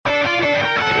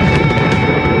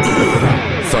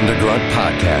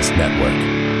Podcast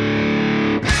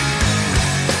Network.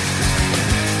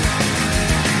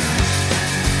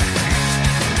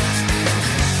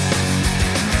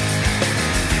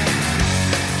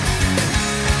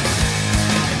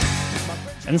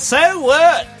 And so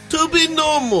what? To be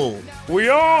normal. We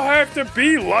all have to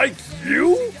be like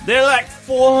you? There are like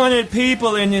 400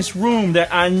 people in this room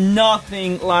that are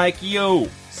nothing like you.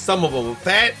 Some of them are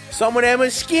fat. Some of them are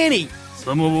skinny.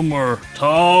 Some of them are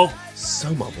tall.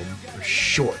 Some of them are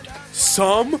short.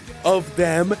 Some of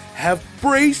them have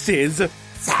braces.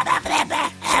 Some of them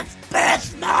have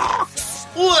birthmarks.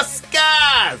 Or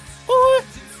scars. Or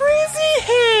frizzy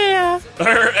hair.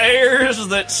 Or ears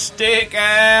that stick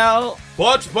out.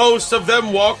 But most of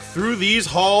them walk through these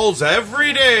halls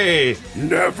every day.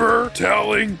 Never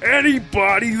telling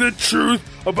anybody the truth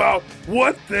about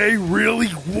what they really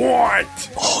want.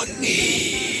 Or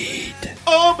need.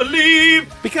 Or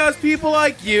believe. Because people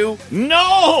like you,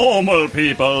 Normal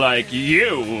people like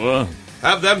you.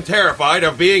 Have them terrified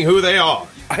of being who they are.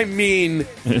 I mean,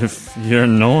 If you're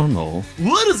normal.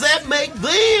 What does that make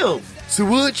them? so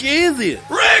which is it?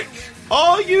 Rick,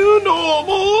 are you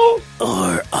normal?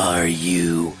 Or are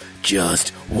you just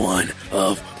one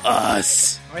of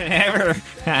us? Whatever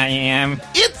I am.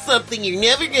 It's something you're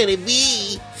never gonna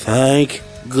be. Thank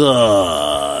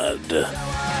God.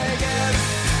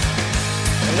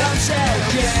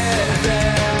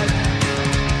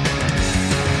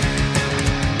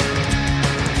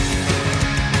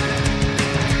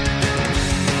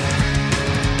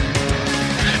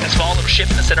 Small little ship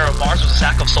in the center of Mars was a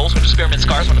sack of souls with experiment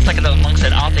scars. When the psychedelic monk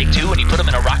said, I'll take two, and he put them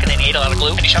in a rocket and he ate a lot of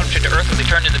glue. And he shot them straight to Earth where they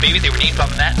turned into babies. They were named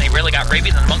from that, and they rarely got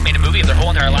rabies. And the monk made a movie of their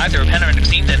whole entire lives. They were panoramic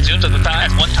scenes and zooms of the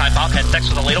time. One time Bob had sex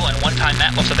with a ladle, and one time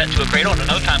Matt lost a vet to a cradle, and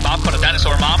another time Bob caught a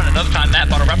dinosaur mom, and another time Matt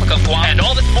bought a replica of Guam. And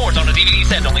all this more is on a DVD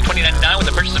set, only $20.99 with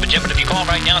the purchase of a gem. But if you call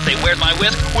right now and say, where's my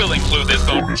whisk, we'll include this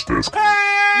bonus disc.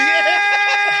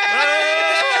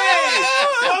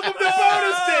 Welcome to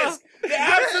Bonus Disc, the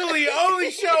absolutely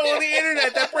only show on the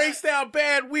internet that breaks down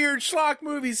bad, weird schlock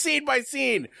movies scene by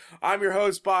scene. I'm your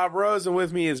host, Bob Rose, and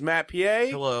with me is Matt P.A.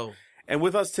 Hello. And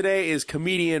with us today is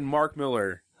comedian Mark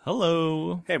Miller.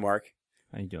 Hello. Hey, Mark.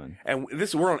 How you doing? And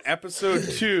we're on episode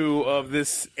 2 of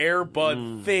this Air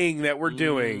Bud thing that we're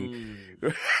doing.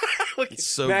 Look, It's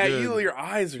so Matt, good. your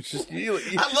eyes are just... I love you're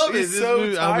it. This so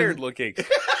movie- tired looking.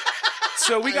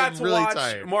 So we got I'm to really watch,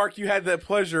 tired. Mark, you had the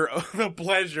pleasure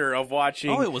of watching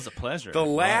Oh, it was a pleasure. the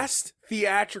last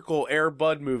theatrical Air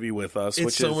Bud movie with us. It's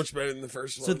which so is, much better than the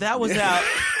first one. So that was out.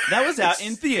 That was out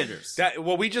in theaters.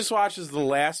 what we just watched is the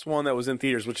last one that was in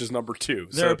theaters, which is number 2.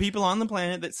 There are people on the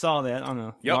planet that saw that on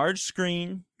a Yep. large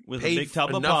screen with Paid a big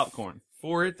tub of enough popcorn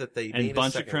for it that they and made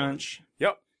Bunch a of second one. Crunch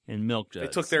Yep. and Milk They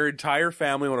Duds. took their entire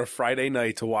family on a Friday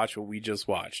night to watch what we just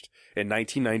watched in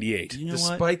 1998. You know what?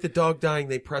 Despite the dog dying,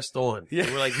 they pressed on. Yeah.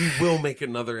 They were like, we will make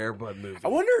another Air Bud movie. I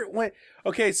wonder when.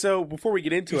 Okay, so before we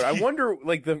get into it, I wonder,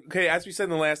 as we said in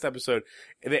the last episode,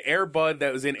 the Air Bud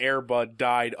that was in Air Bud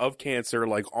died of cancer,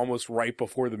 almost right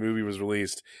before the movie was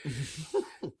released.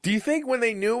 Do you think when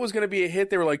they knew it was going to be a hit,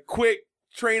 they were like, quick,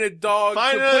 train a dog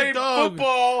Find to another play dog.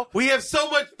 football? We have so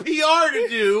much PR to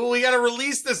do. We got to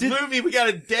release this movie. We got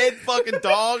a dead fucking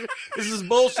dog. This is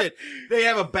bullshit. They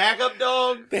have a backup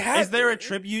dog. They had, Is there a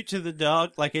tribute to the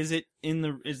dog? Is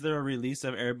there a release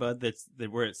of Air Bud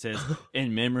where it says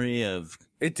in memory of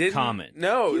It didn't. Comet?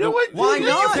 No, You know what? Why When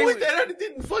not? You point that out, it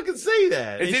didn't fucking say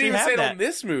that. It They didn't should even have say it that. on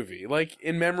this movie,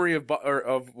 in memory of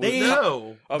They-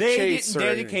 No. of They Chase. didn't or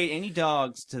dedicate any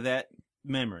dogs to that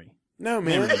memory. No,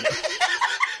 man.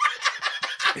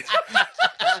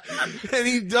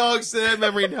 Any dogs to that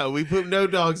memory? No, we put no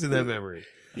dogs in that memory.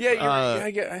 Yeah,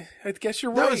 I guess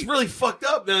you're right. That was really fucked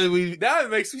up. Now that Now it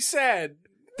makes me sad.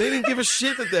 they didn't give a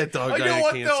shit that dog You died know of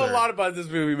what, cancer. though? A lot about this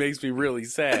movie makes me really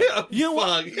sad. You know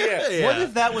what? Fuck. Yeah.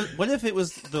 What if it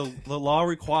was the law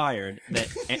required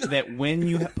that when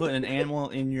you put an animal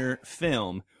in your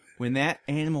film, when that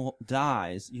animal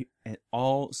dies, and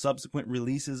all subsequent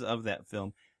releases of that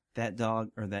film, that dog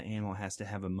or that animal has to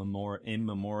have a in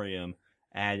memoriam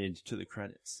added to the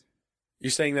credits.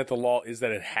 You're saying that the law is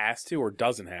that it has to or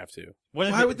doesn't have to? What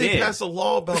if Why it would they did? pass a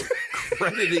law about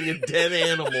crediting a dead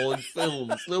animal in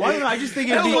films? Why don't I just think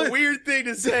it'd That's be a weird thing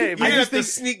to say. You Man. have to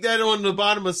sneak that on the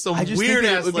bottom of some I just weird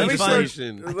think it ass would be Let me fun.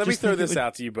 legislation. Let me just throw think it this would-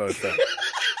 out to you both, though.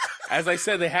 As I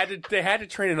said, they had to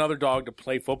train another dog to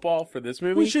play football for this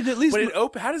movie. We should at least.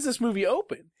 But how does this movie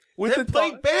open? With They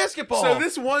play basketball. So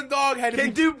this one dog had to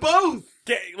can do both.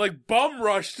 get like bum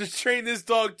rush to train this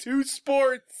dog 2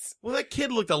 sports. Well, that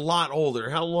kid looked a lot older.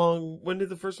 How long? When did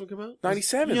the first one come out?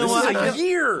 97. You know This what? is I like feel-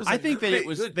 years. I think that it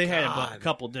was. Good They had a God.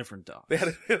 couple different dogs. They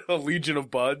had a legion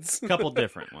of buds. A couple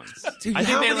different ones. Dude, I think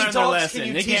how they many learned their dogs lesson. can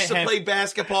you They teach can't to have- play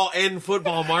basketball and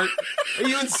football, Mark? Are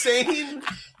you insane?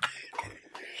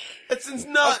 That's A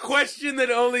nuts. question that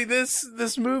only this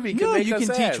movie could No, make you us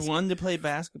can ask. teach one to play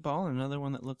basketball and another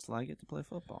one that looks like it to play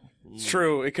football. It's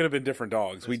true. It could have been different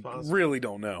dogs. We possible. really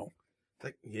don't know.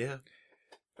 Yeah.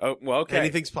 Oh, well, okay.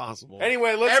 Anything's possible.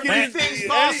 Anyway, let's Everything's get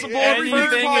possible.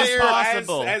 Everything is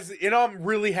possible. As I'm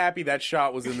really happy that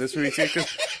shot was in this movie too,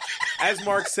 because as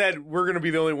Mark said, we're going to be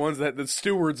the only ones the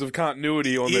stewards of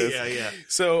continuity on this. Yeah.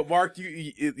 So, Mark,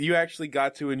 you actually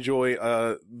got to enjoy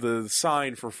the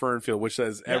sign for Fernfield, which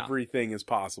says Yeah. everything is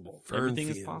possible. Everything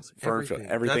is Fernfield. possible. Fernfield.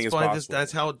 Everything that's is why possible.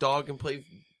 That's how a dog can play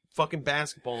fucking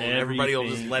basketball, and everybody will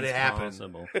just let it happen.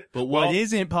 Possible. But what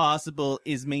isn't possible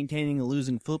is maintaining a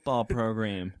losing football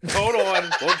program. Hold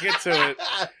on, we'll get to it.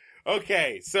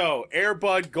 Okay, so Air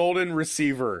Bud Golden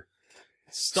Receiver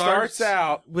starts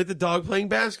out. with the dog playing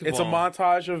basketball. It's a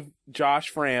montage of Josh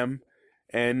Fram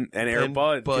and Air And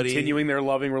Bud Buddy. continuing their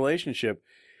loving relationship.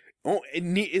 Oh,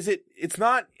 it's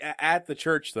not at the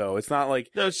church though. It's not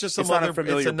like No, it's just some It's not a other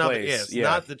familiar it's another, place. Yeah, it's Yeah.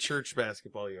 not the church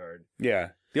basketball yard. yeah.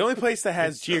 The only place that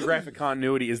has geographic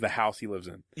continuity is the house he lives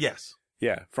in. Yes.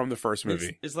 Yeah, from the first It's,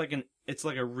 movie. it's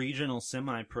like a regional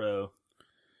semi-pro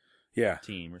Yeah.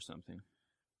 team or something.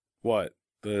 What?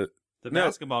 The The No.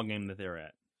 basketball game that they're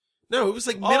at. No, it was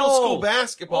like middle Oh. school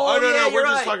basketball. Oh, Oh, no, yeah, we're you're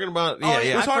just right. talking about Oh,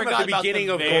 yeah. We're I talking about forgot the about beginning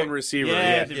the of very- Golden Receiver. Yeah,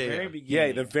 Yeah. the very yeah. beginning.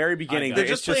 Yeah, the very beginning. I got They're it.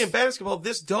 just It's playing basketball.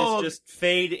 This dog, It's just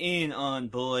fade in on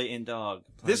boy and dog.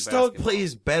 playing this dog basketball.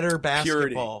 plays better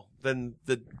basketball than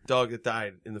the dog that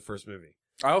died in the first movie.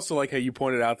 I also like how you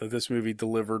pointed out that this movie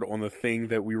delivered on the thing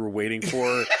that we were waiting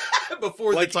for.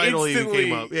 Before the title even instantly.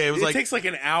 came up. Yeah, it was like takes like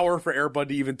an hour for Air Bud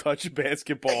to even touch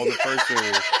basketball in the first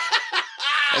movie.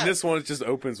 And this one just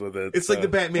opens with it. it's so. like the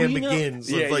Batman Well, you know-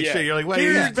 Begins. Yeah, It's like yeah. shit. You're like, wait,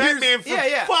 Here's- he's Batman for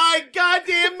yeah. 5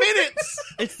 goddamn minutes.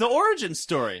 It's the origin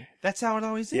story. That's how it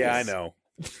always is. Yeah, I know.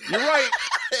 You're right.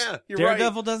 Yeah. You're right.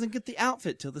 Daredevil doesn't get the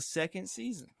outfit till the second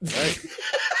season. Right.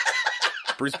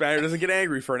 Bruce Banner doesn't get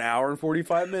angry for an hour and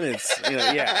 45 minutes. You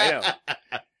know, yeah, I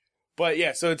know. But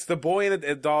yeah, so it's the boy and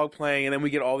the dog playing, and then we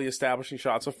get all the establishing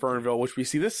shots of Fernville, which we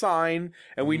see the sign,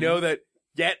 and we know that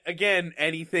yet again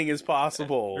anything is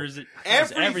possible. Or is it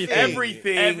Everything.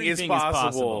 Everything is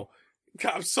possible.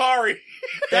 I'm sorry.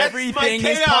 That's Everything my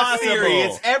is chaos possible. theory.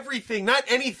 It's everything, not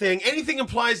anything. Anything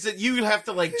implies that you have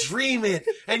to like dream it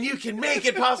and you can make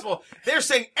it possible. They're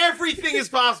saying everything is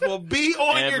possible. Be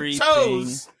on your Everything.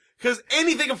 toes. Because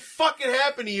anything can fucking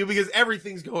happen to you because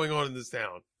everything's going on in this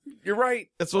town. You're right.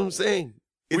 That's what I'm saying.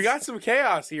 We got some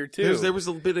chaos here too. There was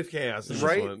a bit of chaos in this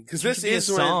right? one. Because It this should be a is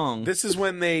when song. this is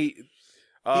when they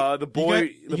the boy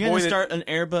You're boy gonna that- start an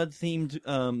Airbud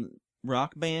themed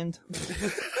rock band.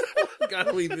 I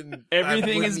don't even. I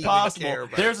Everything wouldn't is even possible. care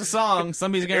about There's a song.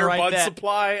 Somebody's gonna Air write Bud that.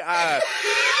 Supply.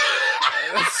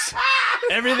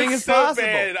 Everything is so possible.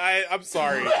 bad. I'm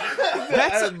sorry.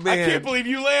 That's it. I Man. can't believe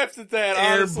you laughed at that.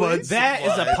 Air Honestly. Bud that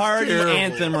is Supply. a party Terrible.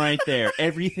 anthem right there.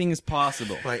 Everything is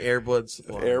possible. My Airbud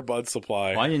supply. Air Bud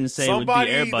Supply. Well, I didn't say it would be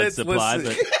Somebody Airbud that's Supply,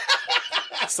 listen-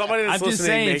 somebody that's but I'm just listening,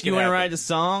 saying, make if you it want to happen. write a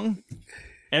song,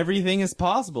 everything is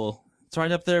possible. It's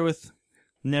right up there with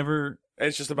Never.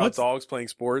 It's just about What's- dogs playing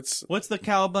sports. What's the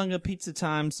Cowabunga Pizza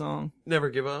Time song? Never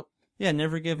give up. Yeah,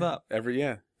 Never Give Up.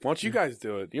 Why don't you guys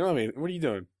do it? You know what I mean? What are you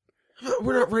doing?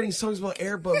 We're not writing songs about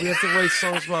Airbud. We have to write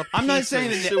songs about I'm not pizza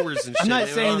saying and that- sewers and shit. I'm not We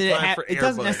don't saying that have time for it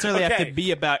doesn't Airbud. necessarily have Okay. to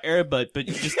be about Airbud, but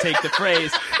you just take the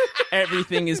phrase,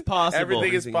 everything is possible.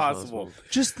 Everything is Everything is possible. possible.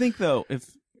 Just think though,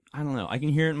 if I don't know, I can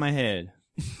hear it in my head.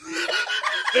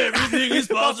 Everything is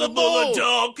possible. A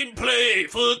dog can play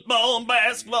football and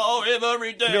basketball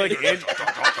every day. You're like,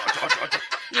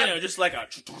 You know, just like a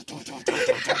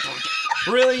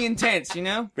really intense. You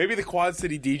know, maybe the Quad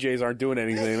City DJs aren't doing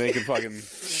anything. They can fucking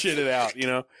shit it out, you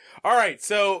know? All right,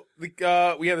 so we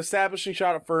have establishing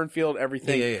shot of Fernfield,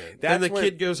 everything. Yeah. That's Then the when-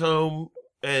 kid goes home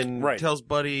and Right. tells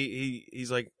Buddy,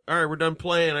 he's like, all right, we're done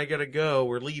playing. I gotta go.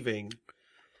 We're leaving.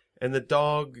 And the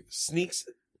dog sneaks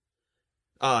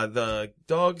out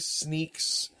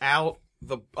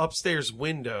the upstairs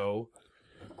window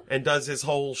and does his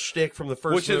whole shtick from the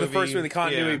first Which movie. is the first one in the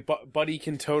continuity. Yeah. Buddy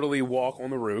can totally walk on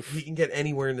the roof. He can get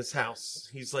anywhere in this house.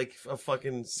 He's like a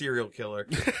fucking serial killer.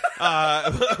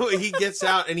 He gets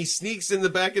out and he sneaks in the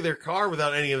back of their car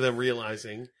without any of them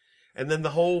realizing. and then the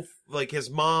whole like his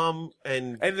mom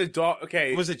and the dog.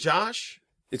 Okay, was it Josh?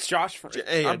 it's Josh.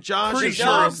 Yeah, Josh. pretty and sure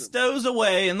Dog Josh- stows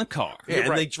away in the car. Yeah, You're and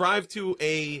right. they drive to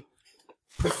a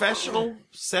professional,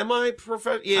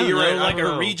 semi-professional. Yeah, I don't you're know, right. I like don't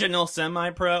a know. regional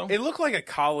semi-pro. It looked like a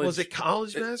college. Was it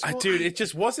college basketball? Dude, it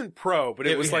just wasn't pro, but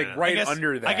it was like Yeah. right I guess,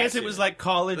 under that. I guess it was like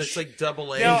college. It's like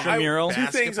double A. Now, intramural. two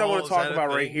things I want to Basketball, talk is that a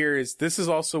about right thing? here is this is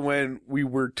also when we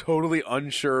were totally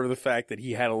unsure of the fact that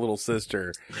he had a little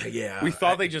sister. Yeah, We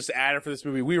thought they just added for this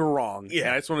movie. We were wrong. Yeah,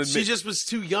 And I just want to she admit, just was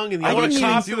too young, and the I other want to kid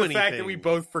cop didn't to do the fact that anything. we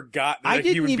both forgot that I a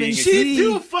didn't human even being see- She didn't See?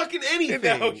 do fucking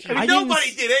anything. No, she- I Nobody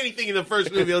didn't- did anything in the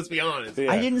first movie. Let's be honest.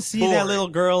 Yeah. I didn't see Boring. that little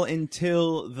girl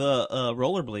until the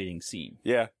rollerblading scene.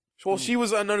 Yeah. Well, she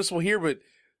was unnoticeable here, but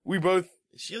we both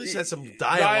She at least had some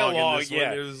dialogue in this yeah.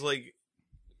 one. It was like.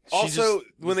 also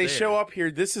when they show up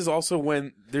here. This is also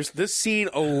when there's this scene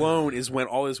alone is when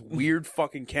all this weird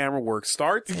fucking camera work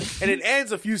starts, and it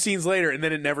ends a few scenes later, and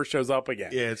then it never shows up again.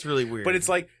 Yeah, it's really weird. But it's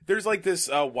like there's like this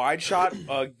wide shot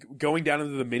going down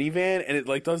into the minivan, and it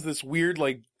like does this weird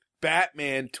like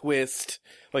Batman twist,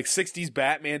 like 60s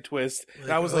Batman twist.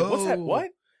 And I was like, "What's that? oh. What?"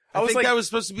 I was think like, that was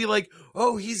supposed to be like,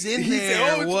 oh, he's in He's-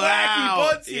 there. oh, it's wow. Wacky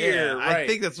Bud's here. Yeah, I Right.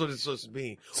 think that's what it's supposed to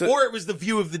be. So- Or it was the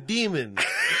view of the demon.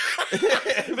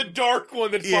 the dark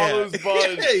one that Yeah. follows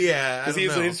Bud. Yeah, Because he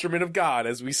is an instrument of God,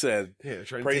 as we said. Yeah,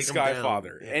 trying to Praise take him Sky down.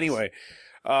 Father. Yes. Anyway,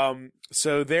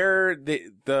 so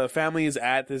the family is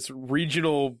at this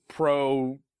regional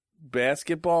pro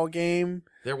basketball game.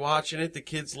 They're watching it. The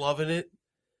kid's loving it.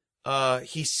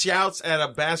 He shouts at a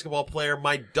basketball player,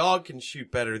 "My dog can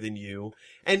shoot better than you."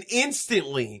 And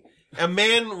instantly, a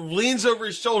man leans over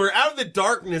his shoulder out of the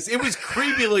darkness. It was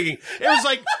creepy looking. It was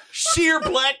like sheer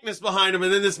blackness behind him.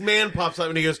 And then this man pops up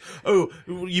and he goes, "Oh,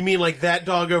 you mean like that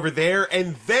dog over there?"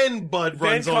 And then Bud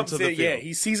runs Then comes onto the in, field. yeah,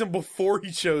 he sees him before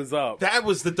he shows up. That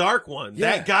was the dark one.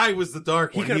 Yeah. That guy was the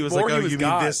dark one. could've- He was or like, "Oh, was you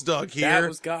God. mean this dog here?" That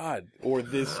was God. Or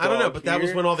this I don't know, dog but that was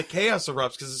here. when all the chaos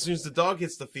erupts, because as soon as the dog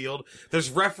hits the field, there's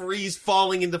referees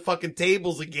falling into fucking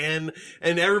tables again,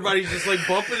 and everybody's just like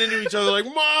bumping into each other like,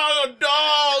 "Ma, the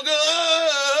dog!"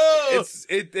 oh!"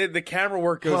 the camera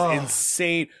work goes Oh.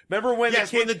 insane. Remember when Yes,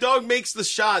 the kid when the dog makes the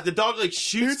shot, the dog like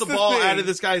shoots the the ball thing. out of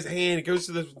this guy's hand, it goes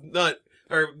to the nut,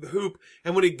 or hoop,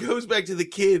 and when it goes back to the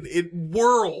kid, it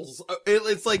whirls.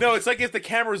 It's like, No, it's like if the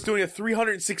camera was doing a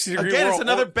 360 degree again, whirl. it's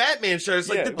another Batman shot. It's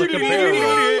Yeah, like, like a barrel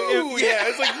roll. yeah, Yeah,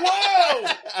 it's like,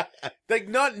 whoa! Like,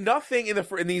 nothing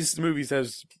in these movies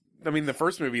has, I mean, the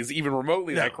first movie is even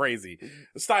remotely that No. crazy.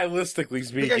 Stylistically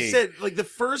speaking. Like I said, like the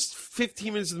first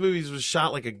 15 minutes of the movies was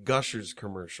shot like a Gushers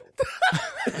commercial.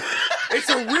 it's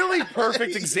a really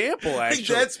perfect example, Like,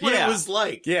 actually. that's what Yeah. it was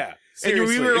like. Yeah. And we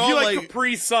Seriously. were if all you like like-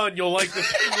 Capri Sun, you'll like the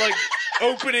like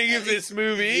opening of this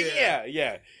movie. Yeah.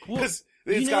 Yeah. Well, Because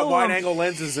you it's got know, wide angle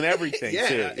lenses and everything Yeah,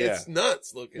 too. Yeah. it's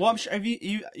nuts looking. Well, I'm sure. Have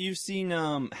you've seen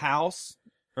House,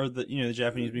 or the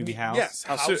Japanese movie House? Yes.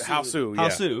 Hausu. Hausu. Yeah.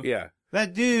 Hausu. Yeah.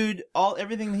 That dude,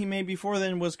 everything he made before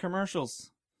then was commercials.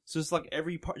 So it's like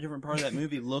every different part of that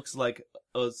movie looks like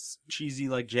a cheesy,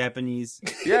 like Japanese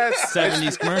Yes.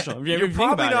 70s commercial. If you ever You're think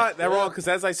probably about not it. that wrong because,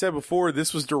 as I said before,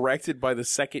 this was directed by the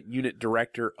second unit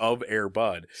director of Air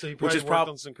Bud, so he which probably is worked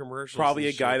on some commercials. probably a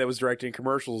and guy shit. that was directing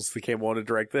commercials that came on to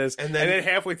direct this. And And then- then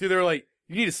halfway through, they were like,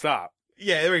 "You need to stop.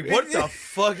 Yeah, they're like, what the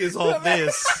fuck is all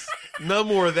this? No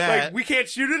more of that. Like, we can't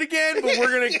shoot it again, but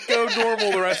we're gonna go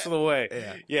normal the rest of the way."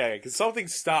 Yeah. Yeah, because something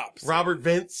stops. Robert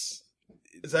Vince.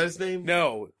 Is that his name?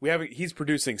 No, we haven't. He's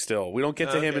producing still. We don't get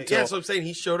to him Okay. until Yeah, so I'm saying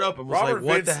he showed up and was Robert like,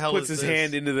 what Vince the hell puts is his this?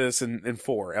 hand into this in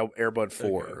 4, Air Bud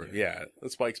 4. Okay. Yeah,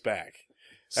 that spikes back.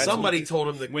 That's Somebody told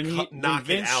him to When knock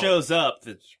Vince it out. shows up,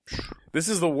 This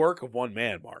is the work of one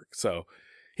man, Mark. So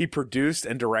he produced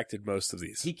and directed most of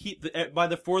these. by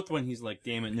the fourth one, he's like,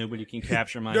 "Damn it, nobody can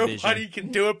capture my Nobody vision.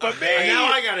 can do it but me. And now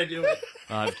I gotta do it.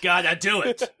 I've gotta do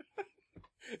it."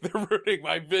 They're ruining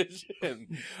my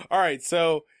vision. All right,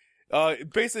 so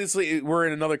basically, we're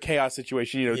in another chaos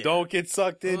situation. You know, Yeah. don't get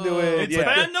sucked into Oh, it. It's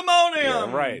Yeah. pandemonium.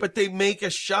 Yeah, right. But they make a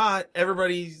shot.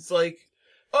 Everybody's like,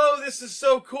 oh, this is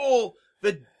so cool.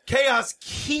 The chaos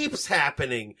keeps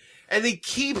happening. And he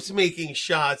keeps making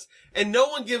shots. And no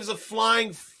one gives a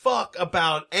flying fuck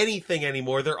about anything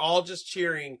anymore. They're all just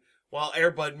cheering while Air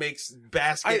Bud makes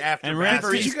basket after And basket.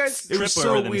 referees Did you guys- It was trip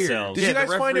so over weird. themselves. Did you Yeah, guys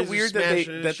the find it referees weird are that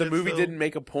smashing the shit movie still. didn't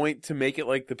make a point to make it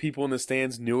like the people in the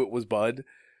stands knew it was Bud?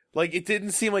 Like, it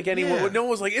didn't seem like anyone. Yeah. No one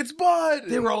was like, "It's Bud."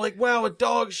 They were all like, wow, a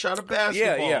dog shot a yeah,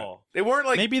 basketball. yeah. They weren't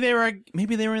like. Maybe they were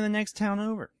in the next town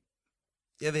over.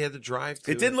 Yeah, they had to drive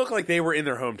to It didn't look like they were in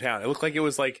their hometown. It looked like it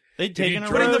was like They'd taken a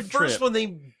But in road the first trip. one,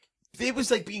 they it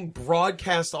was like being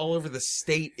broadcast all over the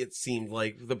state. It seemed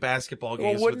like the basketball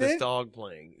games with wouldn't this it? dog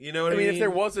playing. You know what I I mean? mean, if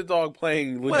there was a dog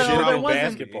playing Well, legitimate there wasn't-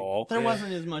 basketball, There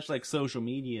wasn't as much like social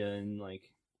media and like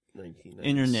 1996.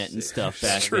 internet and stuff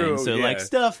back True, then, so yeah. like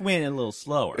stuff went a little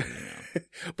slower. You know?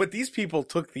 but these people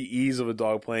took the ease of a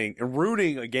dog playing and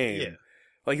ruining a game. Yeah.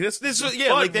 Like this So,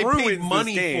 yeah, like they ruins paid this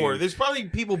money game. for it. There's probably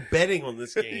people betting on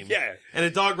this game. Yeah. And a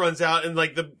dog runs out and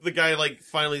like the guy like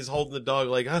finally is holding the dog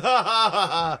like, ha ha ha ha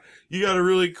ha. You got a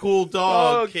really cool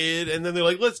dog, kid. And then they're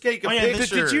like, let's take a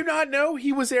picture. Did you not know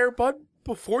he was Air Bud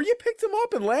before you picked him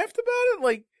up and laughed about it?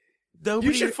 Like,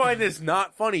 you should find this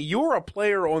not funny. You're a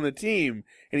player on the team,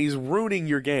 and he's ruining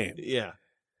your game. Yeah.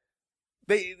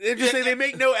 They just say they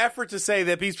make no effort to say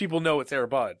that these people know it's Air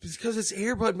Bud. It's because it's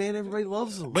Air Bud, man. Everybody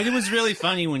loves them. But it was really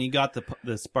funny when he got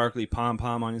the sparkly pom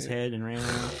pom on his head and ran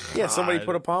around. Yeah, somebody God.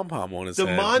 put a pom pom on his The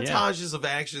head. montages of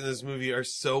action in this movie are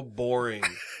so boring.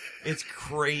 It's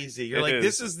crazy. You're It like, is.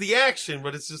 this is the action,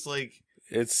 but it's just like,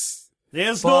 It's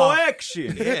There's Fuck. no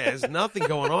action. yeah, there's nothing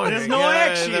going on. There's here. no Yeah,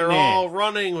 action They're in it. all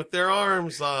running with their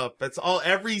arms up. It's all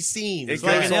every scene. It It's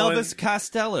like goes an on- Elvis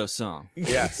Costello song.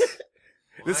 yes.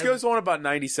 This goes on about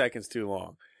 90 seconds too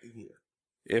long.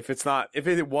 If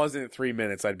it wasn't 3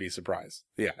 minutes, I'd be surprised.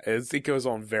 Yeah, it goes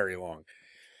on very long.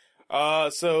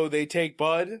 So they take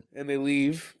Bud and they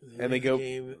leave and they go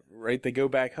right. They go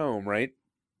back home, right?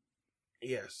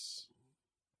 Yes.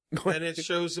 And it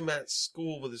shows him at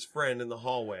school with his friend in the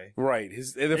hallway. Right. The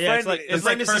Yeah, friend. it's like- His it's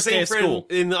friend is the first day same of friend school.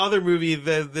 in the other movie.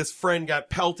 This friend got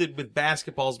pelted with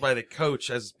basketballs by the coach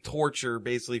as torture,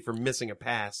 basically for missing a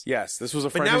pass. yes, this was a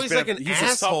But friend. now who's he's been- like an he's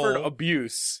asshole. suffered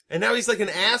abuse. And now he's like an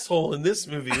asshole in this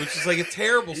movie, which is like a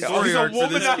terrible story He's a arc for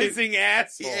this kid. womanizing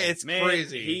asshole. Yeah, it's Man,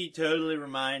 crazy. He totally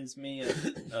reminds me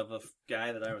of a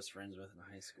guy that I was friends with in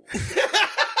high school.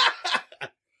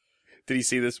 Did he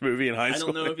see this movie in high I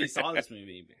school? don't know if he saw this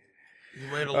movie. But, You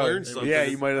might have learned something. yeah,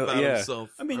 you might have- about yeah. himself.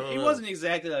 I mean, don't it know. wasn't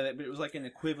exactly like that, but it was like an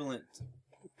equivalent,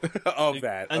 of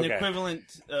that. an Okay. equivalent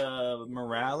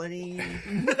morality.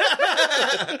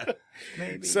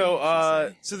 Maybe.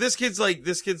 So, So this kid's like,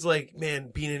 man,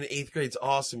 being in 8th grade's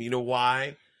awesome. You know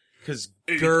why? Because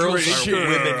girls are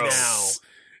women now.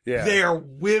 Yeah. They are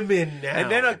women now. And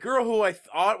then a girl who I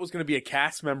thought was going to be a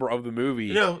cast member of the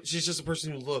movie. No, she's just a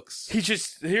person who looks.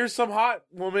 Here's some hot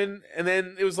woman, and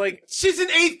then it was like, She's in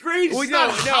 8th grade. well, She's no,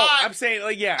 not hot. I'm saying,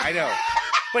 like, yeah, I know.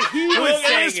 But he was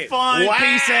saying it. fun. Wow,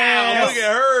 Peace out. look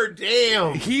at her.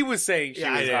 Damn. He was saying she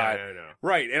Yeah, was I know, hot. I know.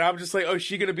 Right. And I'm just like, oh, is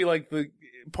she going to be like the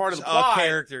part of the A plot?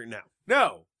 character. No.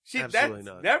 No. Absolutely That's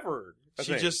not. never a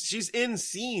thing. She's in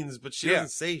scenes, but she Yeah. doesn't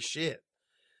say shit.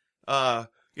 Yeah,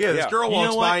 this Yeah. girl You walks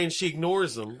know what? by and she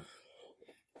ignores him.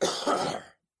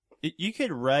 You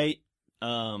could write,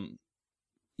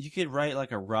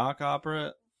 like a rock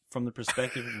opera from the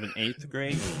perspective of an 8th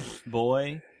grade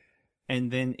boy,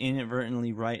 and then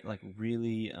inadvertently write like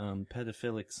really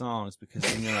pedophilic songs because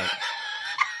then you're like,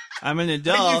 I'm an Are you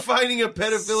adult. finding a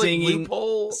pedophilic singing-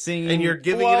 loophole singing- and you're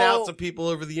giving it out Well- to people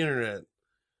over the internet?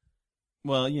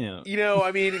 Well, you know, You know,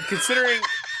 I mean, considering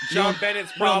John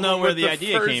Bennett's don't problem know where with the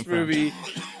idea first came from. movie,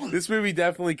 this movie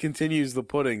definitely continues the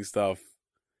pudding stuff.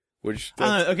 Which I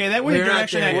don't know, okay, that went We're a not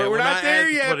direction. there yet. we're not at there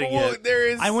the yet, but pudding we'll- yet. there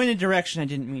is. I went a direction I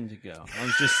didn't mean to go. I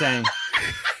was just saying.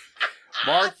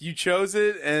 Mark, you chose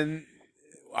it, and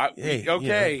Hey,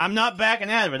 okay. I'm not backing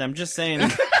out of it. I'm just saying.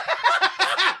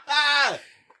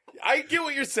 I get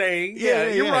what you're saying. Yeah,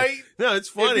 you're right. No, it's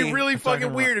funny. It'd be really I'm talking fucking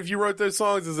about- weird if you wrote those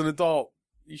songs as an adult.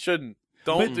 You shouldn't.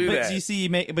 Don't do but that. you see,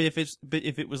 but if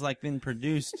it was like then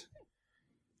produced.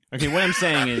 Okay, what I'm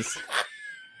saying is,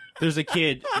 there's a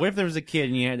kid. What if there was a kid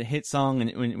and you had a hit song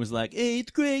and when it was like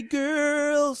 8th grade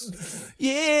girls,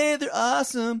 yeah, they're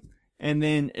awesome, and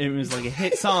then it was like a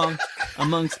hit song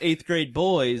amongst 8th grade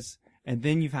boys, and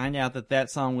then you find out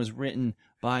that song was written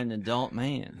by an adult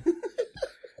man.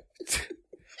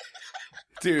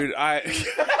 Dude, I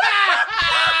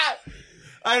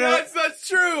know. that's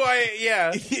true.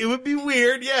 Yeah. It would be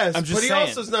weird, yes. I'm just but he saying.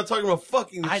 also is not talking about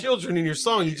fucking the children in your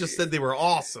song. He just said they were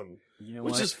awesome, You know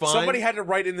which what? is fine. Somebody had to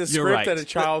write in the You're script right. that a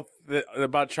child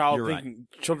about You're right.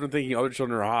 children thinking other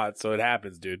children are hot, so it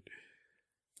happens, dude.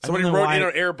 I Somebody don't know wrote why- in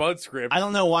an Air Bud script. I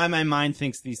don't know why my mind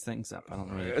thinks these things up. I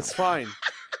don't really. It's fine.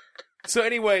 So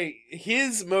anyway,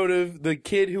 his motive, the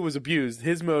kid who was abused,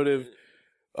 his motive He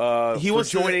for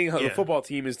wants to- joining yeah. the football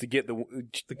team is to get the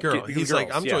girl. get He's girls,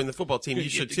 like, I'm yeah. joining the football team. You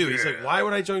should too. He's like, why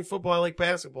would I join football? I like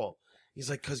basketball. He's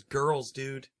like, 'cause girls,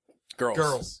 dude. girls.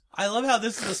 Girls. I love how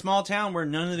this is a small town where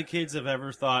none of the kids have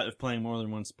ever thought of playing more than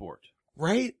one sport.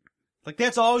 Right? Like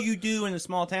that's all you do in a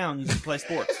small town. You just play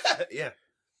sports. Yeah.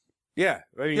 Yeah,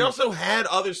 I mean, He also had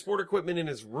other sport equipment in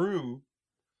his room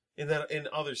in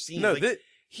other scenes. No, like,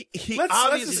 he let's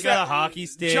obviously He's got a hockey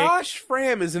stick. Josh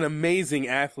Fram is an amazing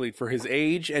athlete for his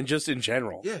age and just in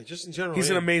general. Yeah, just in general. He's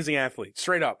yeah. an amazing athlete,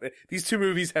 straight up. These two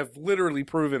movies have literally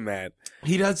proven that.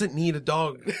 He doesn't need a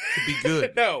dog to be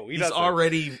good. No, he He's doesn't.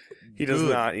 already He does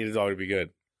good. not need a dog to be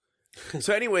good.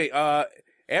 So anyway,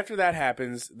 after that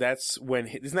happens, that's when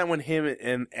isn't that when him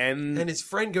and And his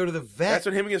friend go to the vet. that's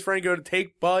when him and his friend go to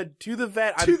take Bud to the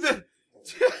vet. to the.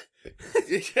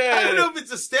 I don't know if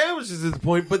it's established at this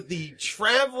point, but the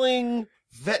traveling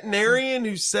veterinarian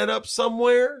who's set up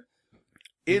somewhere,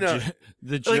 in a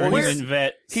The Like, where's- journeyman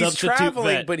vet. he's substitute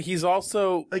traveling, vet. but he's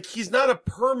also like he's not a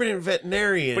permanent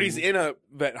veterinarian. but he's in a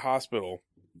vet hospital.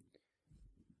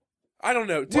 I don't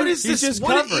know. Dude, What is He's this? just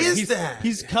What covering. is he's, that?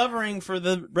 He's covering for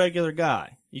the regular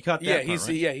guy. You caught that yeah, part, he's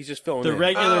right? he's just filling The in.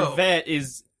 regular Oh. vet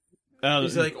is.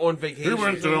 He's like on vacation.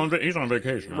 He's on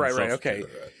vacation. Right, okay.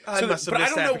 I So must have but I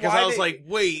missed don't that know because why I was they- like,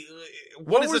 wait, What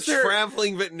what is was a there-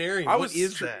 traveling veterinarian? What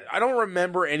is that? I don't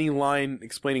remember any line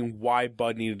explaining why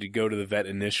Bud needed to go to the vet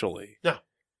initially.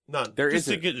 None. There Just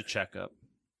to isn't. get a checkup.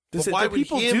 Does But why do would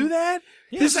people him- do that?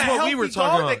 Yeah, This There's is a what we healthy were talking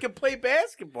dog about. that can play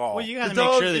basketball. Well, you gotta The make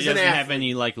dog sure that is he an doesn't have athlete.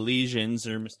 any like lesions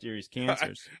or mysterious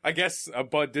cancers. I guess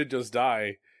Bud did just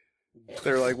die.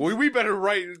 They're like, well, we better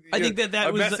write. I think that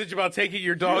a was message about taking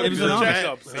your dog It to was the an honor.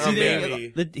 checkups. Oh, See, maybe.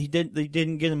 they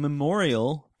didn't get a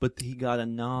memorial, but he got a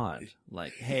nod.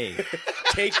 Like, hey,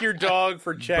 Take your dog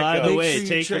for checkups. by the Make way, sure you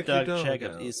take your check your dog dog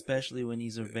checkup, out. especially when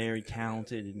he's a very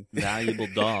talented and valuable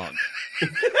dog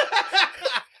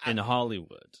in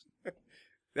Hollywood.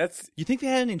 That's You think they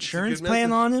had an insurance good plan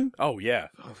message. on him? oh yeah.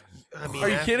 I mean, Are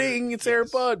you after- kidding? It's Air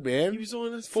yes. Bud, man. He was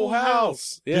on his Full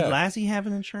House. Did Yeah. Lassie have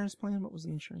an insurance plan? What was the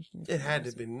insurance plan? It had to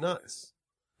have been nuts.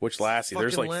 Which Lassie?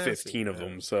 There's Fucking like Lassie, 15 of man.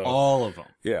 them. So All of them.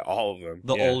 yeah, all of them.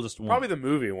 The Yeah. oldest one. Probably the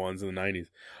movie ones in the 90s.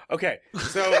 Okay,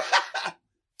 so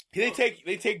they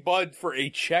take Bud for a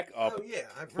checkup, Oh yeah,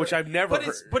 which I've never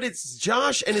But it's heard.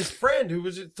 Josh and his friend who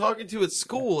was talking to at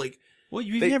school. Like Well,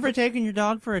 you've They- never taken your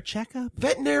dog for a checkup?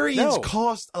 veterinarians No.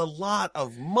 cost a lot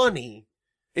of money.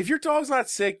 If your dog's not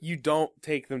sick, you don't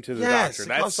take them to the Yes, doctor. it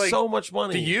That's costs like so much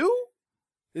money. Do you?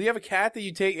 Do you have a cat that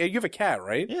you take? You have a cat,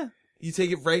 right? Yeah. You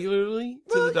take it regularly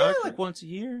to Well, the doctor? yeah, like once a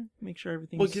year. Make sure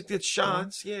everything's... Well, get the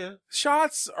shots. Yeah,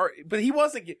 Shots are, but he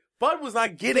wasn't. Bud was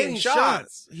not getting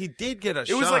shots. He did get a shot.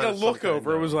 It was like a of some look kind,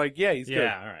 over. It was though. like, yeah, he's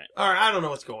Yeah, all right. All right, I don't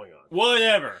know what's going on.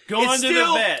 Whatever. Go It's on to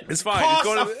still- the vet. good. It's fine. Costs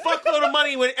Just go to a fuckload of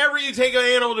money whenever you take an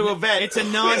animal to a vet. It's a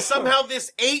non- And somehow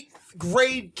this 8th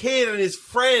grade kid and his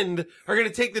friend are going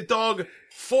to take the dog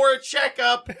for a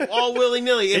checkup all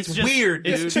willy-nilly. It's just- weird,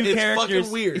 dude. It's two It's characters.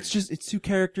 fucking weird. It's two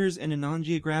characters in a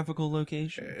non-geographical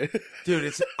location. Dude,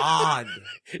 it's odd.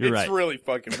 You're it's right. really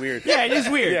fucking weird. Yeah, it is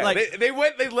weird. Yeah, like,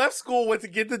 they left school, went to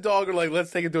get the dog, and like,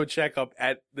 let's take it to a checkup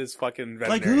at this fucking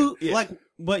like veterinarian. who? Yeah. Like,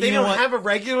 but They you know don't what? have a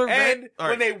regular vet. And All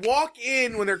when right. they walk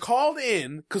in, when they're called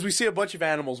in, because we see a bunch of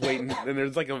animals waiting, and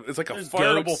it's like a There's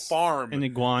veritable goats farm. and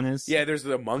iguanas. Yeah, there's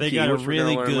the monkey. They got a which we're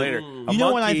really gonna learn good. later. Mm. A You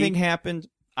know what I monkey- think happened?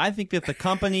 I think that the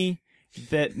company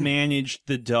that managed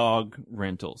the dog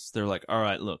rentals, they're like, all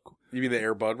right, look, You mean the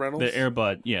Air Bud rentals? the Air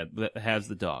Bud, yeah, that has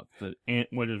the dog. The ant,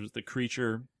 what is the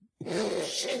creature?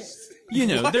 You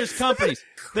know, there's companies,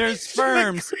 there's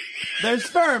firms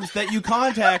that you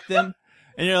contact them,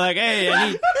 and you're like, hey,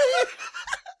 I need,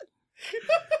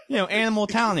 you know, animal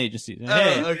talent agencies.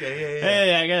 Hey, Oh, okay, yeah.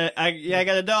 hey, I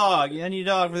got a dog. I need a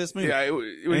dog for this movie. Yeah, what do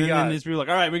And you then got? these people are like,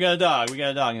 all right, we got a dog,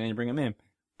 and then you bring him in.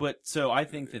 But so I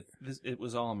think that it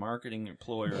was all a marketing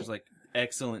employ. It was like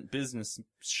excellent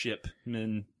businessmanship.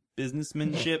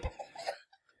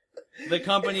 The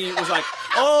company was like,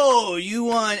 oh, you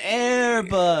want Air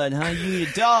Bud, huh? You need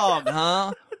a dog,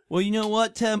 huh? Well, you know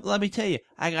what? Let me tell you,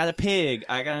 I got a pig,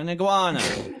 I got an iguana,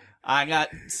 I got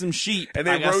some sheep, And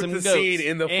they I got wrote some the goats scene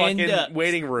in the and fucking ducks.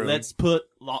 waiting room. Let's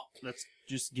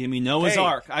just give me Noah's Hey.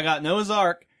 Ark. I got Noah's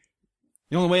Ark.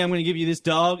 The only way I'm going to give you this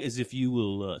dog is if you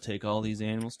will take all these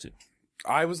animals too.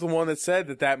 I was the one that said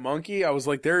that monkey. I was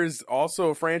like, there is also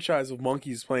a franchise of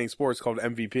monkeys playing sports called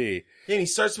MVP. Yeah, and he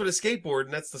starts with a skateboard,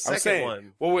 and that's the I'm second saying,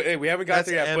 one. well, we haven't got That's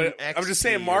there yet, but MXP I'm just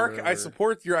saying, or Mark, I whatever.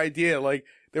 support your idea. Like,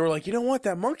 they were like, you know what?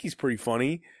 That monkey's pretty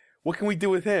funny. What can we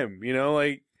do with him? You know,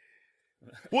 like,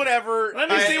 whatever. Let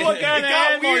me I- see what it kind of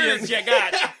got animal weird. you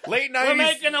got. Late We're 90s.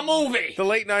 making a movie. The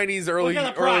late 90s, early kind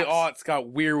of aughts props? got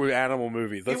weird with animal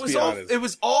movies. Let's It was be all honest. it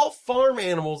was all farm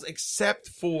animals except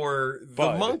for the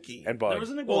Bud monkey. and Bud. There was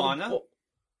an Well, iguana. well,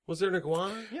 was there an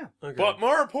iguana? Yeah. Okay. But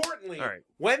more importantly, All right.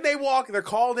 when they walk, they're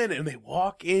called in and they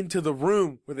walk into the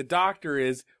room where the doctor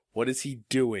is. What is he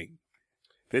doing?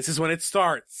 This is when it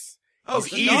starts. oh,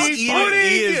 he's he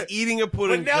eating is eating a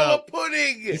pudding Vanilla cup.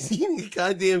 pudding. He's eating a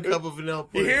goddamn cup of vanilla You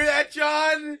pudding. hear that,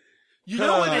 John? You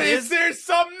know what it Is is? there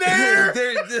something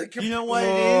there? You know what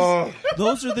it is?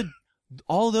 Those are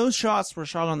all those shots were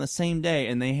shot on the same day,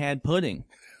 and they had pudding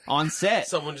on set.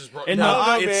 Someone just brought. And No,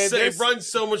 no, it runs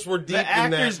so much more deep The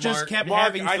than that. actors just Mark. kept Mark,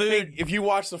 having I food. think if you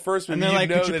watch the first one, And you they're like,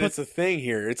 know could you that put- it's a thing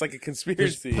here. It's like a There's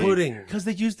conspiracy. pudding. Because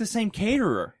they used the same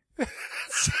caterer.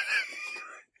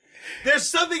 There's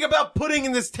something about pudding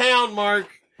in this town, Mark.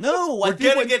 No, We're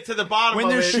gonna get to the bottom when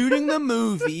of they're it. shooting the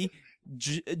movie,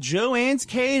 Joanne's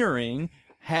Catering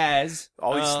has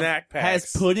All these snack has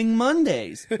packs. pudding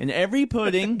Mondays, and every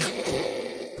pudding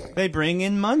they bring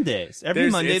in Mondays. Every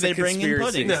Monday it's a they bring in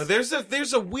conspiracy. pudding. No,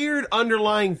 there's a weird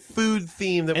underlying food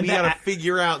theme that And we that- gotta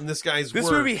figure out in this guy's This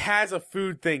work. movie has a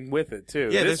food thing with it too.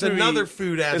 Yeah, This there's movie- another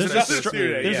food There's aspect. another to food.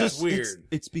 it. There's Yeah, just weird.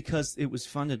 It's because it was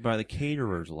funded by the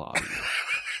caterers lobby.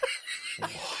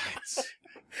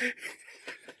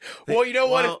 Well, you know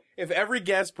what? Well- If every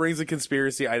guest brings a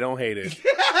conspiracy, I don't hate it.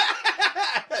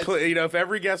 You know, if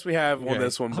every guest we have on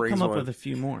this one I'll brings come up one, with a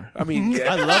few more. I mean,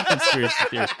 I love conspiracy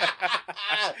theories.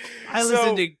 I listen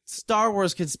So- to Star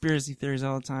Wars conspiracy theories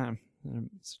all the time.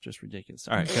 It's just ridiculous.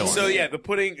 All right, go on. So yeah, the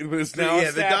pudding was now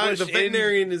yeah, the established.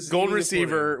 veterinarian is Golden eating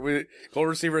the Receiver. Golden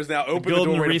Receiver is now open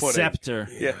Golden the doorway to pudding. receptor.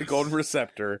 Yeah, the Golden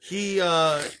Receptor.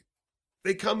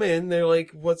 They come in, they're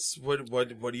like, what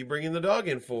are you bringing the dog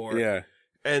in for? Yeah.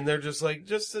 And they're just like,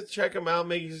 just to check him out,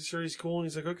 making sure he's cool. And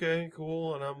he's like, okay,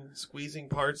 cool. And I'm squeezing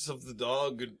parts of the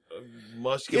dog,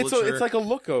 musculature. It's like a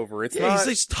look over. It's yeah, not.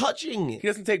 he's touching He it.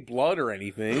 doesn't take blood or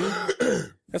anything.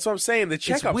 That's what I'm saying. The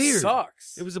checkup weird.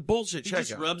 sucks. It was a bullshit He just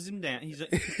checkup. rubs him down.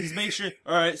 He's making sure.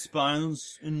 All right,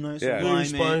 spinal's in nice Yeah. alignment.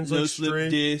 Spine's no like slip straight.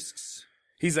 discs.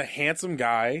 He's a handsome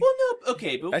guy. Well, no,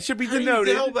 okay, but That should be How do you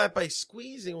denoted. tell that by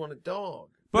squeezing on a dog?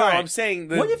 No, Right. I'm saying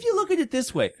what if you look at it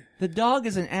this way? The dog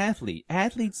is an athlete.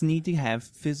 Athletes need to have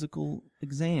physical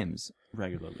exams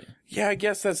regularly. Yeah, I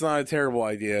guess that's not a terrible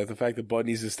idea. The fact that Bud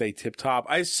needs to stay tip top.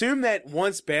 I assume that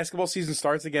once basketball season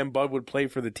starts again, Bud would play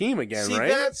for the team again, See, right?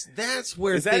 that's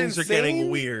where Is that things are insane? getting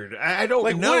weird. I don't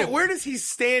Like, know. where does he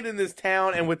stand in this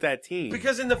town and with that team?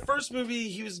 Because in the first movie,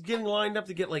 he was getting lined up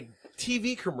to get like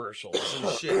TV commercials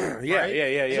and shit. Yeah, right?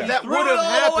 yeah. So that Threw would it have all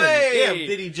happened. away. Yeah,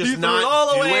 did he just He threw not it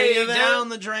all do away any of that? down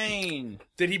the drain?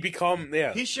 Did he become?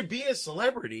 Yeah. He should be a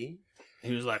celebrity.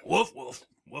 He was like, woof, woof,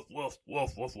 woof, woof,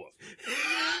 woof, woof, woof.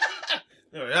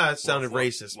 Oh, yeah, that sounded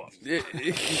racist.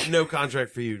 No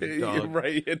contract for you, dog.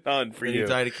 Right, none for And you. he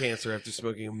died of cancer after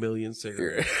smoking 1 million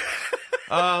cigarettes.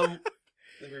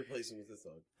 Let me replace him with this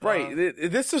dog. Right.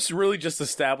 This just really just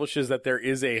establishes that there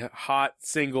is a hot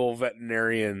single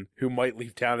veterinarian who might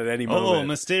leave town at any Oh, moment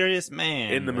mysterious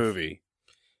man. in the movie.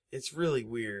 It's really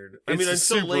weird. I It's mean, a until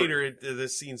super- later,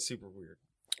 this scene's super weird.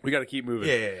 We got to keep moving.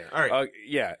 Yeah. All right.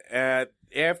 Yeah.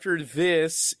 After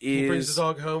this He brings is, the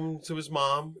dog home to his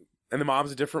mom. and the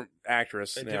mom's a different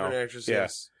actress. A now. different actress, Yeah.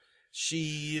 yes.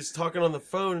 She is talking on the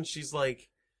phone, and she's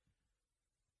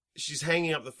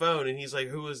hanging up the phone, and he's like,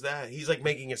 "Who is that?" He's like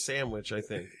making a sandwich, I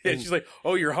think. Yeah, And she's like,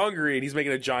 "Oh, you're hungry," and he's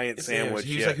making a giant sandwich.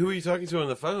 He's Yeah. like, "Who are you talking to on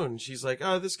the phone?" And she's like,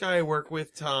 "Oh, this guy I work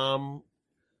with, Tom,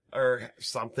 or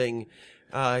something.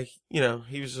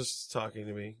 He was just talking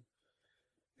to me."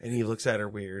 And he looks at her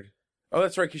weird. "Oh,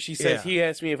 that's right," because she says Yeah. he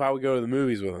asked me if I would go to the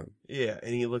movies with him. Yeah,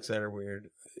 and he looks at her weird.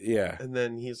 Yeah. And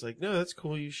then he's like, "No, that's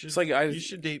cool. You should. It's like you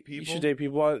should date people. You should date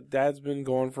people. Dad's been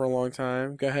going for a long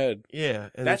time. Go ahead. Yeah,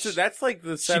 and That's then that's like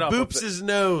the she setup. of boops the- his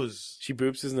nose, She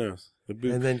boops his nose. The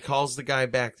boop. and then calls the guy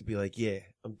back to be like, "Yeah,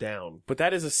 I'm down." But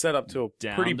that is a setup to a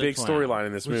Down pretty the big clown. storyline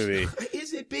in this Which- movie.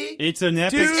 Is it big? It's an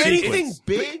epic Dude, sequence. Anything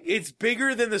big? It's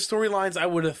bigger than the storylines I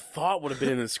would have thought would have been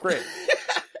in the script.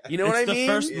 You know It's what I the mean?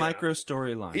 first Yeah. micro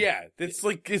storyline. Yeah,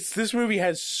 this movie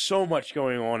has so much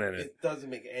going on in it. It doesn't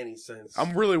make any sense.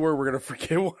 I'm really worried we're gonna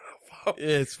forget what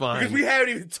It's fine. because we haven't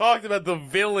even talked about the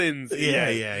villains. yeah.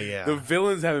 yet. The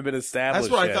villains haven't been established.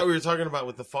 That's what I yet. thought we were talking about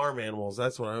with the farm animals.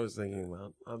 That's what I was thinking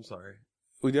about. I'm sorry.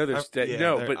 We know there's I- yeah,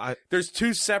 no, there- but I- there's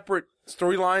two separate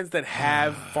storylines that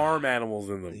have farm animals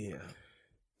in them. Yeah.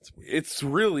 It's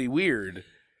really weird.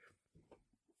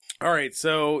 All right,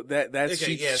 so that's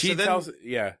Okay, she yeah, so then- tells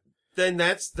Then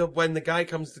that's when the guy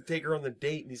comes to take her on the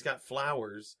date and he's got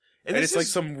flowers. and this it's like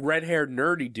is- some red-haired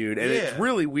nerdy dude, and it's Yeah.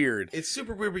 really weird. It's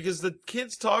super weird because the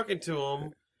kid's talking to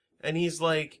him and he's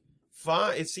like,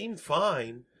 fine. It seemed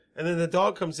fine. And then the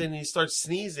dog comes in and he starts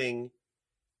sneezing.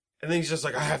 And then he's just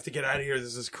like, I have to get out of here.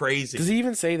 This is crazy. Does he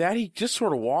even say that? He just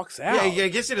sort of walks out. Yeah, I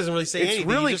guess he doesn't really say It's anything.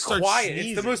 really he just starts quiet.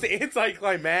 Sneezing. It's the most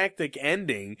anticlimactic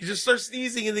ending. He just starts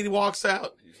sneezing and then he walks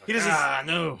out. He doesn't.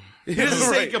 no. He doesn't say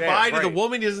Right, goodbye yeah, to the right.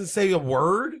 woman. He doesn't say a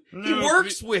word. He No,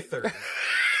 works with her.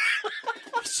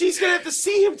 she's gonna have to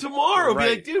see him tomorrow.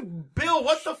 Right. Be like, dude, Bill,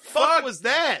 what the fuck was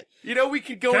that? You know, we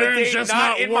could go on a Karen's date just not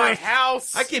not in my worth-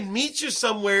 house. I can meet you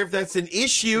somewhere if that's an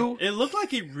issue. It looked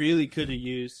like he really could have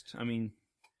used. I mean,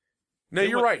 No,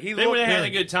 you're right. They would have had a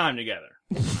good time together.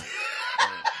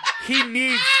 He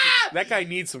needs that guy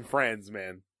needs some friends,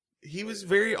 man. He was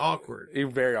very awkward.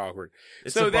 He's very awkward.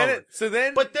 It's So a then,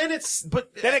 bummer. But then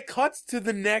it cuts to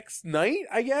the next night,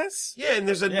 I guess. yeah, and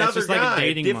there's it's another just like a guy,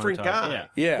 dating different montage. guy. Yeah.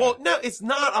 Yeah. Well, no, it's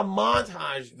not a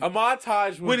montage. A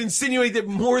montage Would insinuate that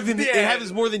more than it Yeah.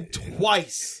 happens more than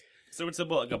twice. So it's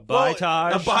like a Well,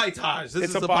 bitage. A bitage. This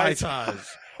It's is a a bitage.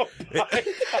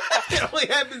 It only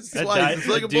happens A twice. It's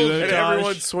like a bullshit. and duotage.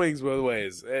 everyone swings both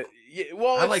ways. Yeah,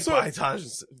 well, I it's like sort of-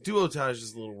 bitages. Duotage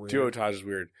is a little weird. Duotage is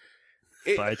weird.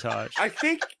 Bitage. I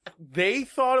think they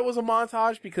thought it was a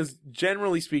montage because,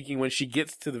 generally speaking, when she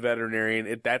gets to the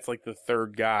veterinarian, that's like the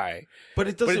third guy. But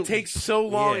it But doesn't. it takes so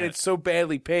long and Yeah. it's so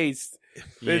badly paced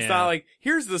that it's Yeah. not like,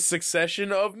 here's the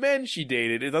succession of men she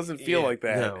dated. It doesn't feel Yeah, like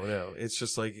that. No. It's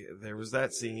just like there was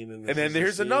that scene, and And then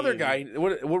there's another guy.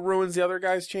 What ruins the other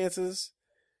guy's chances?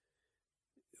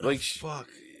 Like, fuck.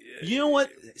 You know what?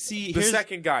 See, the here's,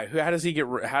 second guy. How does he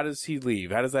How does he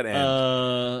leave? How does that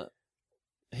end?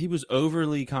 he was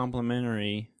overly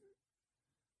complimentary.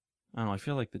 I don't know. I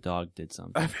feel like the dog did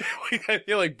something. I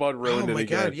feel like Bud ruined Oh it my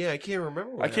again. god! Yeah, I can't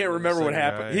remember. What I can't happened with remember the what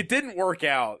second happened. guy. It didn't work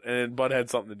out, and Bud had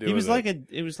something to do He with was like it.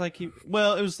 it was like it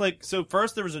was like, so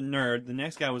first there was a nerd. The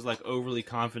next guy was like overly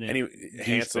confident. And he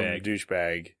handsome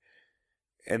douchebag.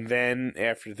 And then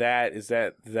after that, is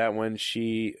that when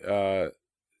she,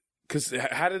 cause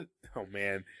how did, oh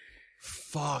man.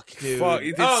 Fuck, dude. Fuck,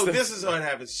 it's Oh, the- this is what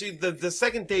happens. The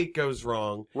second date goes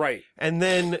wrong, Right. and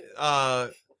then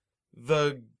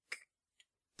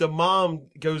the mom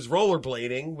goes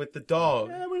rollerblading with the dog.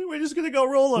 Yeah, we're just gonna go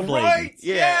rollerblading. Right.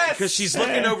 Yeah, Yes! because she's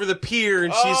looking over the pier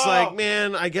and she's Oh. like,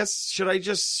 "Man, I guess should I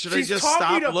just She's stop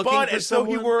talking to looking Bud for as though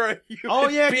he someone?" were a human Oh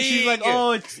yeah, 'cause she's like, being.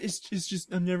 oh, it's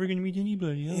just I'm never gonna meet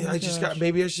anybody. Oh, Yeah, my I just gosh. got.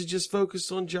 Maybe I should just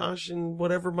focus on Josh and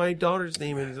whatever my daughter's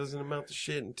name is. It doesn't amount to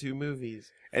shit in 2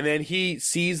 movies. And then he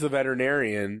sees the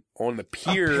veterinarian on the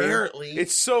pier. Apparently,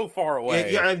 It's so far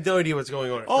away. Yeah, I have no idea what's going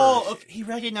on. At Oh, first. okay. He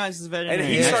recognizes the And veterinarian.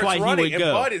 he That's starts why he running, would and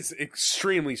go. Bud is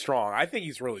extremely strong. I think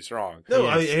he's really strong. No,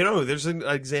 Yes. I know. There's an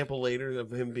example later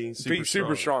of him being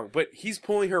super strong. But he's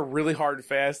pulling her really hard and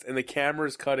fast, and the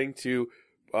camera's cutting to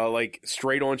like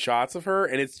straight on shots of her,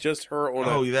 and it's just her on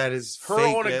Oh, a that is her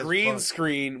fake on a as green fuck.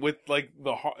 screen with like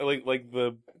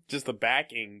the just the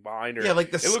backing behind her. Yeah,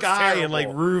 like the It looks sky and like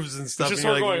terrible. roofs and It's stuff. just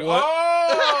and her you're like, going, what?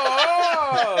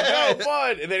 oh, no,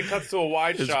 Bud, and then it cuts to a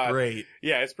wide It's shot. great.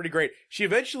 Yeah, it's pretty great. She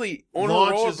eventually, on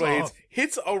Launches her rollerblades, off.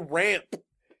 hits a ramp,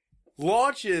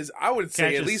 launches, I would say,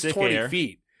 Catches at least sick 20 air.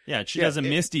 feet, Yeah, she Yeah, does a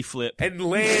misty flip. and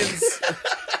lands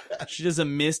She does a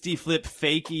misty flip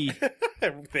fakie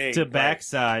everything. to right.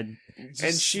 backside. Just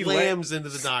And she slams into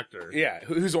the doctor. Yeah,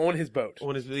 who's on his boat.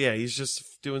 On his, yeah, he's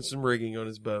just doing some rigging on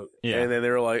his boat. Yeah. And then they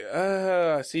were like,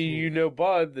 I see you know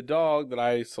Bud, the dog that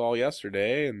I saw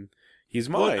yesterday, and he's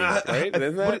mine, right?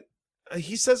 Isn't that?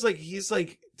 He says he's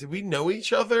like, did we know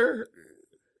each other?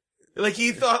 Like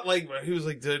he thought he was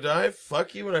like, did I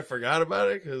fuck you and I forgot about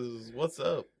it? Because what's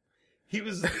up? He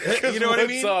was, you know what I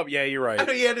mean? What's up? Yeah, you're I know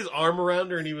right. he had his arm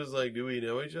around her and he was like, do we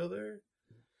know each other?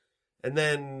 And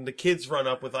then the kids run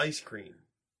up with ice cream.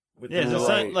 With Yeah, the so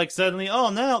dog. Right. suddenly, oh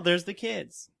no, there's the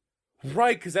kids.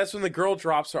 Right, because that's when the girl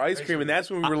drops her ice cream, and that's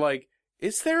when we were like,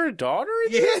 is there a daughter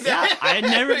in Yeah, this? I had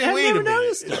never, Wait I've a never minute.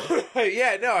 noticed it.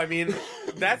 Yeah, no, I mean,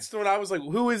 that's when I was like,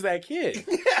 who is that kid?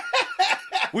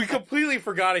 We completely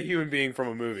forgot a human being from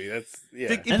a movie. That's, yeah.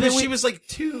 And And then then she we- was like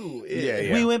 2.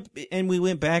 Yeah. We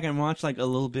went back and watched like a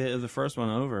little bit of the first one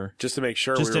over, Just to make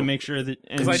sure. just to make sure that.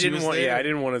 Because I she didn't was want, there. I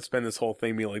didn't want to spend this whole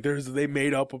thing being like, they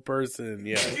made up a person.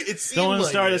 Yeah. It seemed don't want to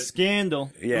like start it. a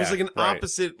scandal. Yeah. It was like an right.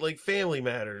 opposite, like Family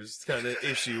Matters kind of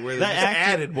issue where they That just actor-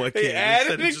 added one They kid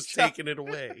added instead of just a child. taking it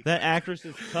away. That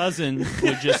actress's cousin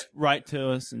would just write to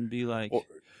us and be like, Well-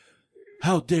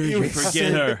 "How dare you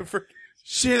forget her?"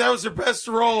 Shit, that was her best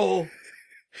role.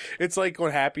 It's like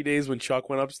on Happy Days when Chuck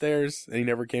went upstairs and he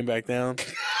never came back down.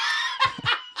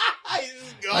 I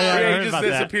Oh, yeah, I Yeah, heard he just about that.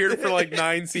 disappeared for like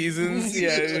 9 seasons.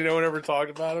 Yeah, no one ever talked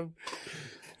about him.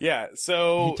 Yeah, He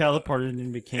so teleported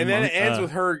and became. and then it ends uh,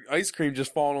 with her ice cream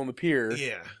just falling on the pier.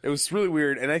 Yeah. It was really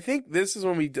weird, and I think this is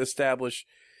when we establish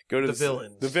go to The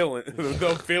villains. The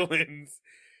villains.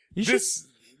 You This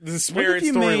the What spirit if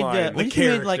you made, storyline. what if you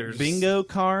made like characters. bingo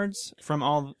cards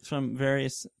from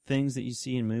various things that you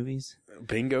see in movies?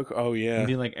 Bingo. Oh yeah. It'd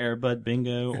be like Air Bud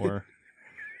Bingo, or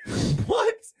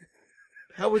What?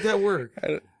 How would that work?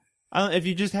 I don't,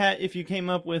 if you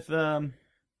came up with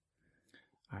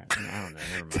I don't know.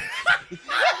 Never mind.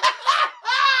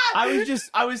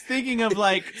 I was thinking of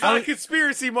like It's not a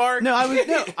conspiracy, Mark.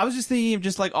 I was just thinking of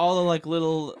just like all the like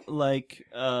little like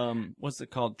what's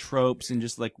it called, tropes and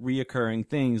just like reoccurring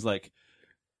things like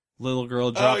little girl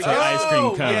drops her ice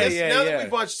cream cone. Now that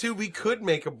we've watched 2, we could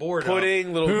make a board.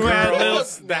 Pudding, little Who had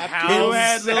girls, the house. Who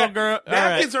had little girl?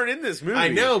 Napkins aren't in this movie. I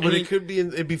know, but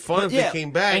it'd be fun if they came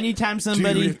back. Anytime Dude,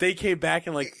 somebody, if they came back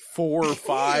in like 4 or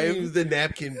 5. Use the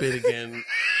napkin bit again.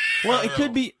 well, it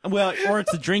could be or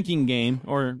it's a drinking game,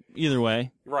 or either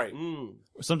way. Right.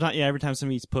 Sometimes, every time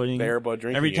somebody eats pudding, The Air Bud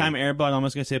drinking every game. time Air Bud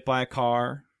almost gets hit by a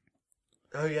car.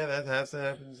 Oh yeah, that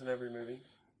happens in every movie.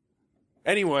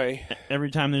 Anyway,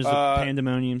 Every time there's a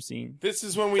pandemonium scene. this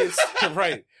is when we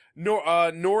right.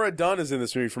 Nora Dunn is in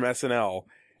this movie from SNL,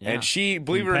 Yeah. and she,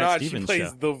 believe it In or Pat not, Stevens' she plays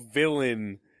show. the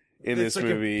villain in It's this like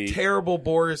movie. a terrible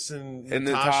Boris and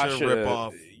Natasha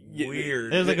ripoff. Yeah,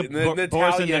 Weird. There's like a Natalia-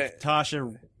 Boris and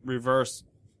Natasha reverse.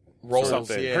 Roles.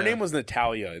 something. Yeah. Her name was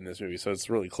Natalia in this movie, so it's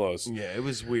really close. Yeah, it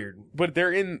was weird. But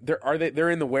they're in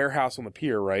the warehouse on the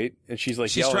pier, right? And she's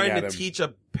like She's yelling trying at to him. teach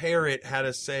a parrot how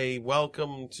to say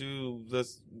 "Welcome to the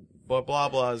blah blah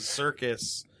blah's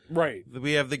circus." Right.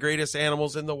 We have the greatest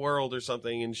animals in the world, or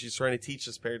something, and she's trying to teach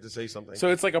this parrot to say something. So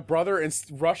it's like a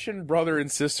Russian brother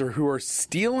and sister who are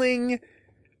stealing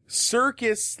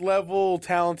circus level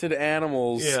talented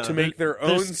animals Yeah. to make their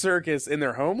own There's- circus in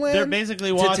their homeland. They're basically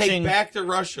to watching. take back to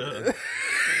Russia.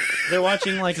 They're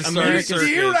watching like To start a America's. circus. Do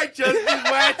you hear what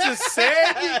I just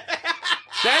said?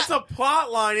 That's a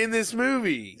plot line in this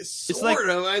movie. Sort like-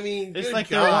 of. I mean, It's good like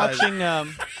God. they're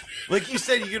watching. Like you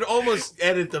said, you could almost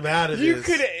edit them out of You this.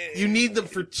 could- You need them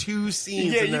for 2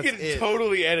 scenes. Yeah, and you that's can it.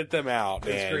 totally edit them out,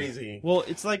 It's man. crazy. Well,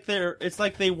 it's like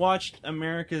they watched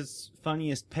America's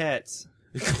Funniest Pets.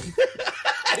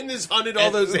 And just hunted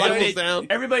all those Like animals they- down.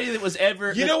 Everybody that was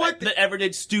ever You know what? that ever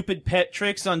did stupid pet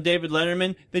tricks on David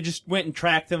Letterman, they just went and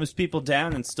tracked those people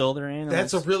down and stole their animals.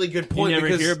 That's a really good you point. never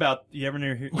because hear about you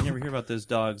never hear about those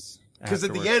dogs. Because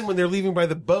at the afterwards. end, when they're leaving by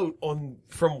the boat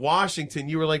from Washington,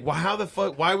 you were like, "Well, how the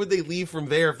fuck? Why would they leave from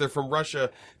there if they're from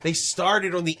Russia? They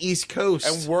started on the East Coast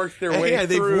And worked their way Yeah,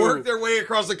 they've through. worked their way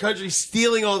across the country,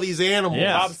 stealing all these animals.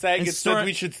 Yeah. Bob Saget And said start-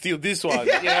 we should steal this one.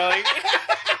 You know, like,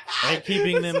 and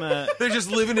keeping them. They're just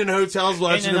living in hotels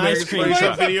watching In an ice American cream Funny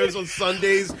truck. videos on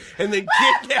Sundays, and then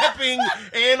kidnapping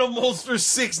animals for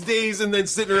 6 days, and then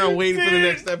sitting around waiting for the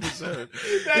next episode.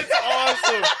 that's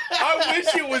awesome. I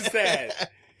wish it was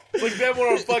that. Like them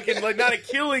on a fucking, like, not a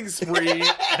killing spree.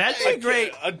 That's a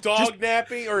great. A dog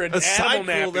napping or an A animal side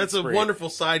napping cool. That's a spree. wonderful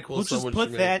side cool. We'll just someone put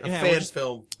should that- make. yeah, a we'll fan just-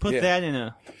 film. Put Yeah. that in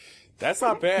a. That's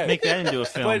not bad. Make that into a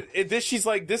film. But she's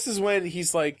like, this is when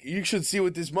he's like, you should see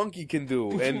what this monkey can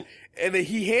do. And then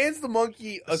he hands the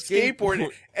monkey a skateboard,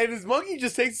 and his monkey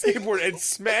just takes the skateboard and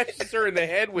smashes her in the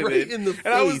head with Right it. in the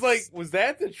And I was face. like, was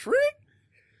that the trick?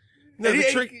 No, And the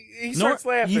he, trick. he starts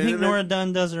laughing. You think and then- Nora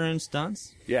Dunn does her own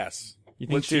stunts? Yes. You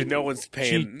Well, think dude, no one's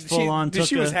paying. She full on took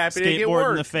she was a happy to get skateboard work.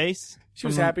 in the face? She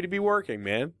was From the- happy to be working,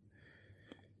 man.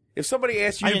 If somebody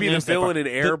asked you I to didn't be the notice that villain part. in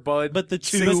Air Bud, But the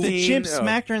 16, chimp oh.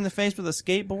 smacked her in the face with a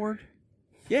skateboard.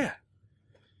 Yeah.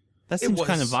 That It seems was-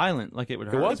 kind of violent. Like it would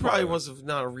hurt. was It probably violent. was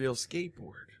not a real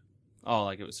skateboard. Oh,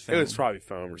 like it was It foam. was probably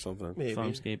foam or something. Maybe.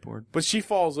 foam skateboard. But she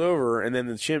falls over, and then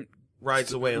the chimp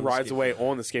Rides away on the rides skateboard. away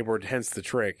on the skateboard, hence the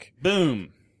trick. Boom.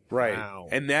 Right. Wow.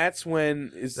 And that's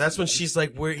when That's when she's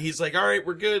like, he's like, all right,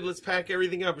 we're good. Let's pack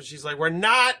everything up. And she's like, we're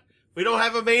not. We don't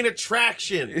have a main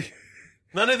attraction.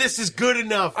 None of this is good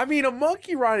enough. I mean, a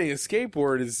monkey riding a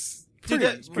skateboard is Dude, pretty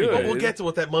that- good. But we'll get to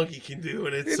what that monkey can do,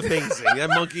 and it's amazing. That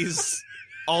monkey's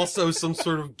also some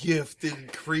sort of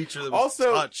gifted creature that was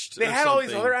Also, touched. they or had all these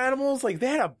something. other animals. Like, they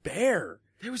had a bear.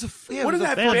 There was a. What does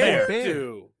that bear bear, bear.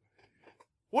 do?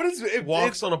 What is it?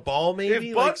 Walks on a ball,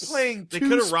 maybe. If like, Buck's playing they two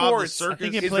could have robbed the sports, circus. I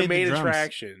think it is the played the main drums.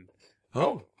 attraction.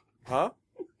 Oh, Huh?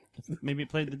 Maybe it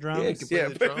played the drums. Yeah, it could play Yeah,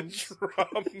 the but drums. the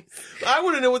drums. I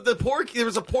want to know what the there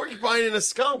was a porcupine and a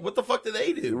skunk. What the fuck did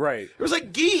they do? Right. It was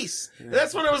like geese. And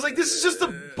that's when I was like, this is just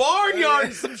a barnyard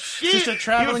and some shit. Just a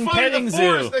traveling You would find it in petting the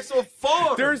forest zoo. next to a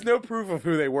farm. There's no proof of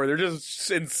who they were. They're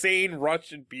just insane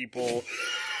Russian people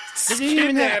They didn't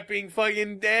even have, kidnapping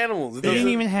fucking animals. It they didn't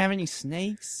doesn't- even have any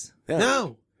snakes. Yeah.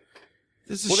 No.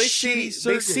 This is Well, they shitty see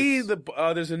circus.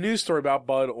 there's a news story about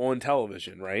Bud on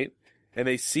television, right? And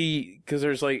they see because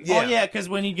there's like Oh yeah, because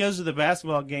when he goes to the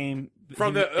basketball game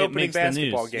from the it opening makes the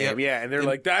basketball news. game, Yep. yeah, and they're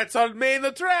like, that's our main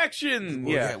attraction,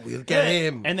 We'll get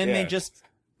him. and then Yeah. they just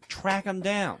track him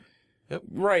down.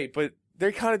 right, but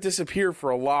they kind of disappear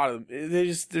for a lot of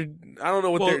them. I don't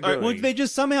know what Well, they're doing. Would they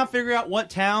just somehow figure out what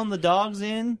town the dog's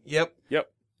in? Yep. Yep.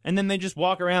 And then they just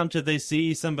walk around till they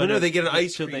see somebody. No, they get an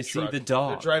ice till cream they truck. see the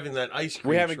dog. They're driving that ice cream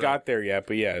We haven't truck. got there yet,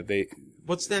 but yeah, they.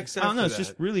 What's next I don't know, after it's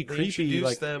just that? really They creepy, introduce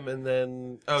like, them, and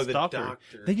then... Oh, the Stalker.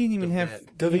 doctor. They didn't even the have. vet. They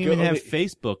Don't didn't they even go- have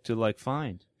Facebook to like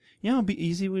find. You know how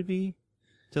easy it would be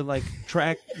to like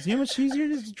track. You know how much easier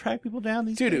it is to track people down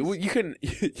these Dude, days? you couldn't.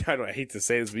 I hate to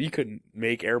say this, but you couldn't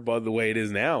make Air Bud the way it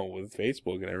is now with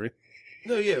Facebook and everything.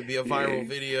 No, yeah, it'd be a viral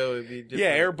video. It'd be different Yeah,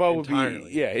 Air Bud would entirely.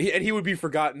 be. Yeah, and he would be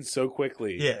forgotten so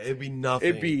quickly. Yeah, it'd be nothing.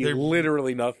 It'd be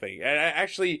literally nothing. And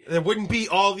actually, There wouldn't be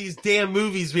all these damn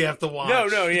movies we have to watch.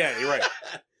 no, yeah, you're right.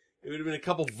 It would have been a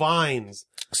couple vines.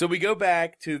 So we go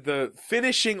back to the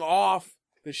finishing off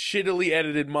the shittily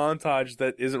edited montage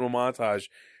that isn't a montage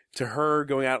to her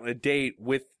going out on a date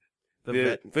with the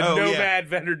vet. nomad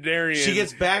veterinarian. She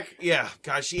gets back. Yeah,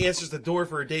 God, she answers the door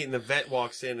for a date, and the vet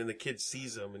walks in, and the kid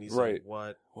sees him, and he's Right. like,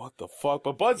 "What?" What the fuck?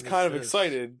 But Bud's What kind is of this?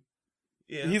 excited.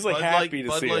 Yeah, He's, like, Bud happy to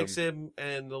Bud see likes him,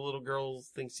 and the little girl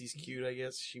thinks he's cute. I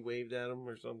guess she waved at him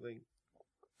or something.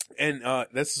 And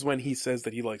this is when he says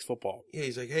that he likes football. Yeah,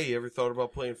 he's like, "Hey, you ever thought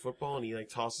about playing football?" And he like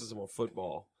tosses him a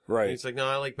football. And Right. he's like, "No,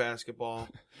 I like basketball."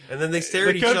 And then they stare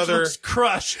at The each coach other. looks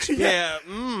crushed. Yeah.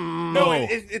 No,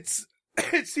 it's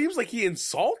it seems like he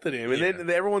insulted him, and then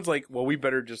everyone's like, "Well, we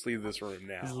better just leave this room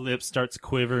His now." lip starts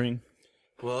quivering,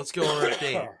 Well, let's go on our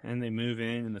date. and they move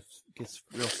in, and it gets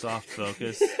real soft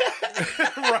focus.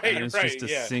 right, And it's right, just a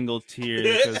yeah. single tear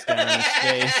that goes down his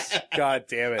face. God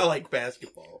damn it! I like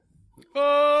basketball.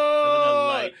 Oh,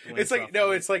 light it's glints like off no,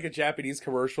 of it. it's like a Japanese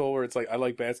commercial where it's like I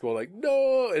like basketball, like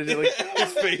no, and then, like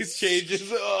his face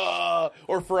changes,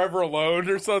 or Forever Alone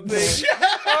or something.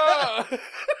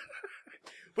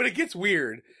 But it gets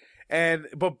weird,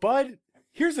 but Bud.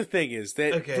 Here's the thing: is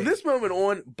that Okay. from this moment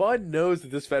on, Bud knows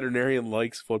that this veterinarian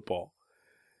likes football.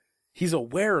 He's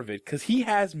aware of it because he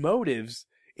has motives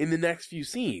in the next few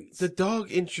scenes. The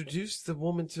dog introduced the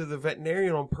woman to the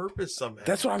veterinarian on purpose somehow.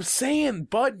 That's what I'm saying.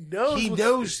 Bud knows. He what's-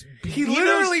 knows. He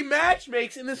literally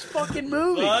matchmakes in this fucking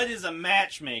movie. Bud is a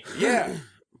matchmaker. Yeah.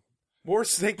 More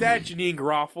take that, Janine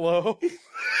Garofalo.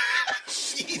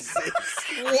 Jesus.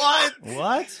 What?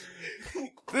 What?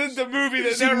 the movie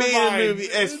that She never made a mind. movie.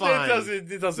 It's fine.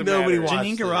 It doesn't Nobody matter. watched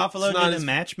Janine it. Garofalo It's not did a as-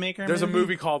 matchmaker. There's a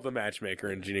movie called The Matchmaker,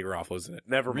 and Janine Garofalo's in it.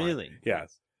 Never mind. Really?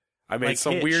 Yes. I made Like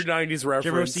some Hitch. weird 90s reference. Did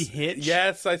you ever see Hitch?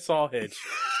 Yes, I saw Hitch.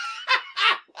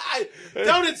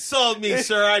 Don't insult me,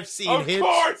 sir. I've seen Of Hitch.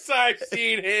 course I've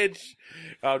seen Hitch.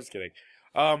 Oh, I'm just kidding.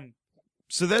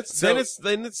 So that's So-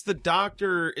 then it's the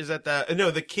doctor is at that.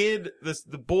 No, the kid.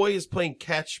 The boy is playing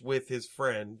catch with his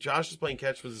friend. Josh is playing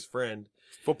catch with his friend.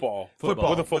 Football.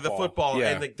 Football With a football. Yeah.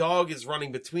 and the dog is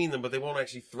running between them, but they won't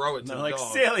actually throw it to They're the like,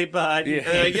 dog. silly Bud. You Yeah.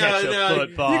 can't Yeah, catch a no,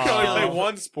 football. You can only play Oh.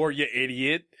 one sport, you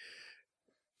idiot.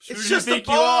 Who It's do you just a think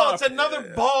you ball. are? It's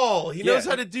another ball. He knows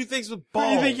Yeah. how to do things with Who balls.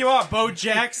 do you think you are, Bo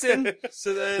Jackson?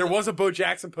 So then There was a Bo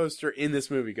Jackson poster in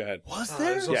this movie. Go ahead. Was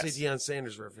There's also Yes. a Deion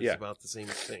Sanders reference Yeah. about the same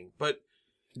thing, but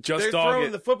Just they're dog throwing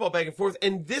it. the football back and forth,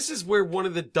 and this is where one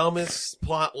of the dumbest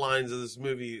plot lines of this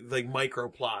movie, like micro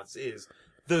plots, is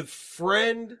the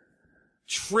friend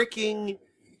tricking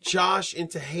Josh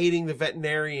into hating the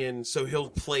veterinarian so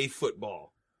he'll play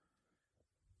football.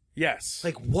 Yes.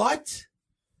 Like what?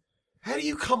 How do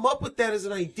you come up with that as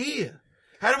an idea?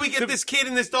 How do we get this kid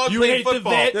and this dog You playing hate the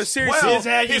football? vet? No, seriously, Well, this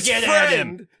is how you his get at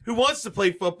friend him. who wants to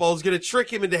play football is going to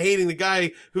trick him into hating the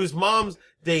guy whose mom's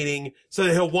dating so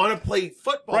that he'll want to play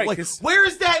football. Right, Like, 'cause- where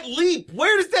is that leap?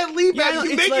 Where does that leap Yeah, at?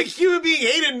 You it's make like- a human being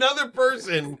hate another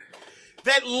person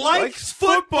that likes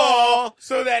football football.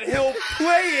 so that he'll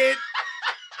play it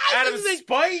out of doesn't make-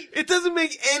 spite. It doesn't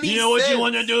make any sense. You know what you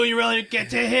want to do? You really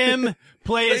get to him?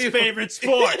 Play his favorite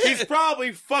sport. He's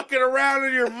probably fucking around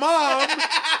with your mom.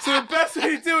 So the best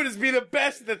way to do it is be the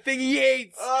best at the thing he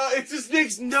hates. It just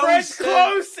makes no Friends sense.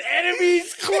 close,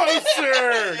 enemies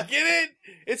closer. Get it?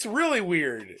 It's really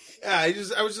weird. Yeah,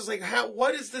 I was just like,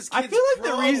 what is this kid's I feel like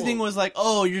problem? the reasoning was like,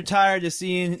 oh, you're tired of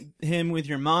seeing him with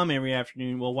your mom every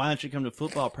afternoon. Well, why don't you come to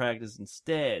football practice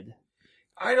instead?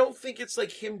 I don't think it's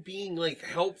like him being like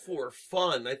helpful or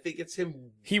fun. I think it's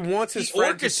him. He wants his He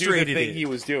friend to do the orchestrated thing it. he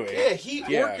was doing. Yeah, he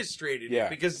Yeah. orchestrated Yeah. it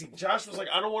because Josh was like,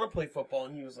 I don't want to play football,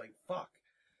 and he was like, fuck,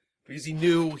 because he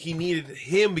knew he needed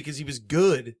him because he was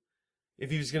good if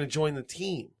he was going to join the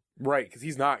team Right, because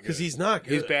he's not good. because he's not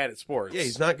good. He's bad at sports. Yeah,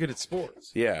 he's not good at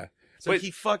sports. Yeah. So But he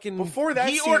fucking before that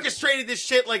he scene- orchestrated this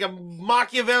shit like a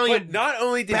Machiavellian. But not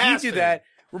only did he bastard. do that,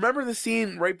 remember the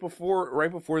scene right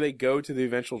before they go to the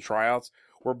eventual tryouts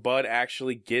where Bud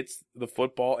actually gets the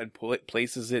football and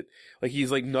places it, like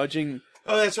he's like nudging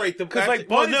Oh, that's right.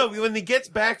 When he gets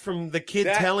back from the kid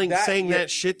saying that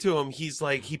shit to him, he's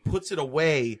like, he puts it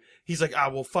away. He's like,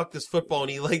 well, fuck this football. And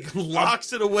he like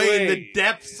locks it away in the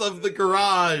depths of the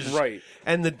garage. Right.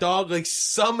 And the dog like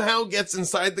somehow gets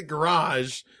inside the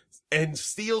garage and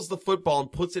steals the football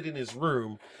and puts it in his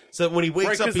room. So when he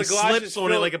wakes up, he slips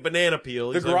on it like a banana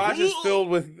peel. The garage is filled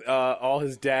with all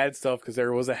his dad stuff because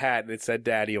there was a hat and it said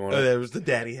daddy on it. Oh, that was the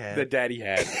daddy hat. The daddy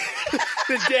hat.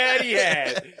 The daddy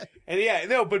hat.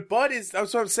 And but Bud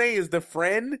that's what I'm saying is the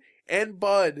friend and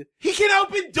Bud. He can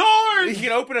open doors! He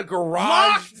can open a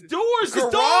garage. Locked doors!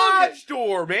 Garage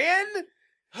door, man!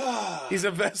 He's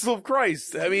a vessel of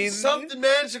Christ. I mean. Something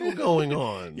magical going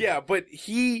on. Yeah, but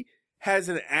he has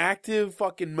an active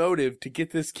fucking motive to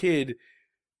get this kid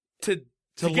to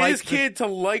get his kid to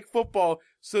like football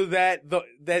so that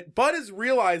that Bud is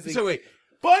realizing. So wait.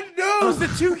 Bud knows the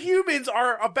two humans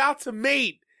are about to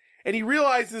mate. And he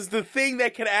realizes the thing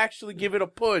that can actually give it a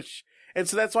push. And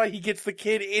so that's why he gets the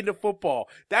kid into football.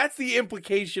 That's the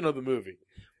implication of the movie.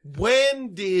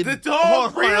 When did the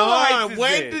dog realize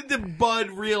when did the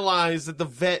Bud realize that the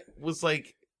vet was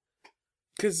like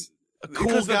a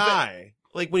cool guy?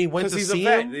 Like when he went to see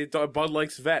him? Bud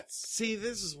likes vets. See,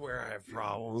 this is where I have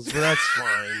problems, but that's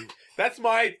fine. That's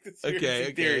my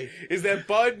theory. Is that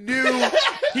Bud knew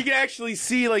he could actually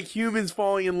see like humans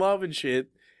falling in love and shit.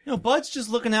 No, Bud's just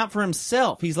looking out for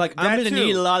himself. He's like, I'm going to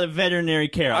need a lot of veterinary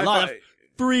care. A lot of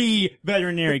free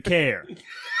veterinary care.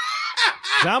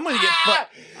 So I'm going to get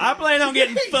fucked. I plan on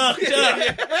getting fucked up.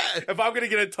 If I'm going to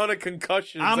get a ton of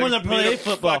concussions, I'm going to play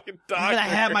football. I'm going to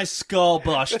have my skull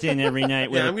busted in every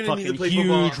night with a fucking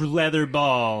huge leather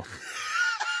ball.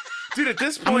 Dude, at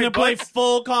this point, I'm going to play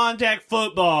full contact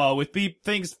football with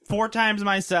things 4 times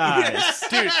my size.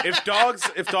 Dude, if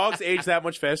dogs age that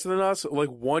much faster than us, like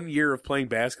 1 year of playing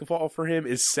basketball for him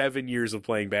is 7 years of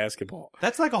playing basketball.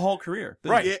 That's like a whole career.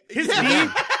 Right. His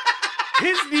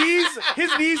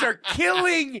knees are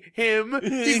killing him.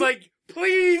 He's like,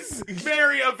 please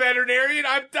marry a veterinarian.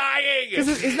 I'm dying.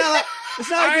 It's not like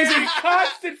I'm in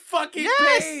constant fucking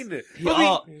pain.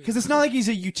 Because it's not like he's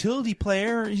a utility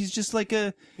player. He's just like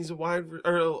he's a wide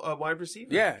receiver.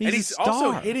 Yeah, and he's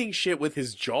also hitting shit with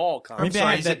his jaw constantly. Maybe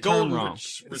I had that term wrong.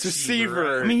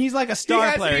 Receiver. I mean, he's like a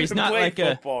star player. He's not like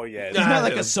football yet. He's not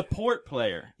like a support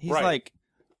player. He's like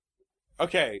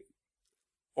okay,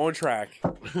 on track.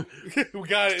 We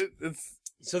got it.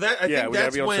 So that I think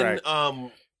that's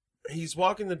when he's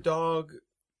walking the dog.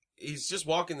 He's just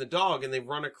walking the dog, and they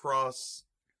run across.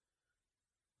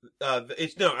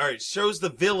 Shows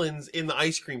the villains in the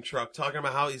ice cream truck talking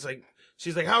about how she's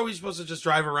like, how are we supposed to just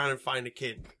drive around and find a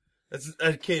kid? That's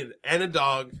a kid and a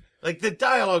dog. Like the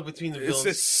dialogue between the villains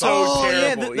is so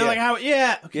terrible. Yeah, they're like, how?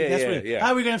 Yeah, okay,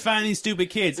 how are we gonna find these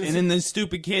stupid kids? And then the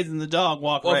stupid kids and the dog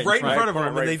walk right in front of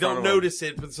them, and they don't notice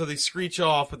it, but so they screech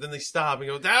off, but then they stop and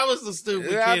go, "That was the stupid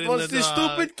kid." That was the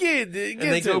stupid kid.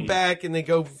 And they go back and they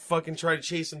go fucking try to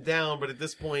chase him down, but at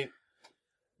this point,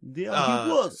 he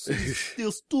was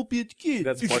still stupid kid.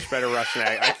 That's much better Russian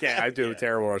accent. I can't. I do a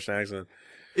terrible Russian accent.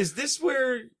 Is this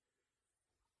where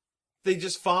they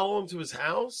just follow him to his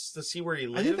house to see where he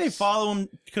lives? I think they follow him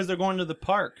because they're going to the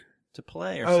park to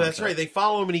play or something. Oh, that's right. They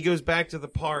follow him and he goes back to the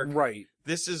park. Right.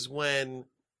 This is when...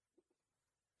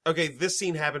 Okay, this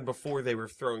scene happened before they were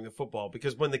throwing the football,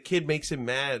 because when the kid makes him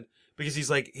mad, because he's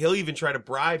like, he'll even try to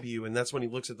bribe you, and that's when he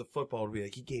looks at the football and be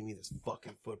like, he gave me this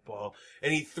fucking football.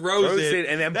 And he throws it.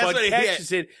 And then Bud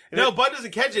catches it. No, Bud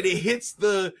doesn't catch it. It hits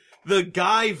the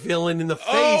guy villain in the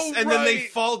face, and then they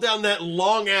fall down that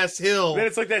long ass hill. Then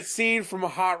it's like that scene from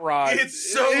Hot Rod.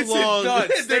 It's so long.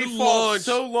 They fall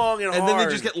so long and hard. And then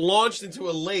they just get launched into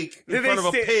a lake in front of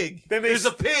a pig. There's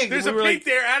a pig. There's a pig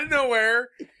there out of nowhere.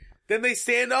 Then they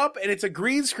stand up, and it's a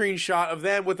green screen shot of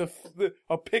them with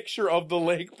a picture of the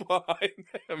lake behind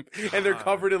them, and they're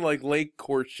covered in like lake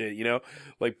court shit,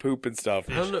 like poop and stuff.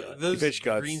 I don't know. Those fish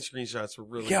guts. Green screen shots were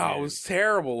really weird. It was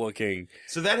terrible looking.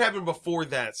 So that happened before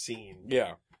that scene.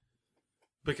 Yeah,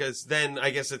 because then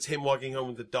I guess it's him walking home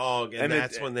with the dog, and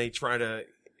that's when they try to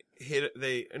hit it.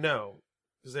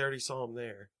 Because they already saw him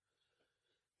there.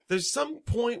 There's some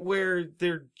point where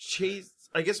they're chased.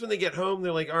 I guess when they get home,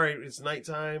 they're like, all right, it's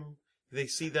nighttime. They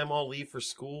see them all leave for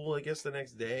school, I guess, the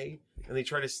next day. And they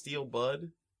try to steal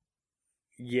Bud.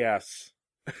 Yes.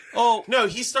 Oh. No,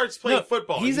 he starts playing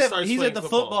football. He's at the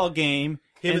football game.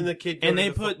 And the kid go and to they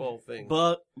the put football thing.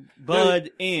 Bud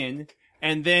in.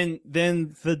 And then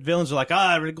the villains are like,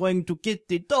 we're going to get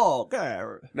the dog.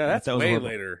 No, that's way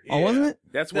later. Oh, wasn't it?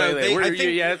 That's way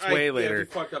later. That's way later.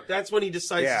 Yeah, fucked up. That's when he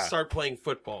decides to start playing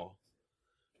football.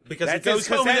 Because he goes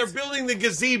home and they're building the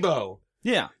gazebo.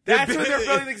 Yeah. That's when they're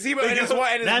building the gazebo, and his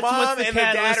That's mom what's the and the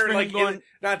dad catalyst are for like, him going-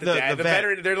 not the The dad, the vet.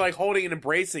 veteran, they're like holding and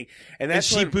embracing. And And that's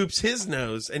she when, boops his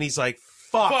nose, and he's like,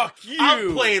 fuck you.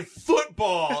 I'm playing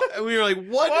football. And we were like,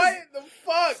 what the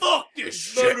fuck? fuck this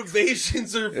shit?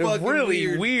 Motivations are It's fucking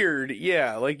really weird.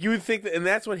 Yeah, like you would think that, and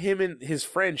that's when him and his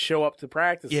friend show up to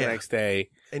practice the Yeah. next day.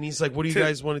 And he's like, what do you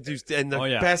guys want to do? And the Oh,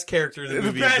 yeah. best character in the The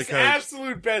movie best, is the coach.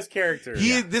 absolute best character.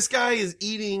 This guy is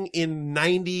eating in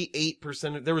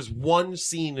 98% of, there was one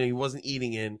scene that he wasn't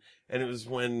eating in, and it was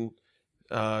when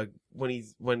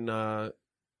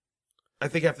I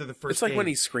think after the first It's like game. when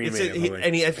he's screaming It's at the movie.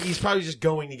 and he's probably just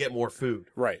going to get more food.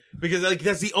 Right. Because like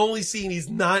that's the only scene he's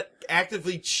not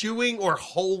actively chewing or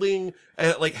holding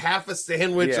like half a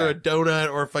sandwich Yeah. or a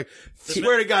donut or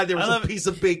swear to God there was I love a piece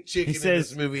of baked chicken he in says-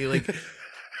 this movie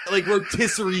like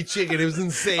rotisserie chicken. It was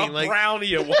insane. A like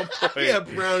brownie at one point. yeah,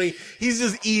 brownie. He's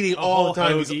just eating all whole the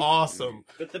time. It was hoagie. awesome.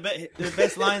 But The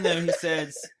best line though,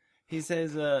 he says,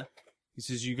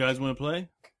 you guys want to play?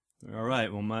 All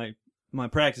right. Well, my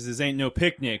practices ain't no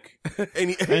picnic. And And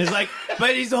he's like,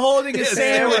 but he's holding a Yeah,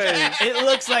 sandwich. sandwich. It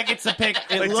looks like it's a pic.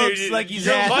 It Like, looks dude, like he's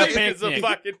your at life a is a picnic.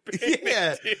 fucking picnic,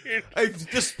 yeah. dude.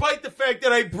 Despite the fact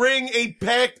that I bring a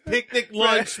packed picnic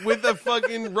lunch with a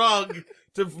fucking rug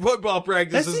to football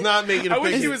practice does not make it a I wish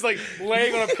picnic. he was like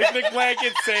laying on a picnic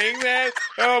blanket saying that.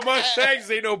 Oh,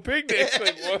 Mustangs ain't no picnic.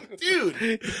 Like, what? Dude,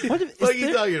 What is what are you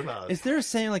there- talking about? Is there a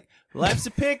saying like, life's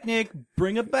a picnic,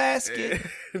 bring a basket?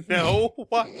 No,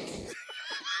 what?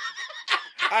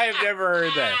 I have never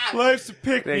heard that. Life's a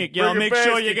picnic. Bring Y'all a make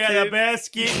sure you basket, got a kid.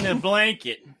 basket and a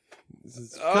blanket.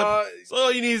 So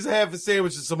all you need is half a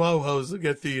sandwich and some ho-hos to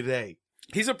get through your day.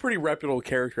 He's a pretty reputable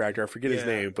character actor. I forget his Yeah.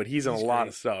 name, but he's in a He's lot great.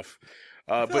 of stuff.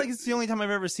 I feel But like it's the only time I've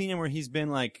ever seen him where he's been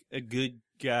like a good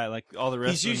guy, like all the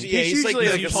rest He's of them. usually, he's like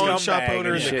usually the like a pawn shop scumbag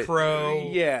owner and in The shit. Crow.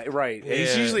 yeah, right. Yeah,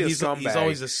 He's usually a scumbag. He's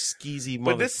always a skeezy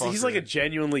motherfucker. but he's like a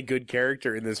genuinely good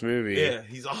character in this movie. Yeah,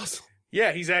 he's awesome.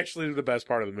 Yeah, he's actually the best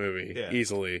part of the movie, Yeah.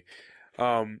 easily.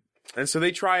 And so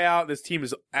they try out. This team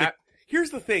is at. Here's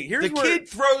the thing. Here's The where kid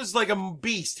throws like a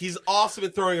beast. He's awesome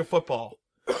at throwing a football.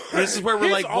 This is where we're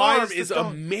his like, why arm is is the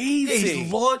dog- amazing. Yeah,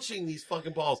 he's launching these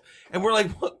fucking balls, and we're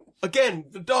like, what? Again,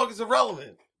 the dog is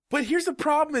irrelevant. But here's the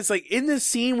problem: is like in this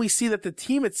scene, we see that the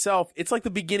team itself, it's like the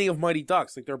beginning of Mighty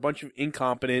Ducks. Like they're a bunch of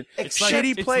incompetent, It's like-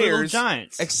 shitty it's Little players.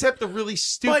 Giants. Except the really But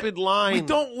stupid line. we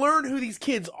don't learn who these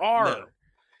kids are. No.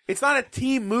 It's not a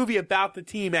team movie about the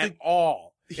team at all.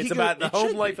 He It's go- about the it home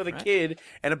should life be, of the right? kid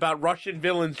and about Russian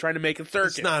villains trying to make a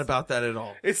circus. It's not about that at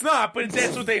all. It's not, but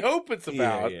that's what they hope it's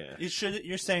about. You're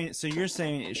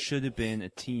saying it should have been a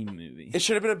team movie. It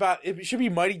should have been about. It should be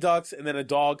Mighty Ducks, and then a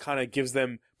dog kind of gives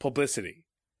them publicity.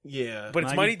 Yeah. But it's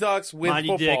Mighty- Mighty Ducks with Mighty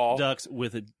football. Dick Ducks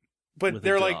with a But with a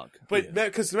they're like, dog. but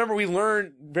because remember we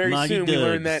learned very Mighty soon. We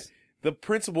learned that Ducks. the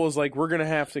principal is like, we're gonna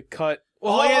have to cut.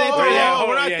 well, yeah,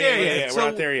 we're not yeah, there yeah, yet. yeah, we're So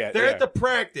not there yet, They're yeah. at the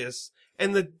practice,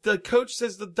 and the coach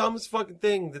says the dumbest fucking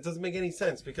thing that doesn't make any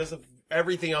sense because of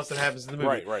everything else that happens in the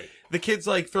movie. Right. The kid's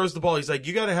like throws the ball. He's like,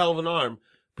 "You got a hell of an arm,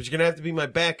 but you're gonna have to be my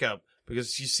backup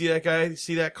because you see that guy,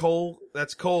 see that Cole?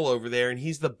 That's Cole over there, and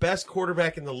he's the best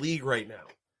quarterback in the league right now.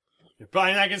 You're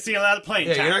probably not going to see a lot of playing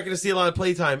Yeah, time. you're not gonna see a lot of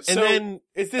playtime. And So, then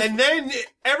is this-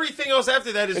 everything else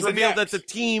after that is Is the revealed that next. the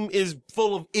team is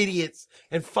full of idiots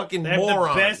and fucking They have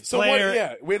morons. the best So what- player.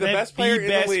 yeah, we have the they best player in the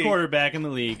best league. quarterback in the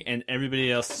league, and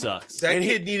everybody else sucks. That And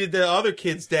kid needed the other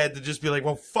kid's dad to just be like,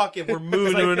 well, fuck it, we're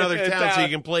moving to another town so you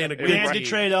can play in a good We had to team.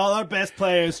 trade all our best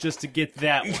players just to get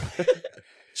that one.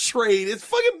 Trade. It's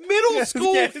fucking middle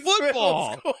school Yeah, it's football.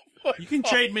 middle school. You can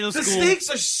trade middle The school. stakes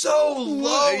are so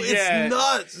low. Yeah. It's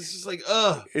nuts. It's just like,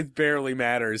 ugh. It barely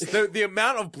matters. The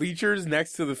amount of bleachers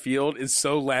next to the field is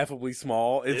so laughably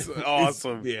small. It's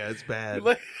awesome. Yeah, it's bad.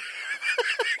 Like,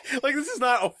 like, this is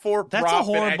not a for-profit That's a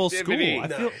horrible activity. school. I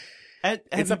No. feel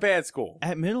It's a bad school.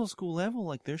 at middle school level,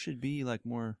 like there should be like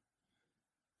more.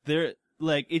 There,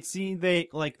 like it seemed they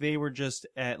were just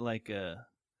at like a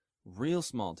real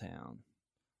small town,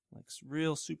 like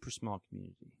real super small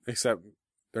community. Except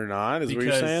they're not, is what you're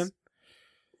Because- saying?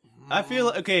 I feel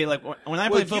okay. Like when I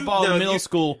Well, played football no, in middle you-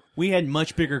 school, we had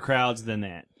much bigger crowds than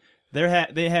that.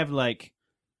 They have like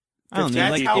I don't know,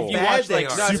 That's like how if you bad watch they like are.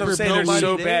 No, that's what Super I'm saying. They're Bowl, so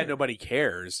Nobody bad, there. nobody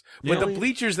cares. Yeah. But the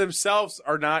bleachers themselves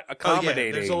are not Oh, yeah,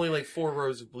 accommodating. there's only like 4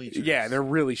 rows of bleachers. Yeah, they're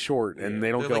really short, and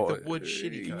they don't They're go. like the wood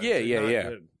shitty kinds. Yeah, They're yeah, not yeah.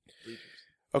 good bleachers.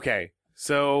 Okay,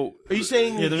 so Are you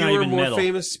saying Yeah, they're you not were a even more metal.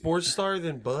 famous sports star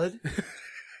than Bud?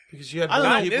 Because you had I don't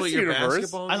more know. people In at this your universe,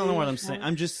 basketball I don't know what I'm games? saying. I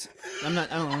don't know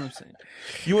what I'm saying.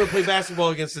 You want to play basketball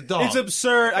against a dog. It's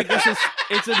absurd. I guess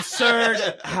it's absurd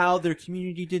how their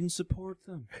community didn't support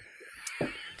them.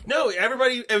 No,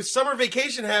 everybody. Summer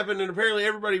vacation happened, and apparently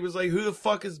everybody was like, "Who the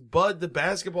fuck is Bud, the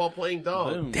basketball playing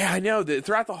dog?" Boom. Yeah, I know.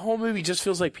 Throughout the whole movie, it just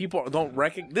feels like people don't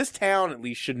recognize. This town at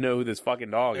least should know who this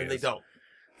fucking dog is. And they don't.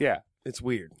 Yeah, It's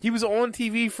weird. he was on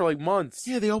TV for like months.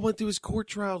 Yeah, they all went through his court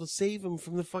trial to save him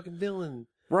from the fucking villain.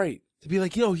 Right. To be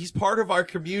like, he's part of our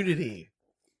community.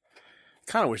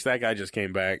 Kind of wish that guy just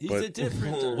came back. He's but a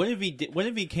different. What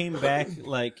if he came back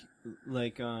like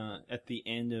at the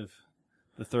end of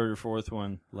the third or fourth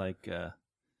one? Like,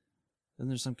 isn't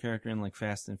there some character in like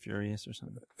Fast and Furious or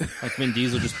something? Like Vin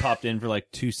Diesel just popped in for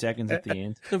like 2 seconds at the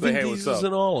end. Vin hey, what's Diesel's up?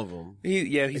 in all of them. he's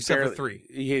Except for barely,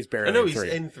 3. He's barely. I know in he's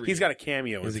 3. in 3. He's got a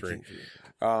cameo in He's a 3. king for you.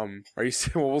 Are you?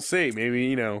 Well, we'll see.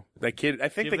 Maybe that kid. I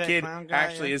think Give the that kid clown guy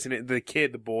actually a- isn't it. The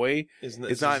kid, the boy, Isn't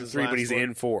is not in his 3, but last he's one?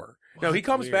 in 4. No, he What?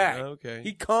 comes Weird. back. Okay.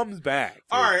 He comes back. Dude.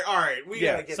 All right. We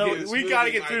Yeah. gotta get So through this we movie.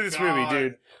 gotta get My through this God. movie,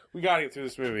 dude. We gotta get through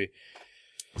this movie.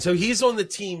 So he's on the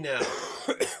team now.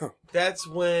 That's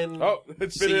when. Oh,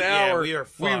 it's been See, an yeah, hour. we are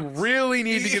fucked. really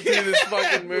need to get through this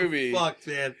fucking movie. We're fucked,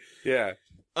 man. Yeah.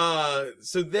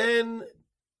 So then,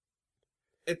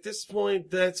 at this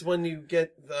point, that's when you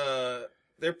get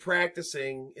they're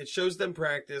practicing. It shows them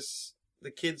practice. The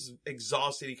kid's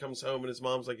exhausted. He comes home and his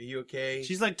mom's like, "Are you okay?"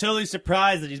 She's like totally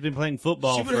surprised that he's been playing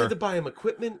football She would have for had to buy him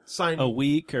equipment, sign a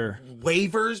week or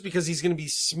waivers because he's going to be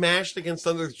smashed against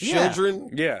other Yeah.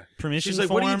 children. Yeah. permission She's like,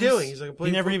 "What are you forms. doing?" He's like, "I'm he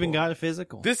playing never even football." got a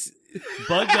physical. This.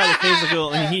 Bud got a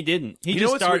physical and he didn't. He You know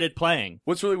just what's started playing.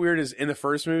 What's really weird is in the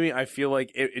first movie, I feel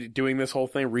like doing this whole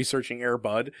thing, researching Air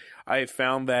Bud, I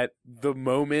found that the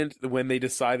moment when they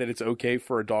decide that it's okay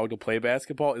for a dog to play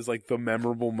basketball is like the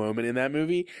memorable moment in that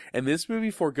movie. And this movie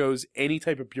forgoes any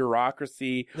type of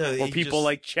bureaucracy No, or he people just-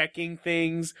 like checking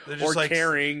things They're just or like,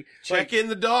 caring. Check Like, in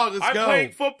the dog. Let's I'm go.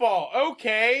 playing football.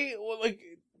 Okay. Well, like,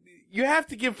 you have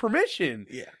to give permission.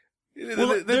 Yeah.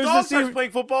 Well, The there's dog this starts scene-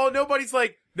 playing football and nobody's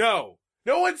like, no.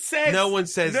 No one says No one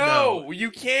says no. no.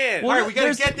 You can't. All right, we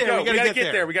gotta there's- get there. Go. We gotta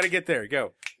get there. We gotta get there.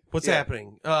 Go. What's Yeah.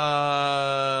 happening?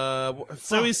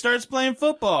 So he starts playing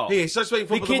football. Yeah, he starts playing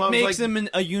the football. kid mom's makes like, him in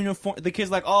a uniform. The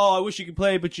kid's like, "Oh, I wish you could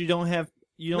play, but you don't have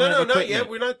No, have not equipment." yet.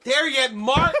 We're not there yet,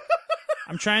 Mark.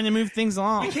 I'm trying to move things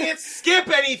along. We can't skip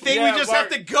anything. Yeah, we just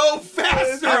Mark. have to go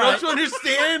faster. All right. Don't you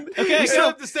understand? Okay, we still so-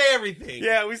 have to say everything.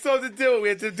 Yeah, we still have to do it. We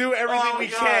have to do everything Oh, we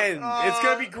God. can. It's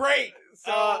gonna be great.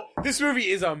 So this movie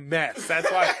is a mess. That's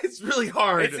why. It's really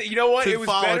hard. You know what? to It was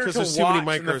follow better 'cause to there's too many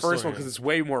watch than the first one micro because it's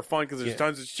way more fun because there's Yeah.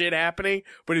 tons of shit happening.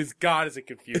 But God, is it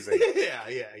confusing?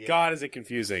 yeah. God, is it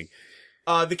confusing?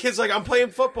 The kid's like, I'm playing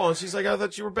football. And she's like, I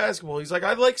thought you were basketball. He's like,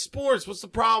 I like sports. What's the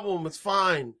problem? It's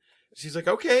fine. She's like,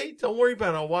 okay, don't worry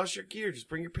about it. I'll wash your gear. Just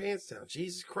bring your pants down.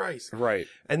 Jesus Christ. Right.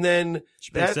 And then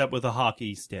She picks up with a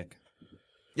hockey stick.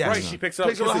 yes. Right. She picks up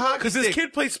Picks up a hockey because this stick.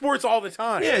 kid plays sports all the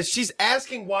time. Yeah, she's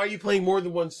asking why are you playing more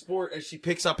than one sport as she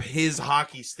picks up his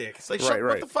hockey stick. It's like, Right.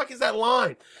 what the fuck is that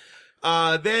line?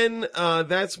 Then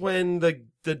that's when the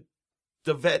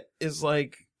vet is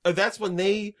like, that's when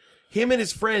him and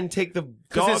his friend take the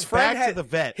dog back to the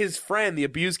vet. His friend, the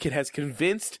abused kid, has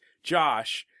convinced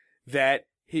Josh that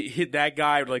that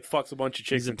guy like fucks a bunch of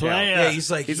chicks He's a in town. player. Yeah,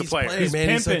 he's like, He's a player. He's man.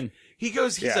 He's pimping. like, he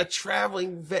goes, he's Yeah. a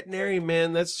traveling veterinarian,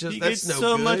 man. That's He that's gets no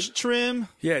so good. much trim.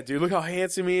 Yeah, dude, look how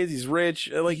handsome he is. He's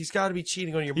rich. Like he's got to be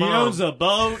cheating on your He mom. owns a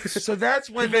boat. So that's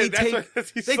when they That's take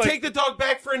what- he's they like- take the dog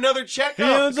back for another checkup. He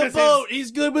owns a because boat.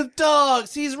 He's good with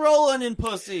dogs. He's rolling in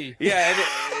pussy. Yeah,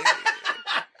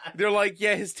 they're like,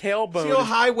 yeah, his tailbone. See how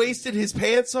high waisted his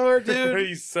pants are, dude.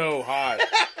 He's so hot.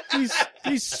 He's So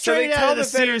they straight tell out of the the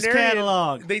Sears veterinarian-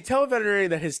 catalog. They tell the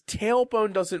veterinarian that his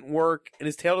tailbone doesn't work and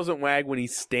his tail doesn't wag when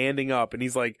he's standing up, and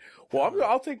he's like, "Well,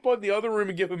 I'll take Bud in the other room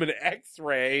and give him an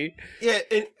X-ray." Yeah,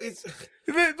 and it's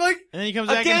Like, And then he comes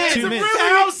back again, in it's 2 minutes.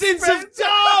 thousands of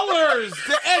dollars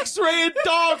to X-ray a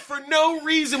dog for no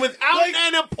reason without Like,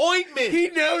 an appointment. he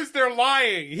knows they're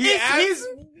lying. He It's asked- his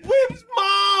whip's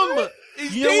mom.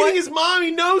 He's You know dating what? his mom.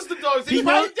 He knows the dogs. He's He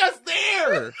probably knows- just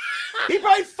there. He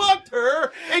probably fucked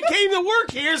her and came to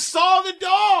work here, saw the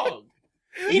dog.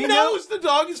 He You knows the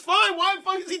dog is fine. Why the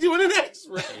fuck is he doing an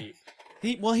X-ray?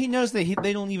 He knows that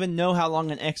they don't even know how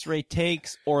long an X-ray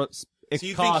takes or it So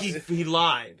you costs. think he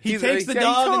lied? He He's- takes the he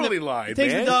dog totally in the lied, he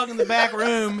takes man. the dog in the back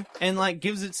room and like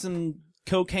gives it some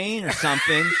cocaine or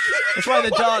something. That's why the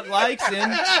dog likes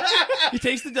him. He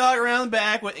takes the dog around the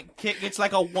back. Gets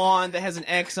like a wand that has an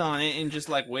X on it and just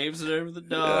like waves it over the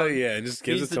dog. Oh yeah, and just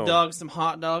gives Gives it to the him. dog some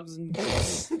hot dogs and They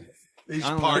just I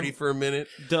don't party know. for a minute.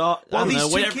 dog. Well, I don't these know,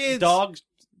 two whatever, kids-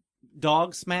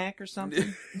 dog smack or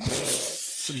something.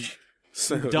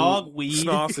 So- Dog weed.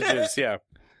 sausages. Yeah,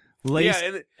 Lace,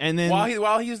 yeah. and then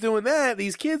While he's doing that,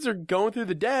 these kids are going through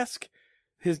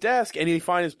his desk, and he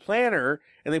find his planner,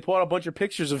 and they pull out a bunch of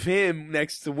pictures of him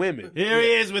next to women. Here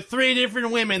he is with 3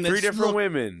 different women. Three different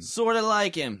women. Sort of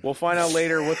like him. We'll find out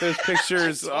later what those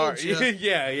pictures are. you.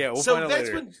 yeah. We'll So find out that's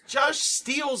later. when Josh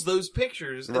steals those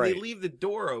pictures, and Right. they leave the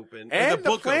door open And the the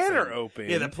book planner open.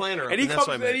 Yeah, the planner open. And he That's comes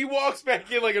what I and meant. he walks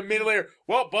back in like a minute later.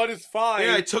 Well, Bud is fine.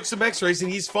 Yeah, I took some X-rays,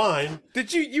 and he's fine.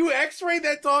 Did you X-ray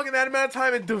that dog in that amount of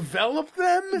time and develop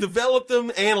them? Developed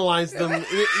them, analyzed them.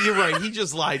 You're right. He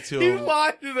just lied to He him.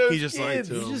 lied to those He just lied kids.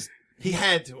 to him. He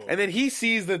had to. And then he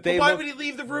sees that they. But why look- would he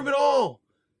leave the room at all?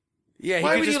 Yeah,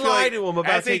 why could would he just be lie like, to him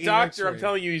about as a taking doctor? I'm X-ray?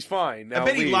 telling you, he's fine. Now I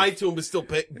bet he leave. lied to him, but still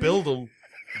billed him.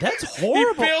 That's He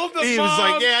horrible. billed the He mom. was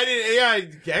like, "Yeah, I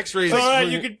didn't. Yeah, X-rays. All right,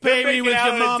 for- you can They're pay me making with out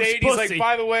your on a mom's date. pussy. He's like,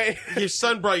 by the way, Your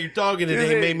son brought your dog in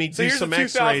today and made me so do here's some a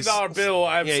X-rays. $2,000 bill.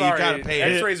 I'm Yeah, you sorry. gotta pay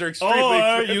it. X-rays are extremely or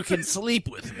expensive. you can sleep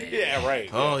with me. Yeah, right.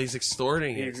 Oh, he's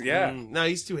extorting it. Yeah. No,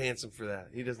 he's too handsome for that.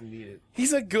 He doesn't need it.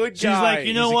 He's a good She's guy. like,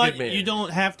 you know He's a what? good man. You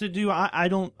don't have to do. I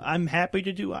don't. I'm happy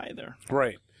to do either.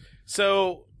 Right.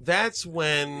 So That's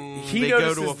when he they go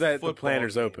notices to a that the football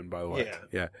planner's game. open. By the way,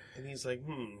 Yeah. And he's like,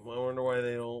 I wonder why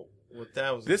they don't. What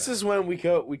that was. This about. is when we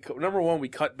go. Number one, we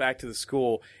cut back to the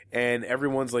school, and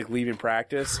everyone's like leaving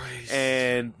practice, Christ.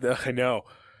 and I know.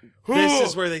 This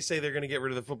is where they say they're going to get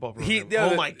rid of the football program.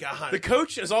 The- my god! The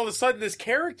coach is all of a sudden this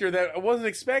character that I wasn't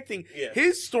expecting. Yeah.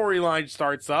 His storyline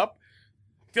starts up.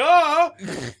 Duh!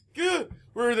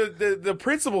 Where the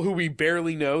principal, who we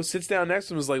barely know, sits down next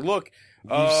to him and is like, look,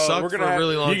 sucked we're for gonna a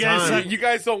really long you guys time. suck- you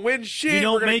guys don't win shit. You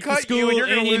don't we're gonna make the cut you and you're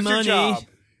school gonna any lose money. your job.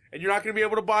 And you're not gonna be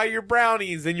able to buy your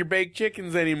brownies and your baked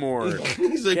chickens anymore.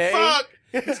 He's like, Okay? fuck!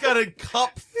 He's got a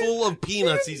cup full of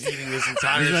peanuts he's eating this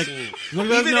entire He's like, scene. "Look,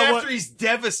 that's Even not after what-" he's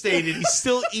devastated, he's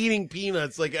still eating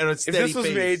peanuts like at a If steady this was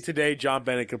pace. made today, John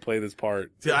Bennett could play this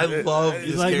part. Dude, I love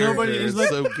this like, character. nobody- It's he's like,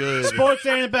 so good. Sports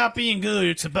ain't about being good.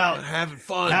 It's about Having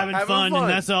fun. having fun, fun. and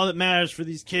that's all that matters for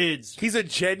these kids. He's a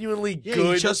genuinely Yeah,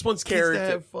 good he just wants kids to character.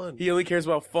 have fun. He only cares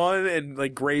about fun and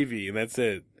like gravy, and that's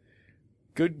it.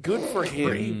 Good for him.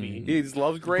 Gravy. He just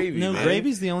loves gravy. No, man.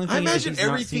 gravy's the only thing I imagine he's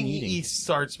not everything seen he eating. eats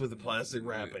starts with a plastic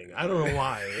wrapping. I don't know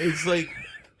why. It's like,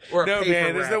 or a No, paper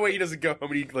man, there's no wrap. way he doesn't go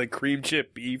home and eat like cream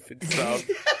chip beef and stuff.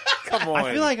 Come on.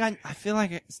 I feel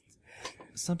like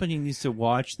somebody needs to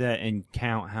watch that and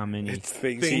count how many it's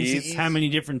things Things he he eats. eats. how many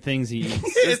different things he eats.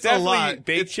 It's a definitely lot.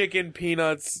 baked chicken,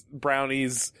 peanuts,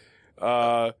 brownies,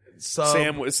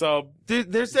 Sub. sub.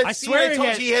 There's that I scene swear I he told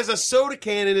had- you he has a soda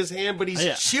can in his hand, but he's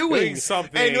Yeah. chewing Doing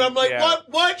something, And I'm like, yeah.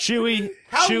 what? Chewy,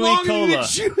 How chewy long cola.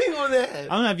 have you been chewing on that? I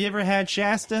don't know. Have you ever had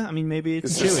Shasta? I mean, maybe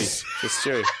it's chewy. Just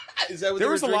chewy. Is that what There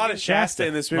they was a were lot drinking? of Shasta Shasta.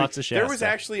 in this movie. Lots of There was Shasta.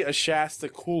 actually a Shasta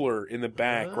cooler in the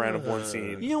background of one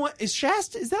scene. You know what? Is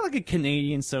Shasta? Is that like a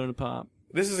Canadian soda pop?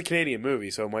 This is a Canadian movie,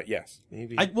 so yes.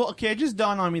 Maybe. It just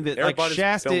dawned on me that like Everybody's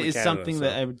Shasta filmed in is Canada, something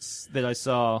so. that I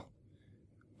saw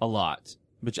a lot,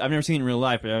 but I've never seen in real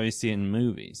life. But I always see it in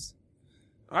movies.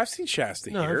 I've seen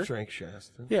Shasta no, here. I've drank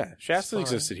Shasta. Yeah, Shasta fine.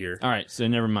 existed here. All right, so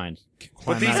never mind.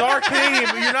 But these are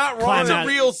Canadian. You're not wrong. Climb It's a out-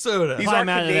 real soda. These Climb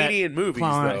are out of that- Canadian movies,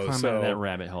 climb though. out So of that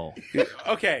rabbit hole.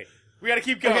 okay, we got to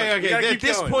keep going. Okay. We gotta At keep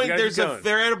this going. We point, gotta there's keep a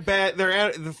going. they're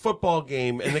at the football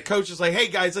game, and the coach is like, "Hey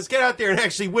guys, let's get out there and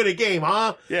actually win a game,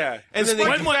 huh?" Yeah, And then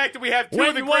despite they- the fact that we have two Win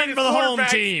of the one greatest for the home quarterbacks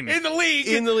team. in the league.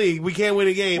 In the league, we can't win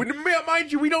a game.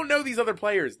 Mind you, we don't know these other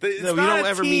players. It's No, we not don't a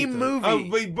ever team meet them.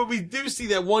 movie. But we do see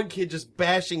that one kid just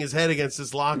bashing his head against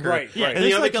his locker. Right, Yeah, right. And the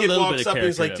there's other like a kid little walks bit of up and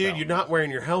he's like, character dude, you're not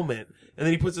wearing your helmet. And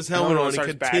then he puts his No, helmet no, on and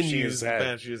starts bashing continues his to head.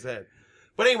 bash his head.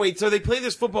 But anyway, so they play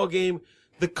this football game.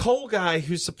 The Cole guy,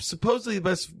 who's supposedly the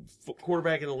best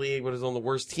quarterback in the league, but is on the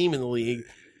worst team in the league,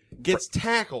 gets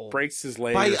tackled Breaks his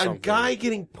leg by or a something. guy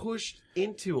getting pushed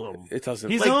into him. It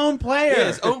doesn't. His Like- own player. Yeah,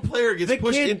 his own player gets The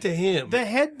pushed kid- into him. The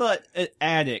headbutt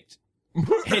addict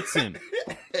hits him.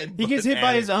 And He gets hit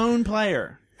by his own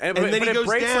player. and and then but he it goes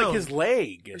breaks down. like his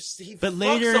leg. He But fucks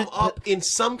later- him up in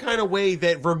some kind of way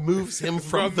that removes him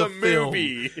from, From the film.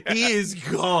 movie. He is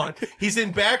gone. He's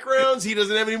in backgrounds. He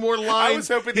doesn't have any more lines. was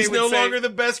hoping they He's would no say longer the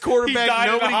best He quarterback. died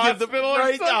in Nobody the give the hospital or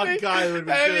right. something. Oh, God, it would have been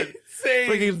That'd good. be insane.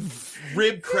 Like his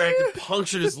rib cracked and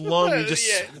punctured his lung and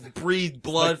just breathed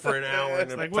blood for an hour in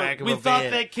the Like, back of we a thought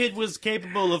van. that kid was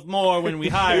capable of more when we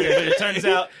hired him, but it turns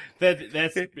out that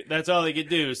that's all he could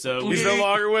do. So He's no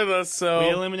longer with us. So we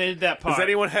eliminated that part. does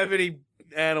anyone have any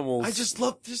animals? I just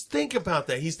think about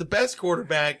that. He's the best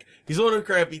quarterback. He's on a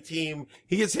crappy team.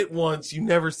 He gets hit once. He's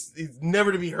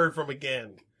never to be heard from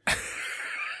again.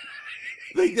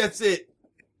 Like, that's it.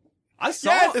 I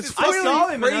saw Yes, it's I saw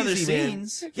really him in other crazy, man.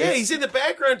 scenes. Yeah, he's in the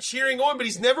background cheering on, but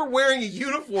he's never wearing a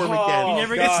uniform Oh, again. He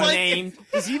never God. gets It's like- named.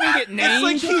 Does he even get It's named?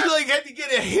 like he had to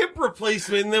get a hip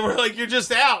replacement, and then we're like, you're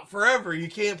just out forever. You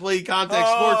can't play contact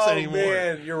sports anymore.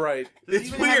 Man, you're right. It's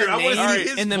Even weird. have a I want to name see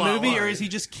his in the plot movie, or line. is he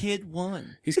just Kid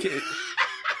 1? He's kidding.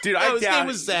 Dude, No, I his doubt name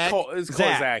was Zach. It's called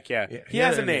Zach. Zach. Yeah, Yeah, he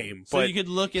has a yeah. name, So but you could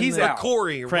look in he's the out.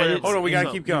 Corey or credits. whatever. Hold on, we gotta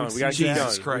No, keep going. We gotta Jesus keep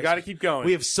going. Christ. We gotta keep going.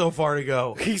 We have so far to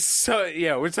go. He's so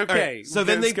it's okay. All right, so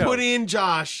then they Let's go. put in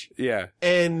Josh, Yeah.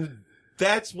 and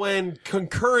that's when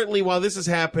concurrently while this is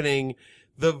happening,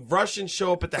 the Russians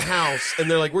show up at the house,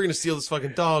 and they're like, we're going to steal this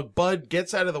fucking dog. Bud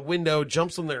gets out of the window,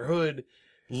 jumps on their hood,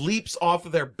 leaps off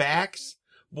of their backs.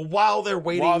 But while they're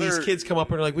waiting, While these they're- kids come up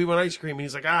and are like, we want ice cream. And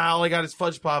he's like, all I got is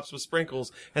Fudge Pops with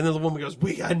sprinkles. And then the woman goes,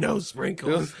 we got no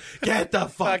sprinkles. Get the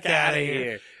fuck out of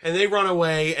here. And they run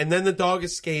away, and then the dog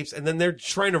escapes, and then they're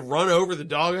trying to run over the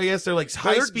dog, I guess. They're like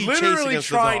high They're speed chasing literally us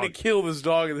trying the to dog. kill this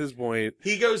dog at this point.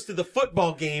 He goes to the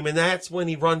football game, and that's when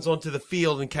he runs onto the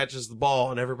field and catches the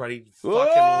ball, and everybody fucking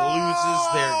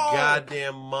loses their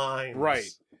goddamn minds. Right.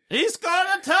 He's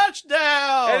got a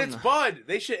touchdown! And it's Bud.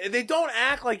 They don't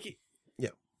act like Yeah.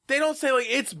 They don't say like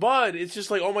it's Bud. It's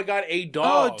just like, oh my god, a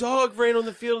dog. Oh, a dog ran on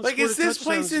the field and Like, scored is a this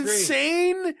touchdown. place It's great.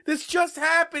 insane? This just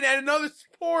happened at another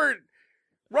sport.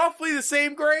 Roughly the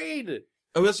same grade.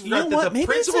 I also You know forgot what? that the Maybe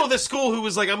principal it's of the school who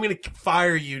was like, I'm going to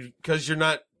fire you because you're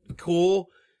not cool,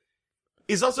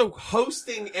 is also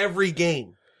hosting every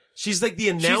game. She's like the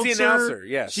announcer. She's the announcer,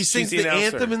 yes. She She's sings the the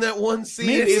announcer. anthem in that one scene.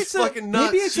 maybe It's fucking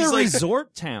nuts. Maybe it's She's a like,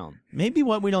 resort town. Maybe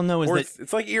what we don't know is Or that,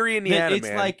 it's like Erie, that Indiana, it's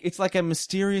man. like a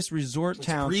mysterious resort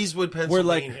town Breezewood, where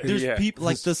Pennsylvania. like there's Yeah. people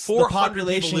like There's the 400 people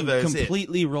population live there, that's it.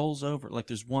 completely rolls over. Like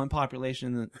there's one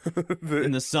population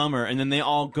in the summer, and then they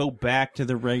all go back to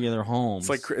their regular homes.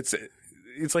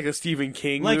 it's like a Stephen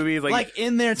King like, movie. like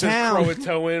in their just town.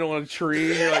 Croatoan on a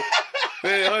tree. You're like,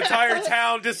 the entire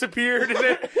town disappeared and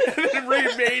then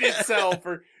remade itself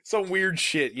or some weird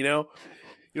shit, you know?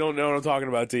 You don't know what I'm talking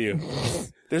about, do you?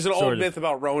 There's an Sort old of. myth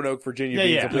about Roanoke, Virginia Yeah,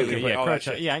 being yeah, completely okay, different. yeah, All that Croatoan.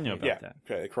 shit. Yeah, I know about Yeah. that.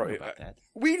 Okay, I know about that.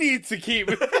 We need to keep...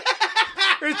 We're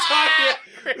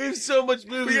talking... we have so much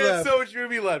movie We got left. so much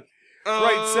movie left.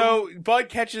 Right, so Bud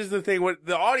catches the thing. What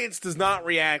the audience does not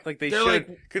react like they They're should,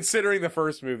 like- considering the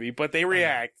first movie, but they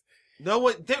react. No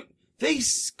one. They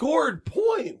scored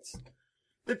points.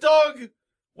 The dog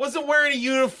wasn't wearing a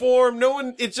uniform. No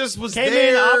one. It just was Came there.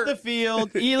 in off the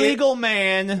field, illegal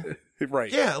man.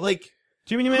 Right. Yeah, like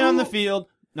Too many men on the field,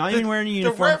 not even wearing a the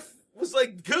uniform. ref was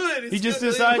like, good. It's He just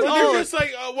good. decides, But oh, they're just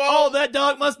like, Oh, that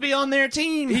dog must be on their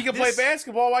team. he can play this-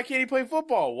 basketball. Why can't he play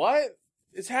football? What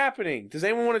is happening? Does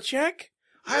anyone want to check?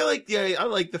 I like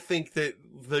to think that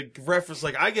the ref was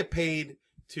like, I get paid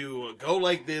to go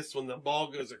like this when the ball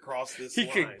goes across this He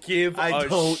line. could give I a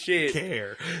don't shit.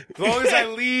 care. As long as I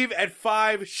leave at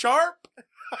 5 sharp,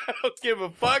 I don't give a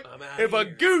fuck I'm outta if a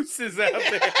here. goose is out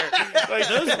there. Like,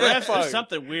 Those fuck. refs, there's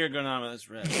something weird going on with those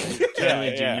refs. They totally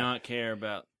do yeah. not care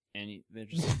about any. They're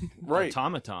just Right.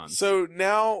 automatons. So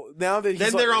now that he's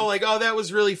Then they're all like, oh, that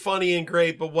was really funny and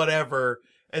great, but whatever.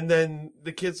 And then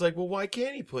the kid's like, well, why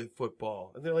can't he play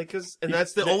football? And they're like, and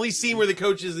that's the only scene where the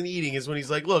coach isn't eating is when he's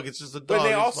like, look, it's just a dog. But they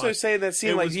it's also fine. say in that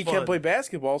scene It like was he fun. can't play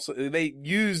basketball, so they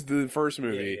used the first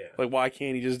movie. Yeah, yeah. Like, why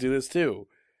can't he just do this too?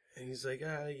 And he's like,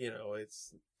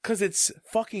 it's Because it's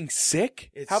fucking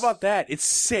sick. It's- How about that? It's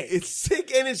sick.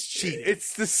 sick and it's cheating.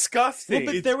 It's disgusting.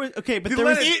 well, but there was okay, but You there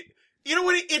let was. You know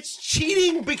what? It's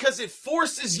cheating because it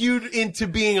forces you into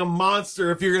being a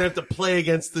monster if you're gonna have to play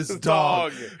against this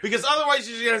dog. Dog. Because otherwise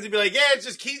you're just gonna have to be like, yeah,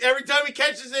 just keep every time he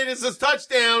catches it, it's a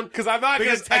touchdown. Because I'm not going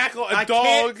to Because tackle I a can't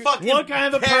dog. fucking What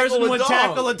kind of a tackle person would dog.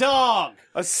 tackle a dog?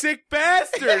 A sick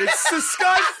bastard. It's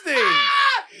disgusting.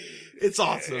 It's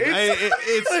awesome. It's-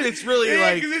 It's really Yeah,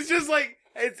 like 'cause it's just like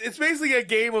it's basically a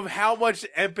game of how much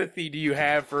empathy do you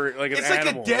have for like an it's like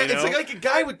animal. a you know? it's like a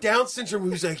guy with Down syndrome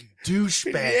who's like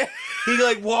douchebag. Yeah. He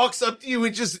like walks up to you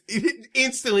and just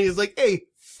instantly is like, "Hey,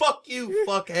 fuck you,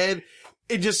 fuckhead,"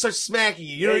 and just starts smacking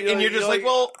you. You know, Yeah, and you're just like,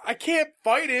 "Well, I can't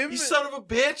fight him. you son of a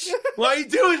bitch! Why are you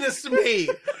doing this to me?"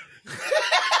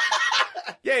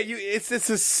 Yeah, it's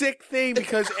a sick thing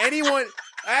because anyone,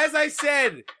 as I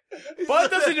said, Bud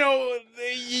doesn't know.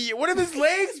 What if his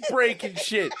legs break and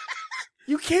shit?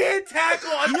 You can't tackle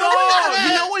a You dog.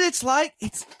 know what it's like?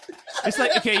 It's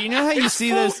like okay. You know how you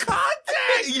see those.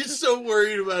 Contact. You're so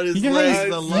worried about his You know, legs. how I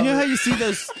you, love you know how it. you see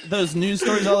those news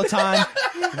stories all the time,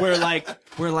 where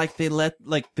they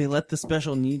let the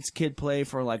special needs kid play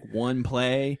for like one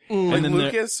play, Like and then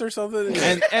Lucas or something.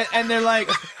 and they're like,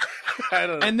 I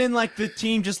don't know. And then like the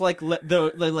team just like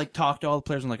talk to all the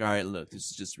players and like, all right, look,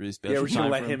 this is just really special. Yeah, we're just time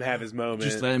gonna let for him have his moment.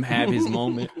 Just let him have his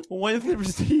moment. Well, what if there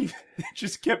was a team that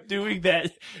just kept doing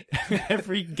that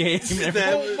every game?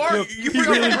 Well, Mark, you he,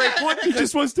 bring up a great point. he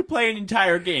just wants to play an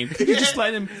entire game. Could you just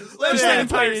let him? Let just him let have him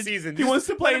play an entire it. season. He Just wants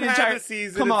to play let an him have entire a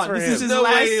season. Come It's on, for this him. is his No way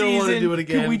last you don't wanna season. do it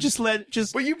again. Can we just let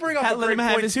But you bring up let a great him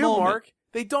have point his too, moment. Mark.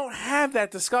 They don't have that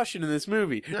discussion in this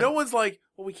movie. No one's like,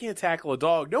 well, we can't tackle a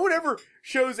dog. No one ever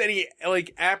shows any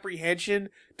like apprehension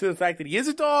to the fact that he is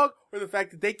a dog or the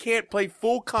fact that they can't play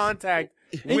full contact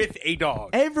with a dog.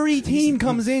 Every team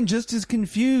comes in just as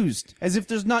confused, as if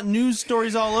there's not news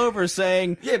stories all over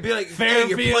saying Yeah, be like, hey,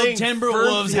 you're Fairfield playing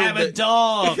Timberwolves Fairfield have a that-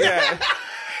 dog. Yeah.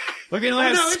 We're gonna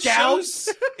have No, scouts.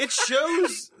 It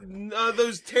shows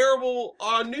those terrible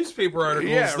newspaper articles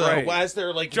Yeah, though, right. as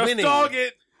they're like Just winning. dog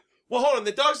it. Well, hold on.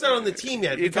 The dog's not on the team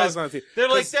yet. The Because dog's not on the team. they're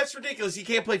like, 'Cause- that's ridiculous. He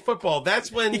can't play football.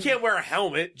 That's when He can't wear a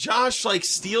helmet. Josh like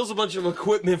steals a bunch of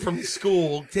equipment from the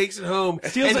school, takes it home,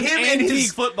 Steals and an him and antique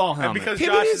his football helmet. And because him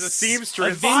Josh and is a his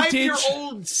seamstress. vintage-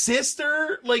 5-year-old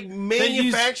sister like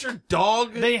manufactured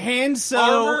dog. They hand sew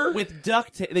Armor? with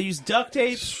duct tape. They use duct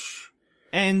tape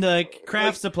and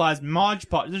craft supplies. Mod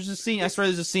Podge. There's a scene. I swear,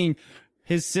 there's a scene.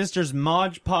 His sister's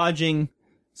Mod Podging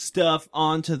stuff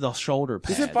onto the shoulder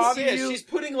pads. Does it bother yeah, you? she's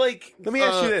putting like. Let me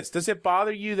ask you this: does it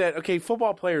bother you that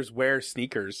football players wear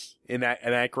sneakers in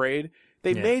that grade?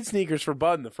 They Yeah. made sneakers for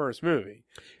Bud in the first movie,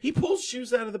 He pulls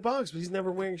shoes out of the box, but he's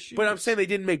never wearing shoes. but I'm saying they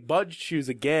didn't make Bud's shoes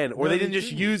again, or No, they they didn't just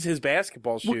didn't. use his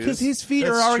basketball shoes. Well, because his feet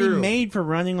are That's already true. made for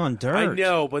running on dirt. I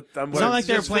know, but It's not like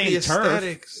they're just for the playing turf.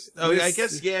 aesthetics. Oh, I This-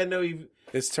 guess no.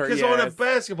 it's turf. Because on a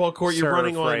basketball court, you're Surf,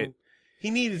 running on. right. He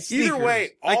needed sneakers. Either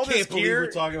way, I all can't this believe gear-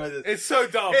 we're talking about this. It's so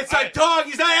dumb. It's a dog.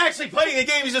 He's not actually playing a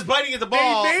game. He's just biting at the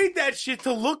ball. They made that shit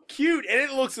to look cute, and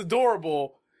it looks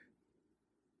adorable.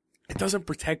 It doesn't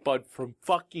protect Bud from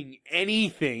fucking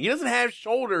anything. He doesn't have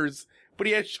shoulders, but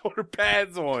he has shoulder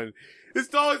pads on. This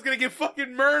dog is gonna get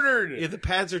fucking murdered. Yeah, the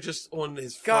pads are just on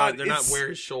his God, front. They're not it's- where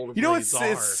his shoulder You know blades what's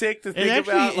are. it's sick to It think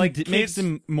actually about? Like makes kids.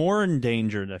 him more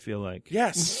endangered. I feel like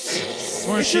Yes.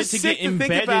 more It's shit just to sick get to think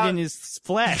embedded about- in his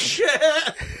flesh.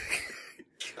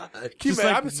 God. Can you Just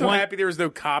imagine- like I'm so one- happy there was no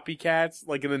copycats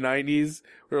like in the 90s.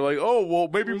 We're like, oh well,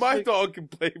 maybe my like- dog can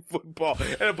play football,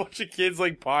 and a bunch of kids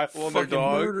like pile on their Fucking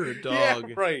dog. murder a Yeah,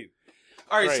 dog. right.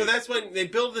 All right, so Right. that's when they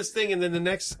build this thing, and then the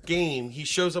next game, he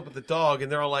shows up with the dog,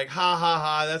 and they're all like, ha, ha,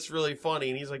 ha, that's really funny.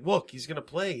 And he's like, look, he's going to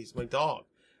play. He's my dog.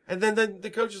 And then the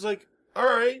coach is like, all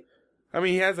right. I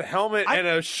mean, he has a helmet and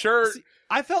a shirt.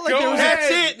 I felt like Go there was ahead.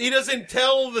 That's it. He doesn't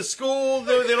tell the school.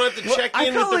 They don't have to Well, check I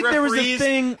in felt with the like there was a referees.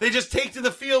 thing- They just take to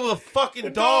the field with a fucking The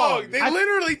dog. They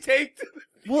literally take.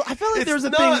 Well, I felt like It's there was a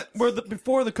nuts. thing where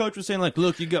before the coach was saying like,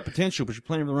 "Look, you got potential, but you're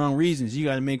playing for the wrong reasons. You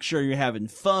got to make sure you're having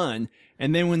fun."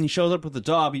 And then when he shows up with the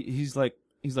dog, he's like,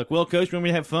 "Well, coach, you want me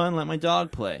to have fun? Let my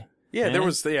dog play." Yeah, there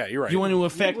was. Yeah, you're right. You want to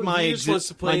affect He my just wants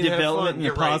to play my and have development fun. in a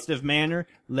You're right. positive manner?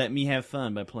 Let me have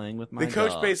fun by playing with my the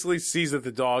coach dog. basically sees that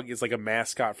the dog is like a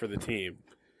mascot for the team,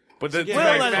 but the Yeah,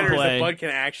 fact let him matter is play. that Bud can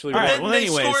actually. All right. then Well, they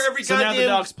anyways, score every so now the goddamn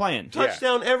dog's playing.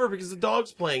 touchdown ever because the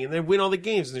dog's playing, and they win all the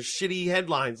games. And there's shitty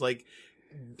headlines like,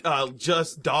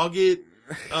 just dog it.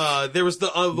 There was the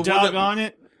one Dog that, on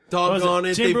it. dog Was on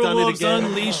it. They've done it Timberwolves again.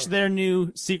 unleashed their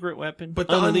new secret weapon. But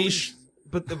the unleash.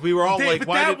 we were all They- like, but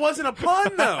why that did, wasn't a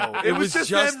pun, though. It, was just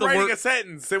them the writing word- a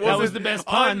sentence. It That wasn't was the best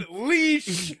pun.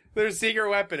 Unleash their secret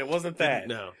weapon. It wasn't that.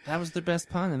 No. That was their best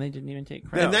pun, and they didn't even take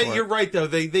credit. And that, for you're it. right though.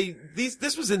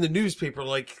 This was in the newspaper.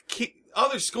 Like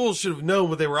other schools should have known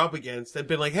what they were up against and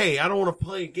been like, "Hey, I don't want to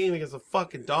play a game against a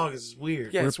fucking dog. This is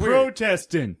weird. Yeah, We're it's weird.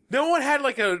 protesting. No one had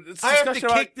like a discussion I have to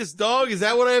about kick this dog. Is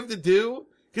that what I have to do?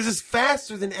 Because it's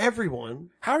faster than everyone."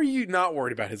 how are you not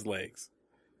worried about his legs?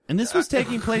 And this was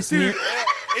taking place near.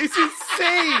 It's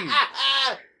insane.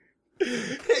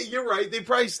 You're right. They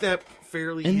probably snap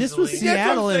fairly And this was easily. Seattle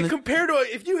That's what I'm saying. and- Compared to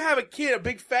if you have a kid, a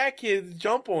big fat kid,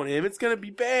 jump on him, it's gonna be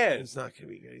bad. It's not going to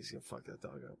be good. He's going to fuck that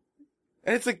dog up.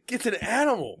 And it's an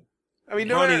animal. I mean,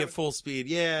 no, Running at full speed.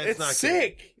 Yeah, it's not good.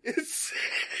 sick. It's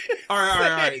All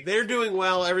right. They're doing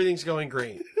well. Everything's going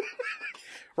great.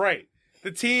 right.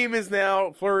 The team is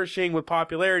now flourishing with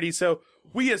popularity, so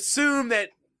we assume that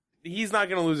he's not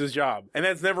going to lose his job, and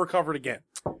that's never covered again,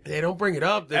 They don't bring it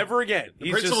up. ever again. The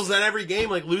He's principal's just, at every game,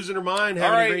 like losing her mind, All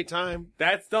having right. a great time.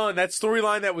 that's done. That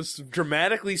storyline that was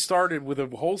dramatically started with a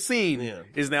whole scene Yeah.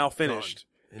 is now finished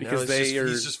And now because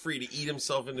he's just free to eat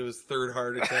himself into his third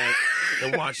heart attack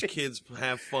and watch kids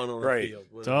have fun on the Right. field.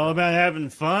 It's all about having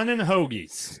fun and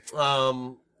hoagies.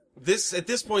 At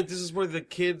this point, this is where the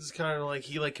kids kind of like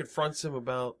he like confronts him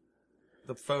about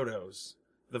the photos,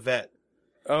 the vet,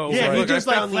 Oh, Yeah, right. he Look, just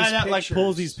I like found flat these out like pictures.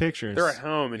 pulls these pictures. They're at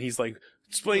home, and he's like,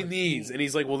 explain these. And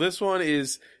he's like, well, this one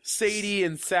is Sadie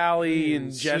and Sally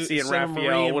and Jesse and Santa Marie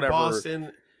Raphael, in whatever.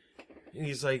 Boston. And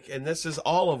he's like, and this is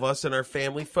all of us in our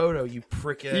family photo, you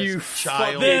prick-ass You child.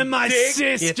 fucking They're my dick.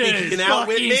 You sisters. think you can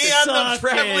outwit fucking me? I'm the suck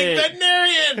traveling it.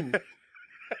 veterinarian!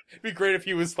 It'd be great if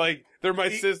he was like, they're my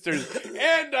sisters,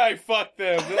 and I fucked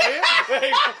them.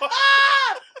 Like,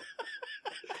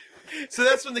 So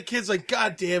that's when the kid's like,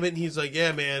 God damn it. And he's like,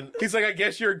 yeah, man. he's like, I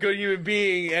guess you're a good human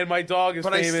being, and my dog is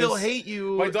But famous. I still hate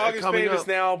you. My dog is coming famous up.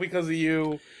 now because of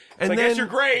you. And So I guess then- you're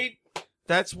great.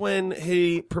 That's when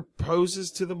he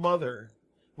proposes to the mother.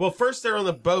 Well, first they're on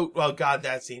the boat. Well, God,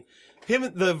 that scene.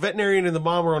 Him, the veterinarian and the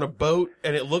mom are on a boat,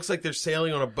 and it looks like they're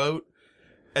sailing on a boat.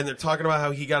 And they're talking about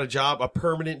how he got a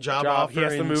permanent job offer He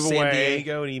has to in move San away.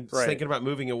 Diego, and he's Right. thinking about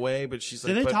moving away. But she's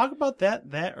like, Did they but, talk about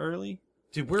that early?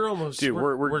 dude, we're almost, Dude,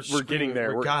 we're screwed. getting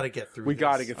there. We gotta get through. We this.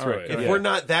 gotta get through All right, it. If Yeah. we're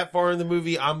not that far in the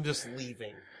movie, I'm just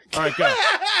leaving. All right, go.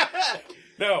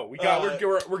 No, we got.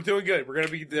 We're doing good. We're gonna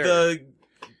be there.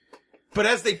 But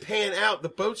as they pan out, the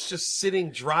boat's just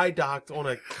sitting dry docked on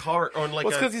a cart on like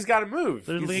Well, it's a. because he's got to move.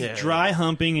 They're like Yeah. dry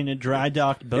humping in a dry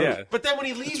docked boat. Yeah. But then when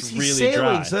he leaves, It's he's really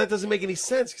sailing, dry. so that doesn't make any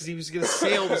sense because he was going to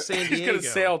sail to San Diego. He's gonna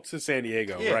sail to San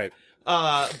Diego, Yeah. right?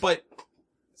 But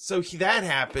so that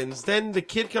happens. Then the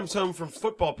kid comes home from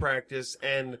football practice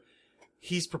and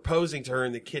he's proposing to her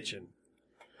in the kitchen.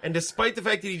 And despite the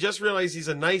fact that he just realized he's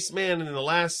a nice man, and in the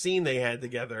last scene they had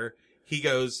together, he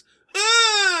goes,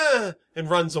 "Ugh!" and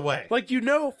runs away. Like, you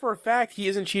know for a fact he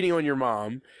isn't cheating on your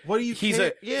mom. What do you? He's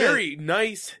care? a very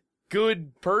nice,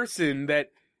 good person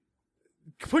that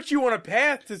puts you on a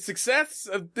path to success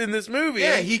in this movie.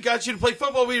 Yeah, he got you to play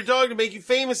football with your dog to make you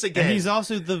famous again. And he's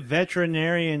also the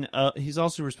veterinarian. He's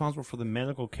also responsible for the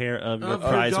medical care of your Of your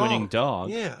prize-winning dog.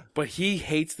 Yeah. But he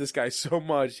hates this guy so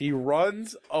much, he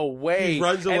runs away. He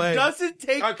runs away. And doesn't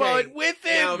take Bud with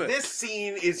him. Now, this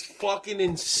scene is fucking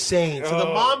insane. So the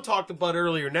Oh. mom talked to Bud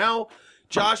earlier. Now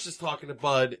Josh is talking to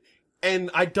Bud,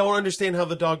 and I don't understand how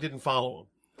the dog didn't follow him.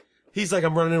 He's like,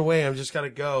 I'm running away. I'm just gotta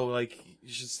go. Like,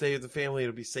 you should stay with the family.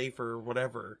 It'll be safer or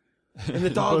whatever. And the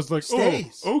dog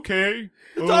stays. okay.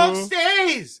 The dog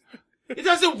stays. It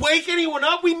doesn't wake anyone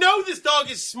up. We know this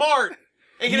dog is smart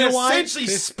and You can know why? essentially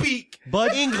speak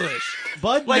Bud English.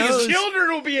 Bud Like knows. his Children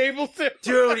will be able to.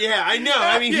 Dude, yeah, I know.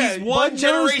 I mean, Yeah, he's one Bud knows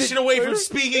generation that- away from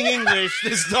speaking English,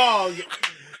 this dog.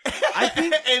 I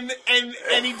think.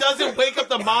 and he doesn't wake up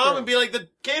the mom and be like, the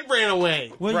kid ran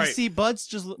away. Well, Right. you see, Bud's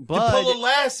just To pull Bud. a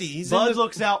Lassie. He's in Bud the,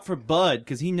 looks out for Bud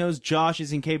because he knows Josh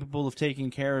is incapable of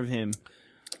taking care of him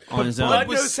on his Bud own.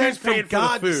 was knows sent who's paying from for the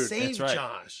God to food. save That's right.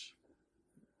 Josh.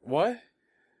 What?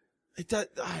 It does,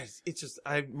 it's just,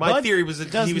 my Bud theory was that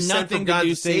does he was sent from nothing to God do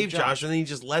to save Josh. Josh, and then he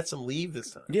just lets him leave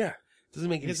this time. Yeah. Doesn't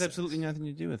make It any has sense. absolutely nothing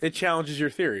to do with It it. challenges your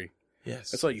theory.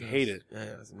 Yes. That's why you hate it.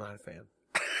 Yeah, I'm not a fan.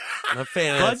 I'm not a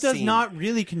fan of Bud that does scene. not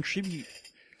really contribute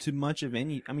to much of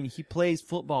any. I mean, he plays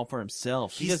football for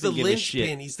himself. He He's the doesn't give a shit.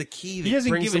 linchpin. He's the key that He doesn't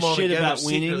brings give them a all shit together about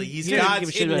winning. secretly. He's He doesn't God's give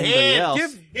a shit hidden about anybody hand.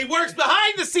 else. He works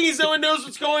behind the scenes though and knows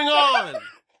what's going on.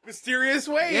 Mysterious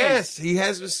ways. Yes, he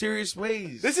has mysterious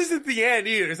ways. This isn't the end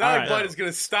either. It's not All like right. Bud is going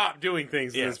to stop doing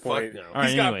things Yeah, at this fuck point. no. All right,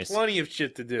 He's got anyways. plenty of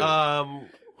shit to do.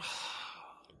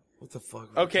 what the fuck? were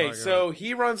we Okay, talking so about?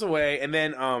 he runs away, and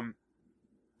then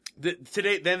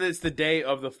today, then it's the day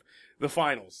of the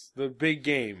finals, the big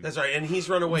game. That's right, and he's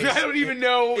run away. I don't even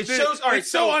know. It shows. All right,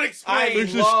 it's so unexplained.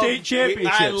 There's the love- state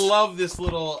championships. I love this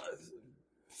little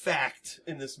fact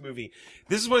in this movie.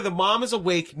 This is where the mom is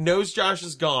awake, knows Josh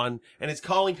is gone, and is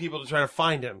calling people to try to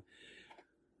find him.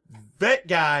 Vet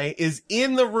guy is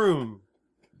in the room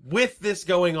with this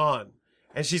going on,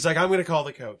 and she's like, "I'm going to call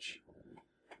the coach."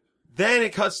 Then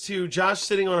it cuts to Josh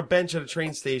sitting on a bench at a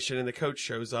train station, and the coach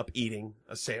shows up eating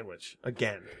a sandwich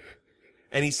again.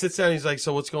 And he sits down and he's like,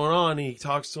 "So what's going on?" And he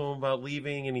talks to him about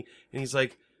leaving, and he's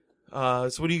like, "So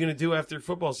what are you going to do after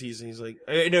football season?" He's like,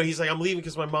 "No," he's like, "I'm leaving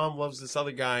because my mom loves this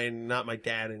other guy and not my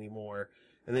dad anymore."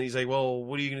 And then he's like, "Well,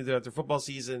 what are you going to do after football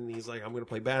season?" And he's like, "I'm going to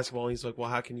play basketball." And he's like, "Well,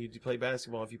 how can you play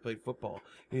basketball if you played football?"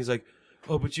 And he's like,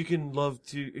 "Oh, but you can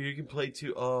play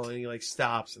too." Oh, and he like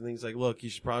stops, and then he's like, "Look, you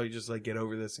should probably just like get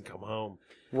over this and come home."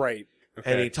 Right. Okay.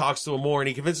 And he talks to him more, and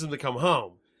he convinces him to come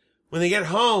home. When they get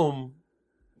home,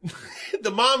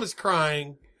 the mom is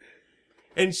crying,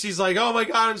 and she's like, "Oh my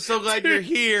God, I'm so glad you're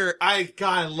here." I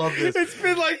love this. It's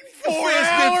been like 4 It's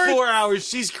hours. been 4 hours.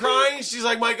 She's crying. She's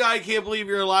like, "My God, I can't believe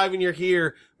you're alive and you're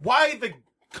here." Why the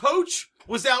coach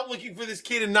was out looking for this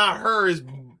kid and not her is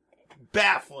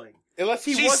baffling. Unless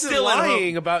he She's wasn't still at lying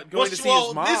home. about going to see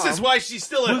his mom. This is why she's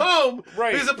still at home.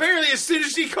 Right. Because apparently as soon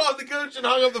as she called the coach and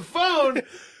hung up the phone,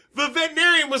 the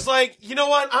veterinarian was like, you know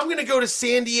what? I'm going to go to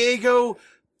San Diego.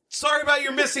 Sorry about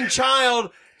your missing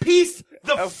child. Peace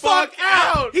the fuck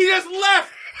out. He just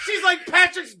left. She's like,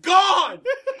 Patrick's gone.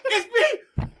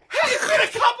 It's been a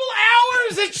couple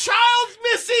hours. A child's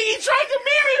missing. He tried to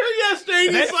marry her yesterday.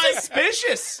 And he's like,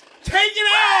 suspicious. take it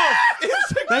off. It's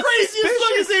the craziest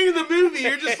fucking thing in the movie.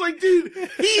 You're just like, dude,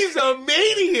 he's a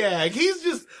maniac. He's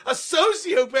just a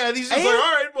sociopath. He's just like, all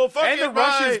right, well, fuck And it, the bye.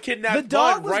 Russians kidnapped The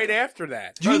dog Bud right after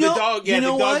that. Do you know, the dog, you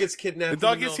know the dog what? gets kidnapped. The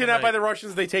dog gets kidnapped by the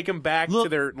Russians. They take him back Look, to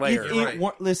their lair. If it Right.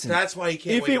 weren't, listen, That's why he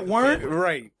can't if wake it up the weren't- family.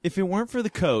 Right. if it weren't for the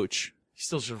coach, He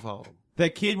still should have followed him.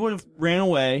 that kid would have ran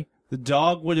away. The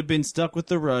dog would have been stuck with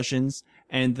the Russians,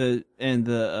 and the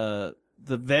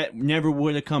vet never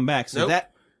would have come back. So Nope.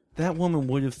 that woman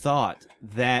would have thought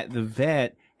that the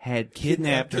vet had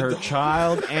kidnapped the her dog.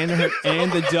 child and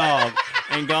the dog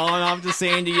and gone off to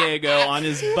San Diego on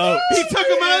his boat. He took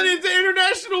him out into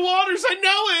international waters. I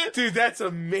know it. Dude, that's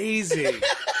amazing.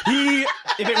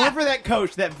 If it weren't for that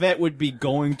coach, that vet would be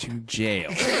going to jail.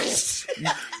 Right.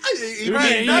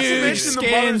 a Not to huge mention the mother's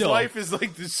scandal. life is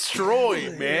like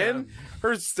destroyed, man.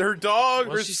 Her dog,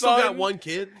 Well, her she son. still got one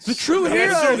kid. The true Yeah,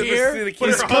 hero sure, the here But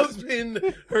is her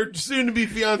husband, her soon-to-be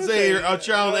fiance, her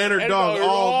child, and her And dog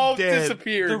all dead.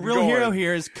 disappeared. the real gone. hero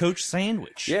here is Coach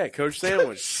Sandwich. Yeah, Coach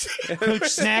Sandwich. Coach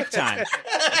Snack Time.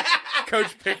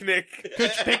 Coach Picnic.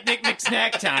 Coach Picnic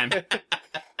McSnack Time.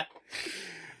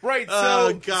 Right, so,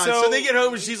 Oh God! So they get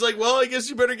home and she's like, "Well, I guess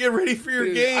you better get ready for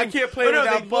your game." I can't play Oh, no,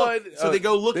 without they Bud. look. So they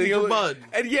go looking for Bud.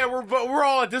 And yeah, we're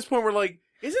all at this point. We're like,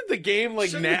 isn't the game like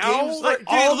Shouldn't the now? game's like-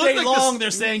 All Dude, it day looked like long, this-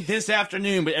 they're saying this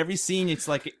afternoon, but every scene it's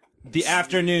like the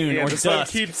afternoon yeah, or the sun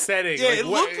dusk. keeps setting. Yeah, like, it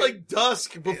looked like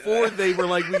dusk before they were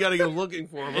like, "We got to go looking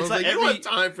for him." I It's was like like, "You don't every- have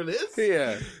time for this."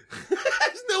 yeah.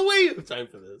 There's no way you have time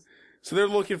for this. So they're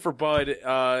looking for Bud.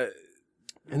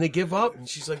 And they give up, and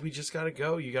she's like, "We just got to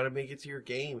go. You got to make it to your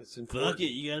game. It's important." Fuck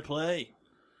it, you gotta play.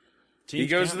 He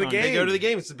goes to the counting on game. They go to the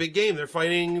game. It's the big game. They're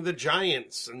fighting the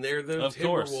Giants, and they're the Of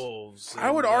course. Timberwolves.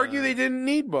 I would and, argue they didn't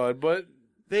need Bud, but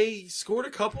They scored a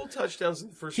couple touchdowns in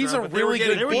the first he's round. a but they were really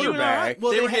getting- good doing all quarterback. right.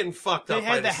 Well, they they were had- getting fucked They up. by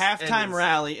had the this end halftime of-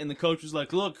 rally, and the coach was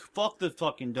like, "Look, fuck the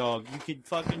fucking dog. You could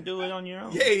fucking do it on your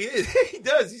own. Yeah, he is. He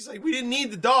does. He's like, we didn't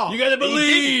need the dog. You gotta And he did.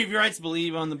 believe. Your rights to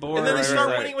believe on the board. And then they Right, start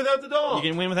right, winning without the dog. right.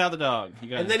 You can win without the dog. You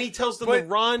gotta, And then he tells them But to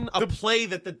run a play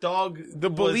that the dog The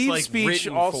was, believe like, speech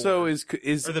written also for.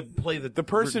 is Or the play that the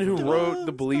person who wrote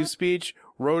the believe speech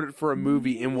wrote it for a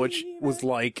movie in which was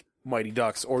like Mighty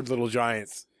Ducks or Little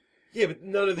Giants. Yeah, but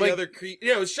none of the Like, other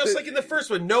it's just like in the first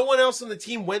one. No one else on the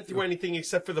team went through anything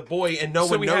except for the boy, and no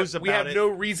So one we knows have, about we have it. no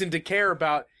reason to care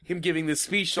about him giving this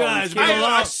speech to all guys, these we've kids. come, a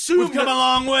long, assume we've come that- a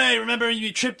long way. Remember,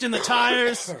 you tripped in the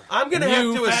tires. I'm gonna have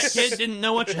You to fat kid didn't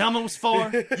know what your helmet was for.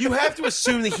 You have to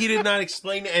assume that he did not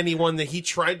explain to anyone that he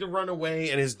tried to run away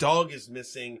and his dog is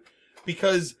missing,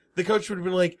 because the coach would have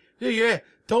been like, yeah,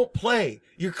 don't play.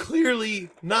 You're clearly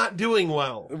not doing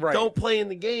well. Right. Don't play in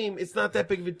the game. It's not that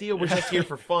big of a deal. We're just here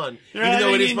for fun. You're Even though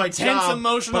it having is my intense job,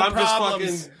 emotional but I'm problems.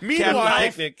 just fucking Meanwhile-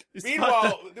 Captain Picnic.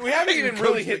 Meanwhile, we haven't even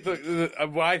really Coach hit the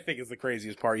what I think is the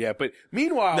craziest part yet. But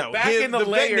meanwhile, No, back in the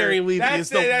layer, veterinary leaving that's is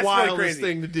the really wildest crazy.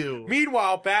 thing to do.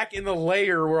 Meanwhile, back in the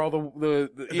lair where all the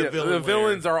villain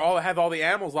villains have all the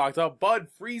animals locked up, Bud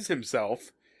frees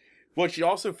himself. But she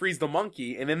also frees the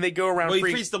monkey, and then they go around. Well,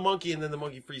 he frees the monkey, and then the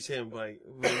monkey frees him.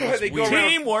 They go around-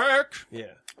 Teamwork. Yeah.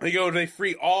 They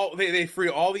free all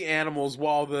the animals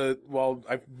while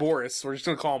Boris, we're just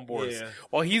gonna call him Boris, Yeah.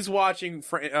 while he's watching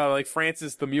like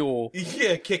Francis the Mule.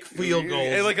 Yeah, kick field goals.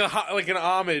 And like an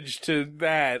homage to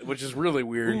that, which is really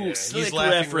weird. Yeah, he's slick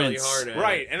laughing really reference. hard at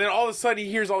Right, it. and then all of a sudden he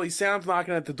hears all these sounds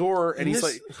knocking at the door, and And he's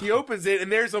this- like, he opens it,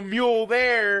 and there's a mule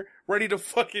there, ready to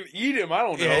fucking eat him. I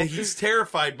don't know. Yeah, he's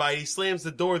terrified by it. He slams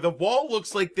the door. The wall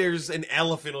looks like there's an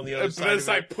elephant on the other side. It's of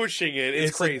like it. pushing it.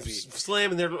 It's like crazy.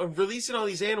 slamming. They're releasing all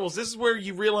these animals. This is where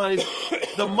you realize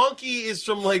the monkey is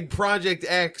from like Project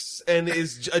X and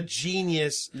is a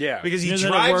genius. Yeah. because he He knows how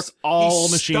to work drives all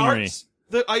he machinery. starts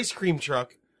the ice cream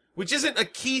truck, which isn't a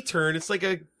key turn. It's like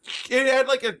it had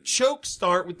like a choke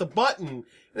start with the button.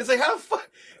 And it's like, how the fuck?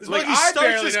 This Like, monkey I starts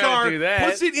barely his know how to car, do that.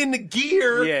 puts it in the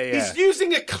gear. Yeah, yeah. He's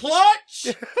using a clutch.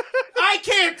 I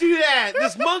can't do that.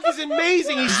 This monkey's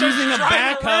amazing. He's using a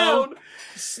driving backhoe. around,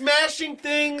 smashing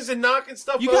things and knocking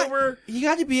stuff over. You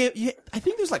got to be. I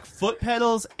think there's like foot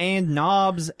pedals and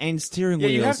knobs and steering Yeah,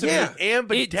 wheels. you have to Yeah.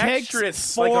 be It takes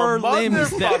ambidextrous. four like a limbs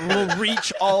that motherfucker. will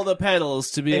reach all the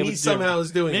pedals to be And able he to somehow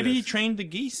is doing Maybe he this. trained the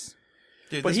geese.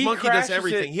 Dude, But this he monkey does crashes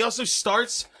everything. it- He also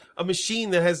starts a machine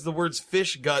that has the words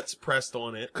fish guts pressed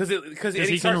on it. Because he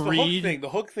he starts can the read. hook thing. The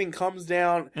hook thing comes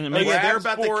down And it Oh, makes- yeah, they're grabs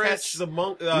about to Boris, catch the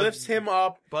monk. lifts him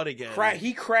up. Butt again.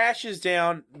 He crashes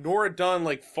down. Nora Dunn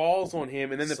like falls on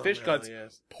him, and then the fish Somehow, guts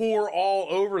yes. pour all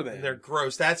over them. And they're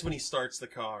gross. That's when he starts the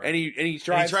car. And he And he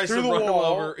drives tries through to the run wall.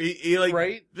 him over. He like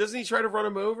right? doesn't he try to run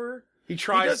him over? He He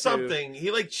tries does to. something.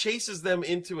 He like chases them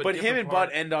into a. But him different and part.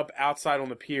 Bud end up outside on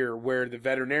the pier where the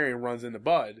veterinarian runs into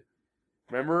Bud.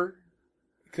 Remember?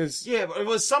 Because Yeah, but it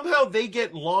was somehow they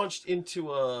get launched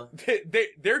into a.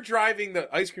 they're driving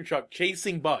the ice cream truck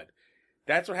chasing Bud.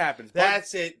 That's what happens. Bud,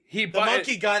 That's it. The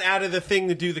monkey got out of the thing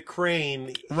to do the crane.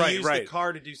 He Right, used right. the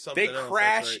car to do something they else.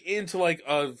 crash That's right. into like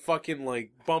a fucking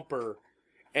like bumper,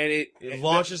 and It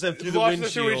launches them through the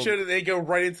launches them windshield. and they go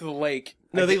right into the lake.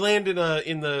 No, they land in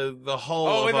the hull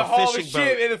Oh, of in a the hull of a fishing boat.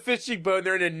 ship, in a fishing boat.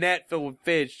 They're in a net filled with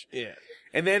fish. Yeah.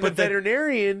 And then But the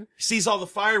veterinarian. Sees all the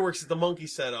fireworks that the monkey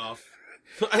set off.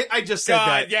 I just said God,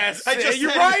 that. yes. I just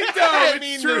You're said right, that. though. I It's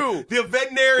mean, true. The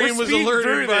veterinarian We're was speeding alerted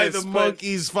through by this, the but-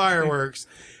 monkey's fireworks.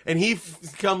 And he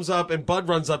comes up, and Bud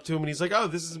runs up to him, and he's like, "Oh,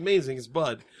 this is amazing! It's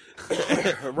Bud. We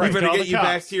better call get the you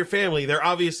back cops." to your family." They're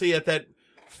obviously at that.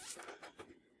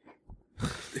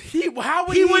 He He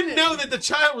wouldn't know that the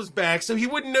child was back, so he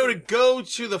wouldn't know to go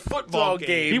to the football Football game.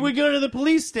 game. He would go to the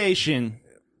police station,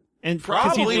 and 'cause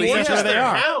Probably he thinks yeah. that's where they their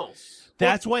are. house.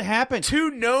 That's what happened.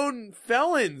 Two known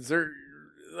felons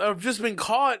have just been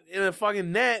caught in a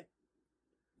fucking net.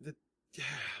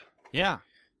 Yeah,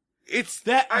 It's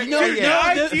that. I- No, yeah,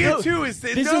 yeah. the idea no, too is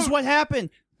this is what happened.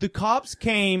 The cops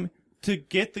came to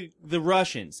get the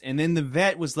Russians, and then the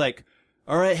vet was like,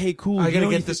 "All right, hey, cool. I you gotta know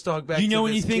get anything- this dog back. Do you to know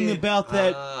this anything kid. about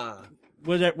that?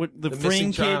 What the the Fram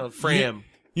missing kid? child, Fram.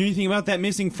 You know anything about that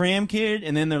missing Fram kid?"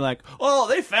 And then they're like, "Oh,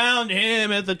 they found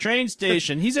him at the train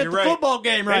station. He's at You're the right. football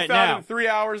game they right found now. him 3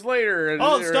 hours later.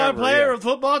 Oh, or star whatever, player yeah. of the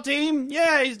football team?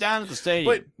 Yeah, he's down at the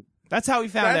stadium." But that's how we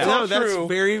found that's out. No, that's true.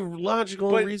 very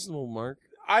logical But- and reasonable, Mark.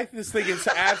 I just think it's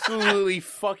absolutely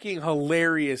fucking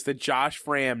hilarious that Josh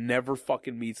Fram never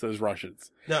fucking meets those Russians.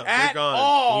 No, At they're gone.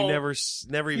 all. He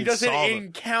never He even doesn't saw them.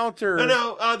 encounter.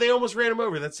 No, they almost ran him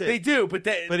over. That's it. They do, but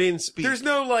but he didn't speak. there's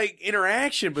no like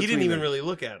interaction He between didn't even them. really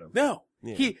look at him. No,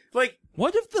 Yeah. he like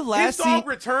What if the his last dog scene?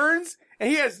 returns and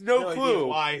he has no idea clue.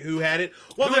 why, who had it.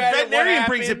 Well, Who the had it, what veterinarian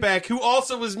brings it happened. back, who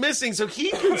also was missing, so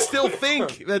he can still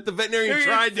think that the veterinarian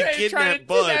tried to kidnap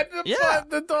Bud. Yeah.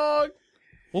 the dog.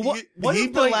 Well, what He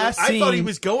if the like- last I scene? thought he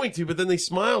was going to, but then they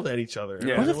smiled at each other.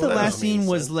 Yeah. What if the Well, that last doesn't make scene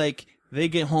was sense. like they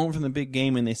get home from the big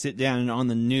game and they sit down and on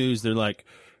the news they're like,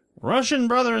 Russian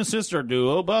brother and sister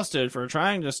duo busted for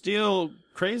trying to steal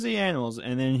crazy animals,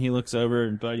 and then he looks over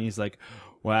and Buddy's like,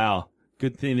 "Wow,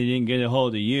 good thing they didn't get a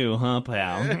hold of you, huh,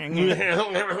 pal?"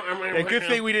 Yeah, good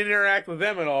thing we didn't interact with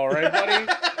them at all, right,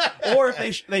 buddy? Or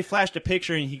if they flashed a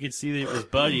picture and he could see that it was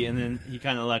Buddy, and then he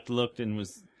kind of like looked and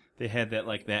was. They had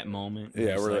that moment. Yeah,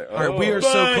 It was we're like, like, All right, we are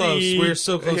so Buddy. close. We're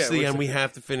so close Yeah, to the we're end. so- We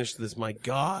have to finish this. My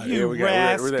God. you we're there.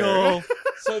 rascal.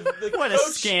 So the What a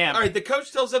coach, scamp. All right, the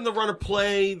coach tells them to run a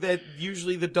play that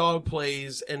usually the dog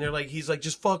plays, and he's like,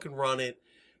 just fucking run it.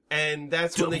 And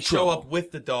that's when they show up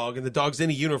with the dog, and the dog's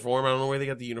in a uniform. I don't know where they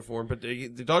got the uniform, but the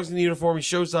dog's in the uniform. He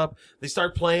shows up. They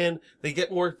start playing. They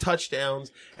get more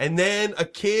touchdowns. And then a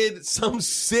kid, some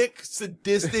sick,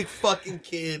 sadistic fucking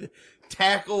kid,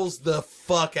 tackles the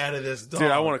fuck out of this dog.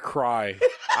 Dude, I want to cry.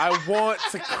 I want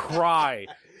to cry.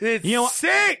 It's You know,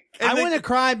 sick. I want to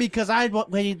cry because I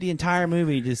waited the entire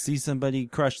movie to see somebody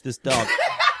crush this dog.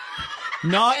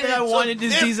 Not that I it's wanted a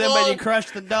to see somebody nipple.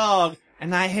 crush the dog,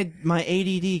 and I had my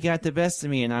ADD got the best of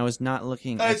me, and I was not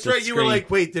looking. at That's the right. You were screen. like,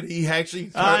 wait, did he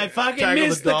actually I fucking tackle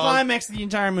missed the dog? climax of the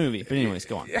entire movie. But anyways,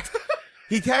 go on.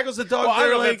 He tackles the dog. Well, I they're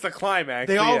don't know if like, that's the climax.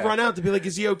 they but all yeah. run out to be like,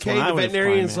 is he okay? Well, I The would've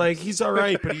veterinarian's climaxed. like, he's all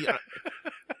right, but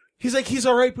he's like, he's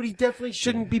all right, but he definitely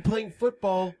shouldn't be playing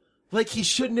football. Like, he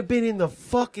shouldn't have been in the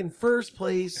fucking first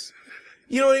place.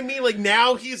 You know what I mean? Like,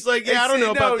 now he's like, yeah, I don't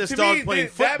know about this to dog me, playing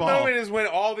that football. moment is when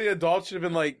all the adults should have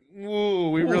been like, "Ooh,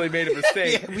 we really made a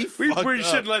mistake. Yeah, we fucked up.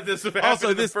 shouldn't let this have happened Also,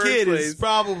 in the this first kid place." is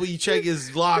probably check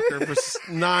his locker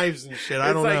for knives and shit. I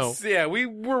It's don't like, know. Yeah, we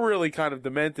were really kind of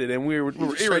demented, and we were He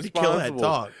tried to irresponsible. kill that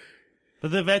dog.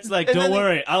 But the vet's like, And "Don't then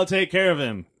worry, I'll take care of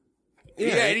him."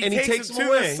 Yeah, and he takes him to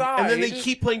the side. and then they He just-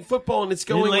 keep playing football, and it's He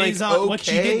going lays like on. okay. What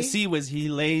you didn't see was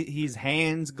his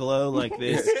hands glow like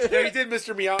this. Yeah, he did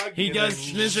Mr. Miyagi. He and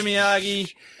does then- Mr.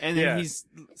 Miyagi, and then Yeah. he's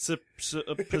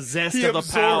possessed He of a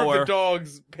absorbed power. the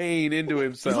dog's pain into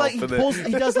himself. He's like he and then- pulls.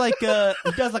 He does like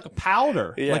a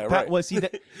powder. Yeah, like, right. Was he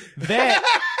that?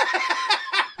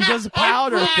 He does a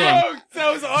powder thing. Oh,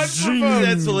 that was unprovoked.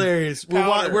 That's hilarious.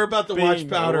 Powder. We're about to watch Bing.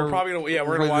 Powder. We're probably gonna,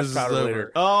 we're gonna when watch this is Powder over.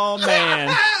 later. Oh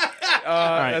man!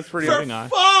 right, That's pretty. For moving on.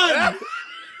 fun!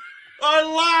 Our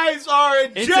lives are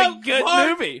a It's joke. a good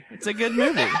Mark. movie. It's a good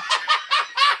movie.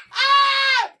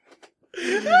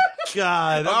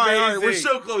 God. All right. We're Amazing.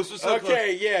 so close. We're so close.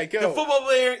 Okay, yeah, go. The football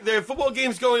player, their football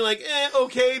game's going like,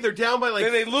 okay. They're down by like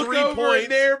then they look 3 over points.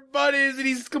 and their butt is, and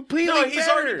he's completely No, he's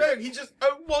better. already back. He just,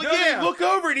 No, yeah. they look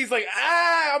over and he's like,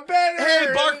 I'm better.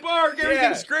 Hey, bark,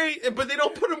 everything's Yeah. great, but they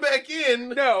don't put him back in.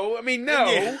 No, I mean, no.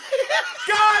 Yeah. God,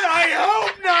 I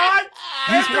hope not.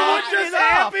 He's After what walking just it off.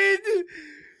 happened,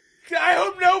 I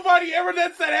hope nobody ever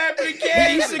lets that happen He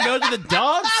again. needs to go to the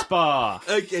dog spa.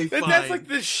 Okay, fine. That's like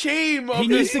the shame of He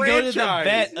the needs to go to the franchise.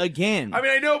 vet again. I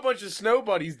mean, I know a bunch of snow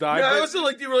buddies died, Yeah, I but also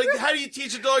like, they were like, how do you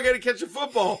teach a dog how to catch a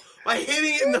football? By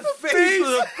hitting it in the face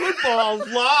with a football a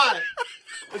lot.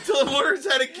 Until it learns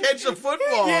how to catch a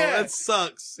football. Yeah. That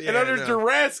sucks. Yeah, and under no.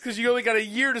 duress because you only got a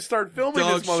year to start filming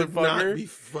Dogs this should not motherfucker. be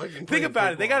fucking Think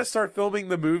about it. They got to start filming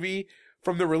the movie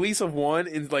from the release of one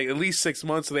in like at least 6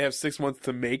 months, so they have 6 months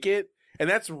to make it, and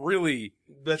that's really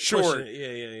That's short. pushing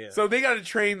it. Yeah. So they got to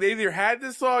train. They either had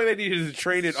this dog, they needed to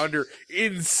train it under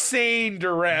insane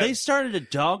duress They started a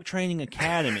dog training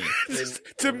academy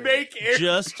to make Air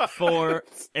just for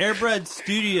Airbud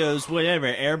Studios, whatever,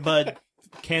 Airbud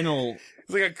Kennel. It's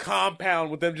like a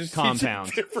compound with them just Compound.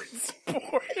 teaching different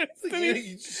sports.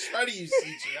 You just try to use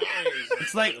CGI.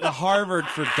 It's like the Harvard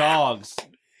for dogs.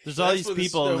 There's all these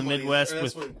people in the Midwest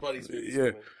That's with. what Buddy's movie's Yeah.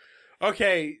 doing.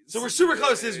 Okay, So we're super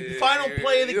close. His final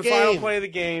play of the game. Final play of the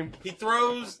game. He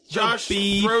throws. Josh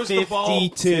B throws the ball.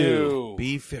 B52.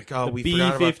 B-52. Oh, we The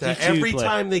forgot about that. B52 Every play.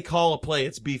 time they call a play,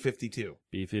 it's B-52.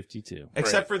 B52.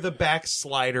 Except for the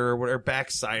backslider or whatever.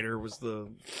 Backsider was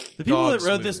the. The people that Dogs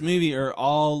wrote movie. this movie are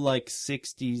all like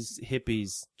 '60s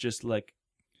hippies, just like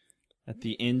at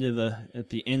the end of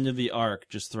the arc,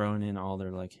 just throwing in all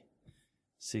their like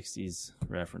 '60s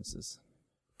references.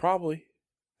 Probably.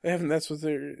 They haven't. That's what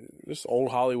they're just old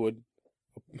Hollywood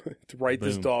to write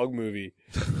this Boom. dog movie.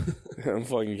 I don't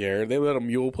fucking care. They let a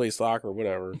mule play soccer, or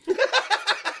whatever.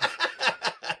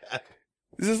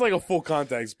 This is like a full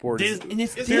contact sport. And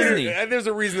it's There- Disney. and there's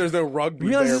a reason there's no rugby.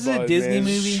 Realize there, this is a bud, Disney man.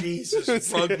 movie?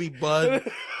 Jesus, rugby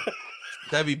bud.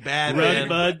 That'd be bad, Rug man.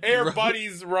 Bud, Air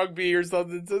Buddies rugby or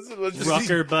something. Let's just-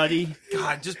 Rucker Buddy.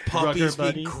 God, just puppies Rucker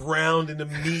Buddy. being ground into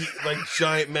meat like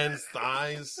giant men's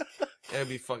thighs. That'd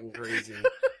be fucking crazy.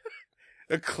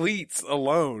 The cleats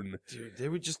alone. Dude, they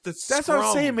would just... That's what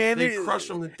I'm saying, man. They crush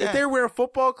them to If death. they're wearing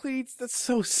football cleats, that's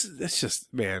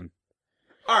just, man.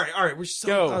 All right. We're so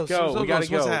Go, close. go. So We gotta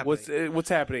close. go. What's happening? What's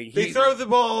happening? They throw the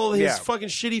ball. His Yeah. fucking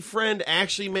shitty friend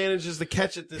actually manages to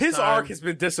catch it this His time. arc has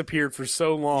been disappeared for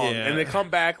so long, Yeah. and they come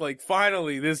back like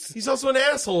finally. He's also an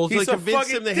asshole. He's Like a convince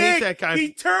fucking him to dick. hate that guy.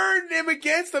 He turned him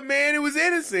against a man who was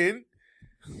innocent.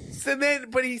 And then,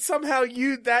 but he somehow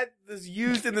used that is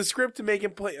used in the script to make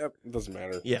him play. Doesn't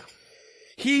matter. Yeah.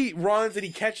 He runs and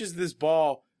he catches this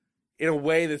ball in a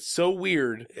way that's so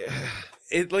weird.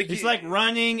 It like It's like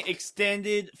running,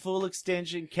 extended, full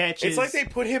extension catches. it's like they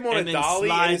put him on and a then dolly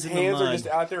and slides his in the hands are mud. just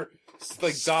out there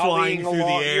like Flying dollying through the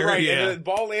along. air, You're right, yeah. and the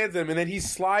ball lands him, and then he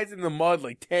slides in the mud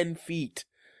like 10 feet.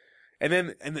 And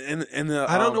then and the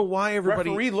I don't know why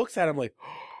everybody... referee looks at him like,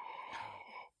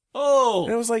 Oh,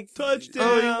 and it was like touchdown!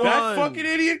 Oh, he that won. fucking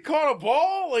idiot caught a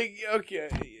ball. Like okay,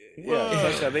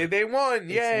 yeah, they won. It's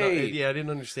Yay, not- yeah, I didn't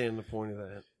understand the point of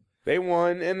that. they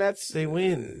won, and that's They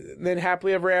win. then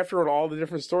happily ever after on all the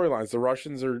different storylines. The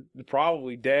Russians are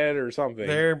probably dead or something.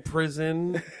 They're in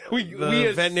prison. we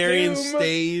The veterinarian assume-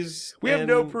 stays. We have and-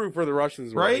 no proof where the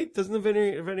Russians were. Right? Doesn't the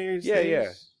veterinarian Yeah, stays?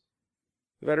 yeah.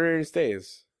 The veterinarian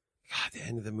stays. God, the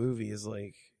end of the movie is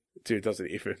like... Dude, it doesn't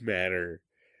even matter.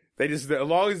 They just, as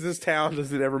long as this town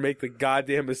doesn't ever make the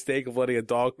goddamn mistake of letting a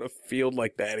dog in a field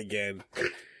like that again.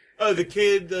 Oh, the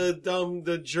kid,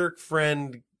 the jerk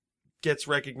friend gets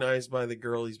recognized by the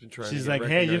girl he's been trying to She's get like,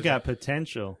 "Hey, you recognized got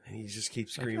potential." by. And he just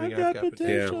keeps screaming, I've got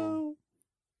potential.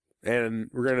 And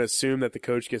we're going to assume that the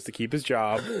coach gets to keep his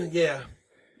job Yeah.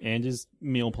 And his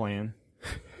meal plan.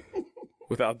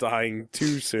 without dying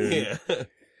too soon. Yeah.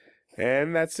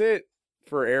 And that's it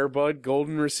for Air Bud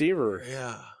Golden Receiver.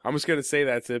 Yeah. I'm just going to say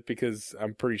that's it because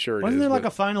I'm pretty sure it Wasn't is, there like but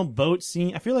a final boat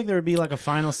scene? I feel like there would be like a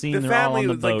final scene. the They're all family on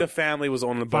the was like boat. the family was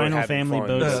on the boat Final having family fun.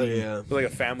 boat Oh, scene. yeah. It was like a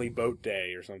family boat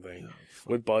day or something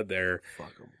with Bud there.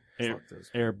 Fuck them. Air, Fuck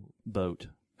those. air boat.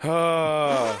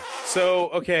 So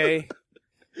okay,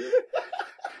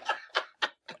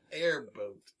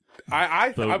 Airboat.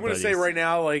 I'm Boat going to say buddies. right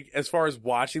now, like as far as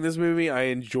watching this movie, I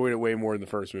enjoyed it way more than the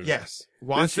first movie. Yes. There's,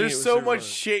 Watching there's it was so super much fun.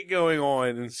 shit going on.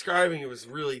 And Describing it was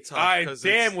really tough. I 'cause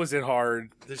damn it's- was it hard,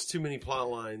 there's too many plot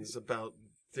lines about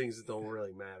things that don't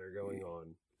really matter going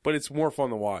on. but it's more fun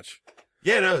to watch.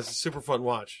 Yeah, no, it's a super fun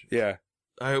watch. Yeah.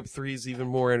 I hope 3 is even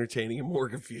more entertaining and more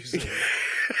confusing. God,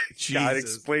 Jesus.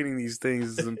 explaining these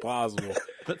things is impossible.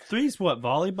 But 3's what,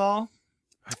 volleyball?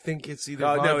 I think it's either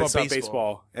No, volleyball, it's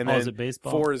baseball. And Oh, then is it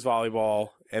baseball? 4 is volleyball,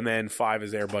 and then 5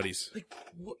 is Air Buddies. Like,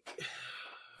 what?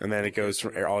 And then it goes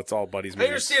from Air. Oh, it's all buddies. I movies.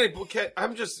 understand it, but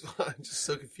I'm just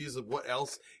so confused of what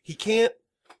else. He can't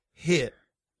hit.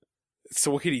 So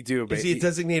what could he do? Is he a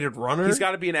designated runner? He's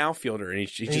got to be an outfielder, and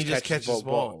he And just catches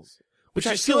balls. Which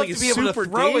you I still feel like have is to be able to super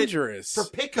throw it dangerous. for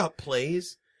pickup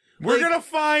plays. We're Like, gonna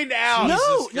find out.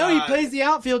 No, God. he plays the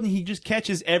outfield and he just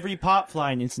catches every pop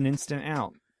fly and it's an instant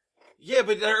out. Yeah,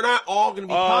 but they're not all going to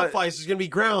be pop flies. There's going to be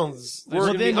grounds. There's Well,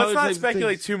 gonna be then other Let's not types of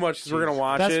speculate things. too much because we're gonna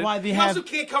watch That's it. why they He have. also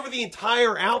can't cover the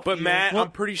entire outfield. But Matt,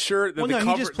 I'm pretty sure that Well, the no, he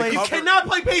cover. just the plays- You cover- cannot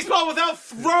play baseball without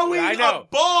throwing I know. a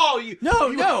ball. You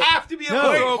No. have to be able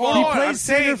No. to throw a Wait, ball. he Hold on, plays I'm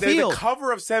saying center that field. the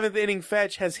cover of Seventh Inning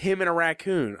Fetch has him and a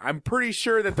raccoon. I'm pretty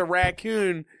sure that the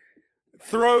raccoon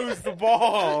throws the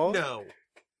ball. No.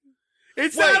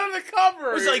 It's Wait. not on the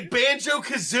cover. It's like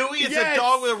Banjo-Kazooie. It's Yes. a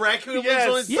dog with a raccoon Yes.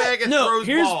 on his Yeah, back and no, throws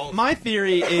here's balls. my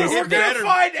theory is We're It gonna better-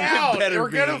 find it out. better We're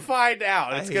gonna be. find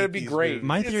out. I It's hate gonna be these great. movies.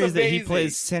 my It's theory is that he amazing.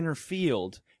 plays center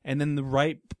field, and then the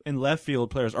right and left field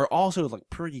players are also like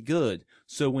pretty good.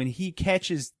 So when he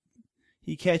catches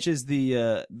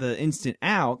the instant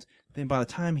out, then by the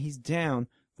time he's down,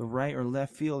 the right or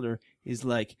left fielder is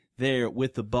like there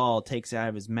with the ball, takes it out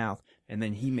of his mouth, and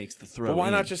then he makes the throw. But why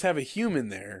in. not just have a human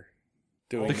there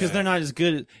doing Because that? they're not as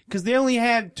good. Because they only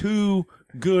had 2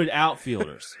 good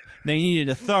outfielders. They needed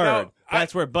a third. No,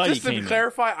 That's where Buddy Just to came in.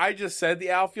 clarify, I just said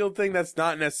the outfield thing. That's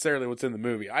not necessarily what's in the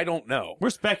movie. I don't know. We're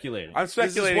speculating. I'm This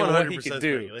is speculating on what he 100% could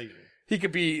do. speculation. He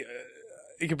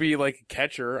could be like a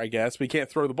catcher, I guess, but he can't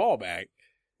throw the ball back.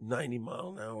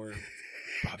 90-mile-an-hour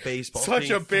baseball. Such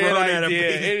being a bad thrown at a idea.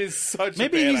 base- It is such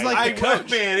Maybe a bad he's like idea. the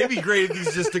coach. Man, it'd be great if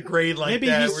he's just a grade like Maybe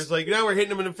that. he's- Where it's like, now we're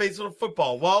hitting him in the face with a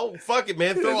football. Well, fuck it,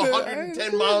 man. Throw a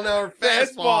 110-mile-an-hour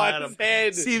fastball at at him. his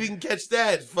head. See if he can catch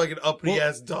that. Fucking uppity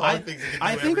ass dog. I, thinks he can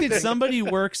I do think everything. that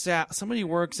somebody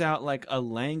works out like a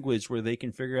language where they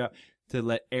can figure out to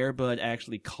let Airbud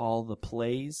actually call the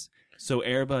plays. So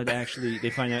Airbud actually, they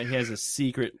find out he has a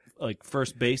secret like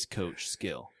first base coach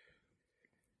skill.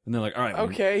 And they're like, all right,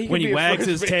 Okay, when he he can be a wags first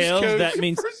his base tail, coach. that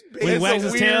means First base. when he It's wags a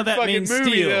his tail, weird that fucking means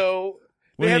movie, steal. though.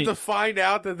 They When have he- to find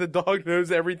out that the dog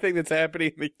knows everything that's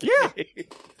happening in the game.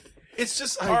 It's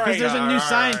just... All right, Because there's a all new right.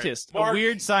 scientist, Mark- a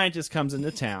weird scientist comes into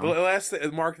town.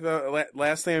 Mark, the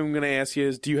last thing I'm going to ask you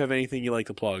is, do you have anything you like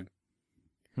to plug?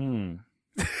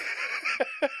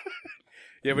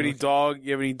 You have any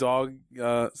dog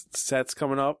sets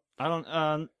coming up? I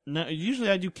don't. No. Usually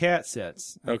I do cat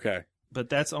sets, Okay. but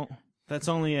that's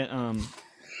only at I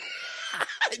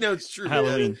know it's true.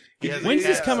 Halloween. Yeah, When's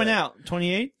this yeah. coming out?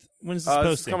 28th. When is this This is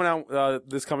posting? coming out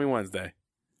this coming Wednesday.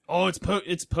 Oh,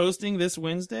 it's posting this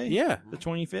Wednesday. Yeah. the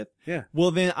 25th. Yeah.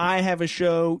 Well, then I have a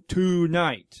show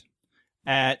tonight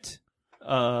at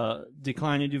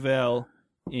Decline and Duvel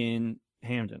in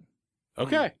Hamden.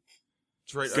 Okay.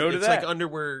 It's right. Go to it's that. like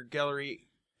Underwear Gallery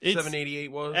It's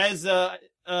 788 was. as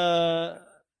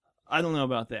I don't know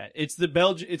about that. It's the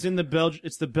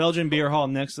It's the Belgian beer hall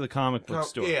next to the comic book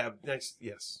store. Yeah, next,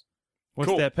 yes. What's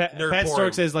Cool. that? Pat Nerdporium.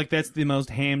 Stork says like that's the most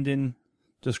Hamden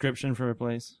description for a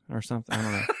place or something. I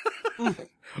don't know.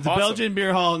 The Awesome. Belgian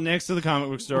beer hall next to the comic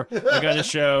book store. I got a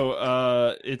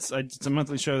show. It's a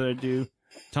monthly show that I do.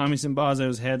 Tommy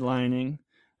Simbazo's headlining.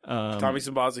 Tommy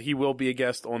Simbaza, he will be a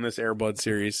guest on this Airbud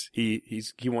series. He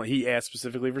asked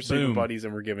specifically for Super Boom. Buddies,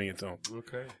 and we're giving it to him.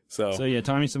 Okay. So, So yeah,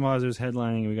 Tommy Simbazo's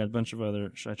headlining. We got a bunch of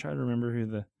other. Should I try to remember who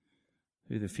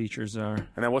the features are?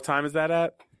 and then what time is that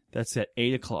at? That's at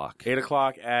 8:00.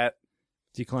 8:00 at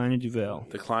Decline and Duvel.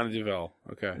 the Klein of Duvel.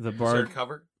 Okay. The Is there bar. a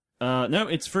cover? No,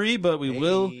 it's free, but we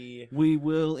Hey.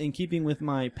 will, in keeping with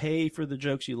my pay for the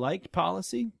jokes you liked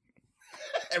policy.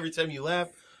 Every time you laugh,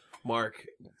 Mark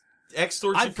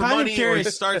extorts I'm you for kind of money or he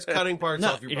curious- starts cutting parts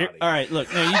off your here- body. all right,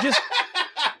 look, no,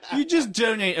 you just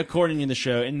donate according to the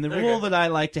show, and the rule Okay. that I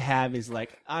like to have is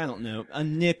like I don't know, a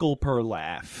nickel per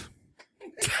laugh.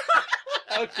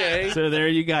 Okay. So there,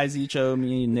 you guys each owe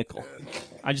me a nickel.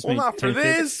 I just Well, made not for 10,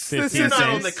 this. 15 This You're is not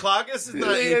cents. on the clock. This is not.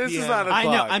 Yeah, this is 8 not a- I know.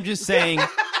 clock. I'm just saying.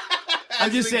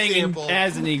 I'm just an saying example.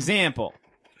 as an example.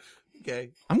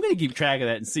 Okay. I'm gonna keep track of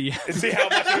that and see. And see how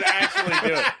much it actually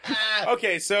do.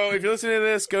 Okay, so if you're listening to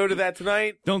this, go to that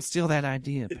tonight. Don't steal that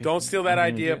idea. people. Don't steal that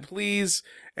I'm gonna idea, do it. please.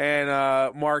 And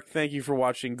Mark, thank you for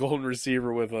watching Golden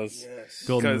Receiver with us. Yes.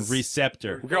 Golden 'Cause-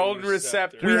 Receptor. Golden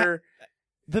Receptor.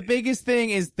 The biggest thing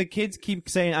is the kids keep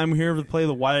saying, "I'm here to play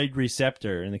the wide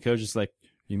receptor," and the coach is like,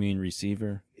 "You mean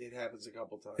receiver?" It happens a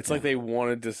couple times. It's like they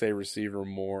wanted to say receiver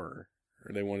more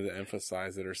or they wanted to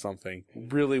emphasize it or something.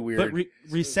 Really weird. But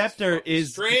receptor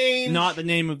is strange. not the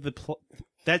name of the.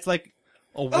 That's like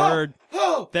a word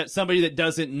that somebody that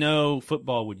doesn't know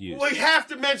football would use. We have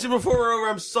to mention before we're over.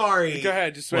 I'm sorry. Go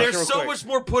ahead. Just mention There's real so quick. much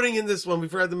more pudding in this one. We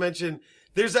forgot to mention.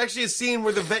 There's actually a scene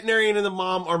where the veterinarian and the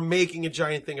mom are making a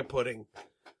giant thing of pudding.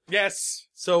 Yes.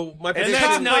 So my And prediction,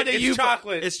 that's not a it's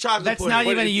chocolate. it's chocolate That's pudding. not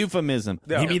even a But euphemism.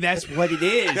 No. Maybe that's what it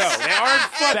is. No, they aren't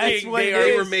fucking. what They it are.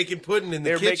 they were making pudding in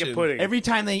the They're kitchen. making pudding. Every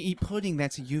time they eat pudding,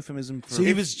 that's a euphemism for. So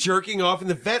he was jerking off in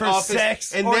the vet For office,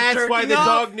 sex and or that's why jerking the off?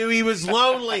 dog knew he was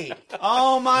lonely.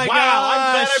 Oh my Wow, I'm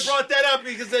glad I gosh! brought that up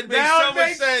because that makes Now so it much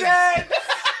makes sense.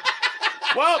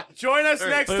 Well, join us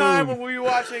next boom. time when we'll be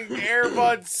watching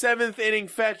Airbud 7th inning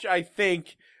fetch. I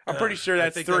think. I'm pretty sure I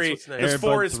that's think 3. that's what's next. There's 4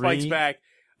 Airbud is Spikes 3. back.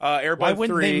 Airbud Why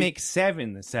wouldn't 3. they make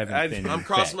 7 the 7th inning? I'm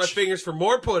crossing my fetch? fingers for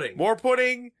more pudding, more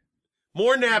pudding?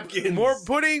 more napkins, More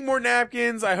pudding, more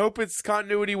napkins. I hope it's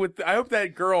continuity with. I hope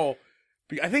that girl.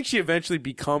 I think she eventually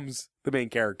becomes the main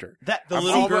character. That The I'm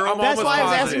little almost- girl? That's I'm why I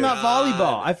was almost asking positive.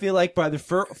 about volleyball. I feel like by the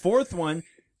fourth one,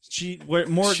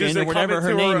 Morgan She's, or like, whatever coming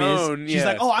her to her name own, is, she's yeah.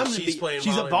 like, oh, I'm gonna She's be. playing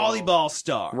She's a volleyball. volleyball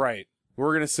star, Right.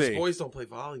 We're gonna see. Boys don't play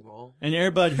volleyball. And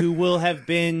Airbud, who will have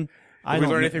been, I we don't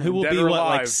learn know, anything who from will Dead be or what,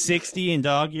 like Alive? 60 in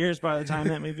dog years by the time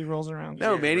that movie rolls around.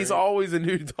 No, man, he's right. always a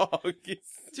new dog.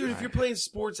 Dude, if you're playing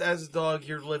sports as a dog,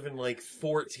 you're living like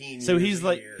 14 So years he's a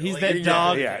like- year. he's Like, that yeah,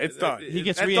 dog- Yeah, it's done. He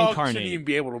gets that dog reincarnated. shouldn't even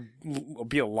be able to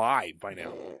be alive by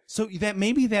now. So that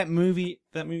maybe that movie,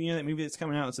 that movie that's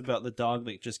coming out, it's about the dog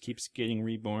that just keeps getting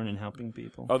reborn and helping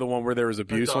people. Oh, the one where there was A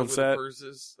abuse dog on with set?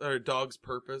 a dog's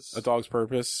purpose. A Dog's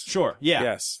Purpose? Sure, yeah.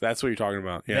 Yes, that's what you're talking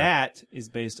about. Yeah. That is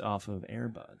based off of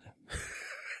Airbud.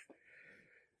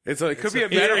 It could be a a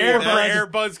metaphor for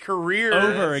Airbud- Airbud's career.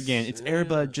 Over again. It's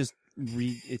Airbud just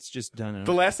it's just done.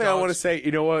 The last thing I want to Dogs. say,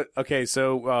 you know what? Okay,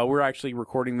 so we're actually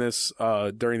recording this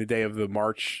during the day of the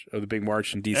march, of the big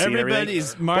march in DC.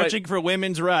 Everybody's marching for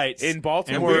women's rights. in and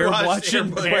Baltimore. we're watched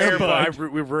watching Airbud.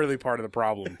 Airbud. We're really part of the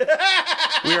problem.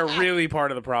 We are really part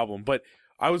of the problem. But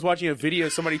I was watching a video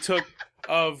somebody took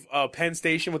of Penn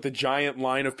Station with a giant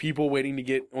line of people waiting to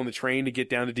get on the train to get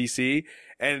down to DC.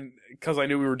 And because I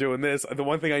knew we were doing this, the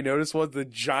one thing I noticed was the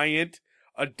giant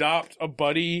Adopt a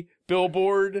Buddy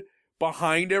billboard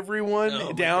behind everyone Oh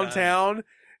my downtown.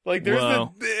 Like there's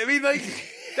Whoa. I mean, like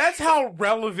that's how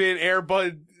relevant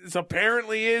Airbud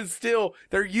apparently is still.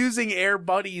 They're using Air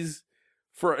Buddies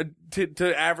for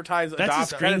to advertise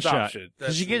That's a pet screenshot. adoption.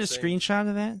 That's Did you get a insane. screenshot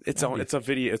of that? It's a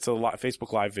video. It's a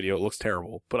Facebook Live video. It looks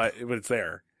terrible, but it's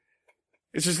there.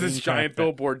 It's just this Screenshot giant that.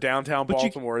 billboard downtown But you-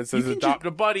 Baltimore. It says you can "Adopt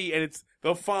a Buddy," and it's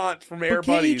the font from Air But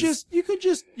can't Buddies. you could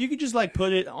just like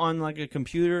put it on like a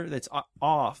computer that's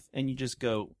off, and you just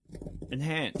go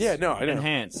enhance. Yeah, no, I know.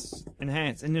 enhance,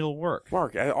 and it'll work.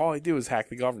 Mark, all I do is hack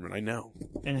the government. I know.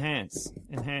 Enhance,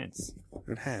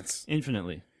 Enhance.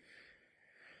 infinitely.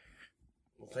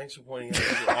 Well, thanks for pointing out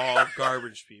that we're all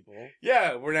garbage people.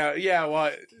 Yeah, we're now. Yeah,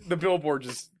 well, the billboard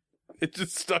just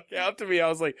stuck out to me. I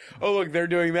was like, oh look, they're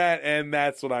doing that, and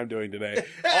that's what I'm doing today,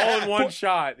 all in one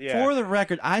shot. Yeah. For the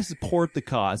record, I support the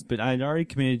cause, but I'd already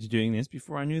committed to doing this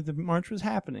before I knew the march was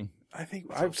happening. I think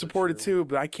I've supported too,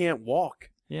 but I can't walk.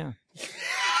 Yeah.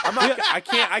 I'm not. I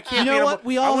can't. You know man, what?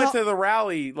 We all I went ha- to the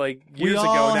rally like We years ago.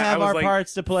 all And I have was our like,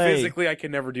 parts to play. physically, I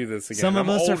can never do this again. Some of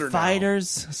I'm us older are now.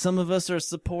 fighters. Some of us are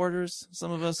supporters.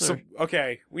 Some of us are.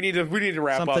 Okay, we need to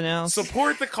wrap Something up. else?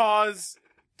 Support the cause,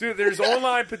 dude. There's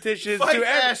online petitions. Fight do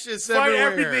fascists fight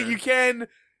everywhere. everything you can.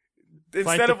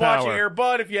 Instead the of watching power.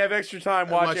 Airbud, if you have extra time,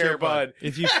 watch watch Airbud. Airbud.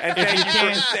 If you And if thank you you,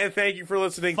 can and thank you for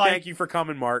listening. Fight. Thank you for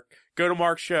coming, Mark. Go to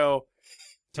Mark's show.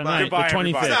 tonight, Goodbye, the 25th.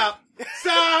 everybody. Stop!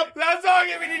 Stop! That's all.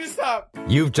 We need to stop.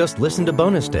 You've just listened to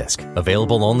Bonus Disc,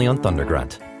 available only on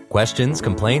Thundergrunt. Questions,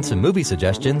 complaints, and movie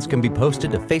suggestions can be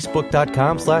posted to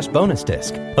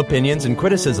facebook.com/bonusdisc. Opinions and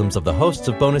criticisms of the hosts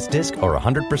of Bonus Disc are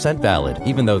 100% valid,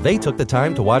 even though they took the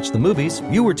time to watch the movies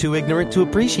you were too ignorant to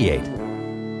appreciate.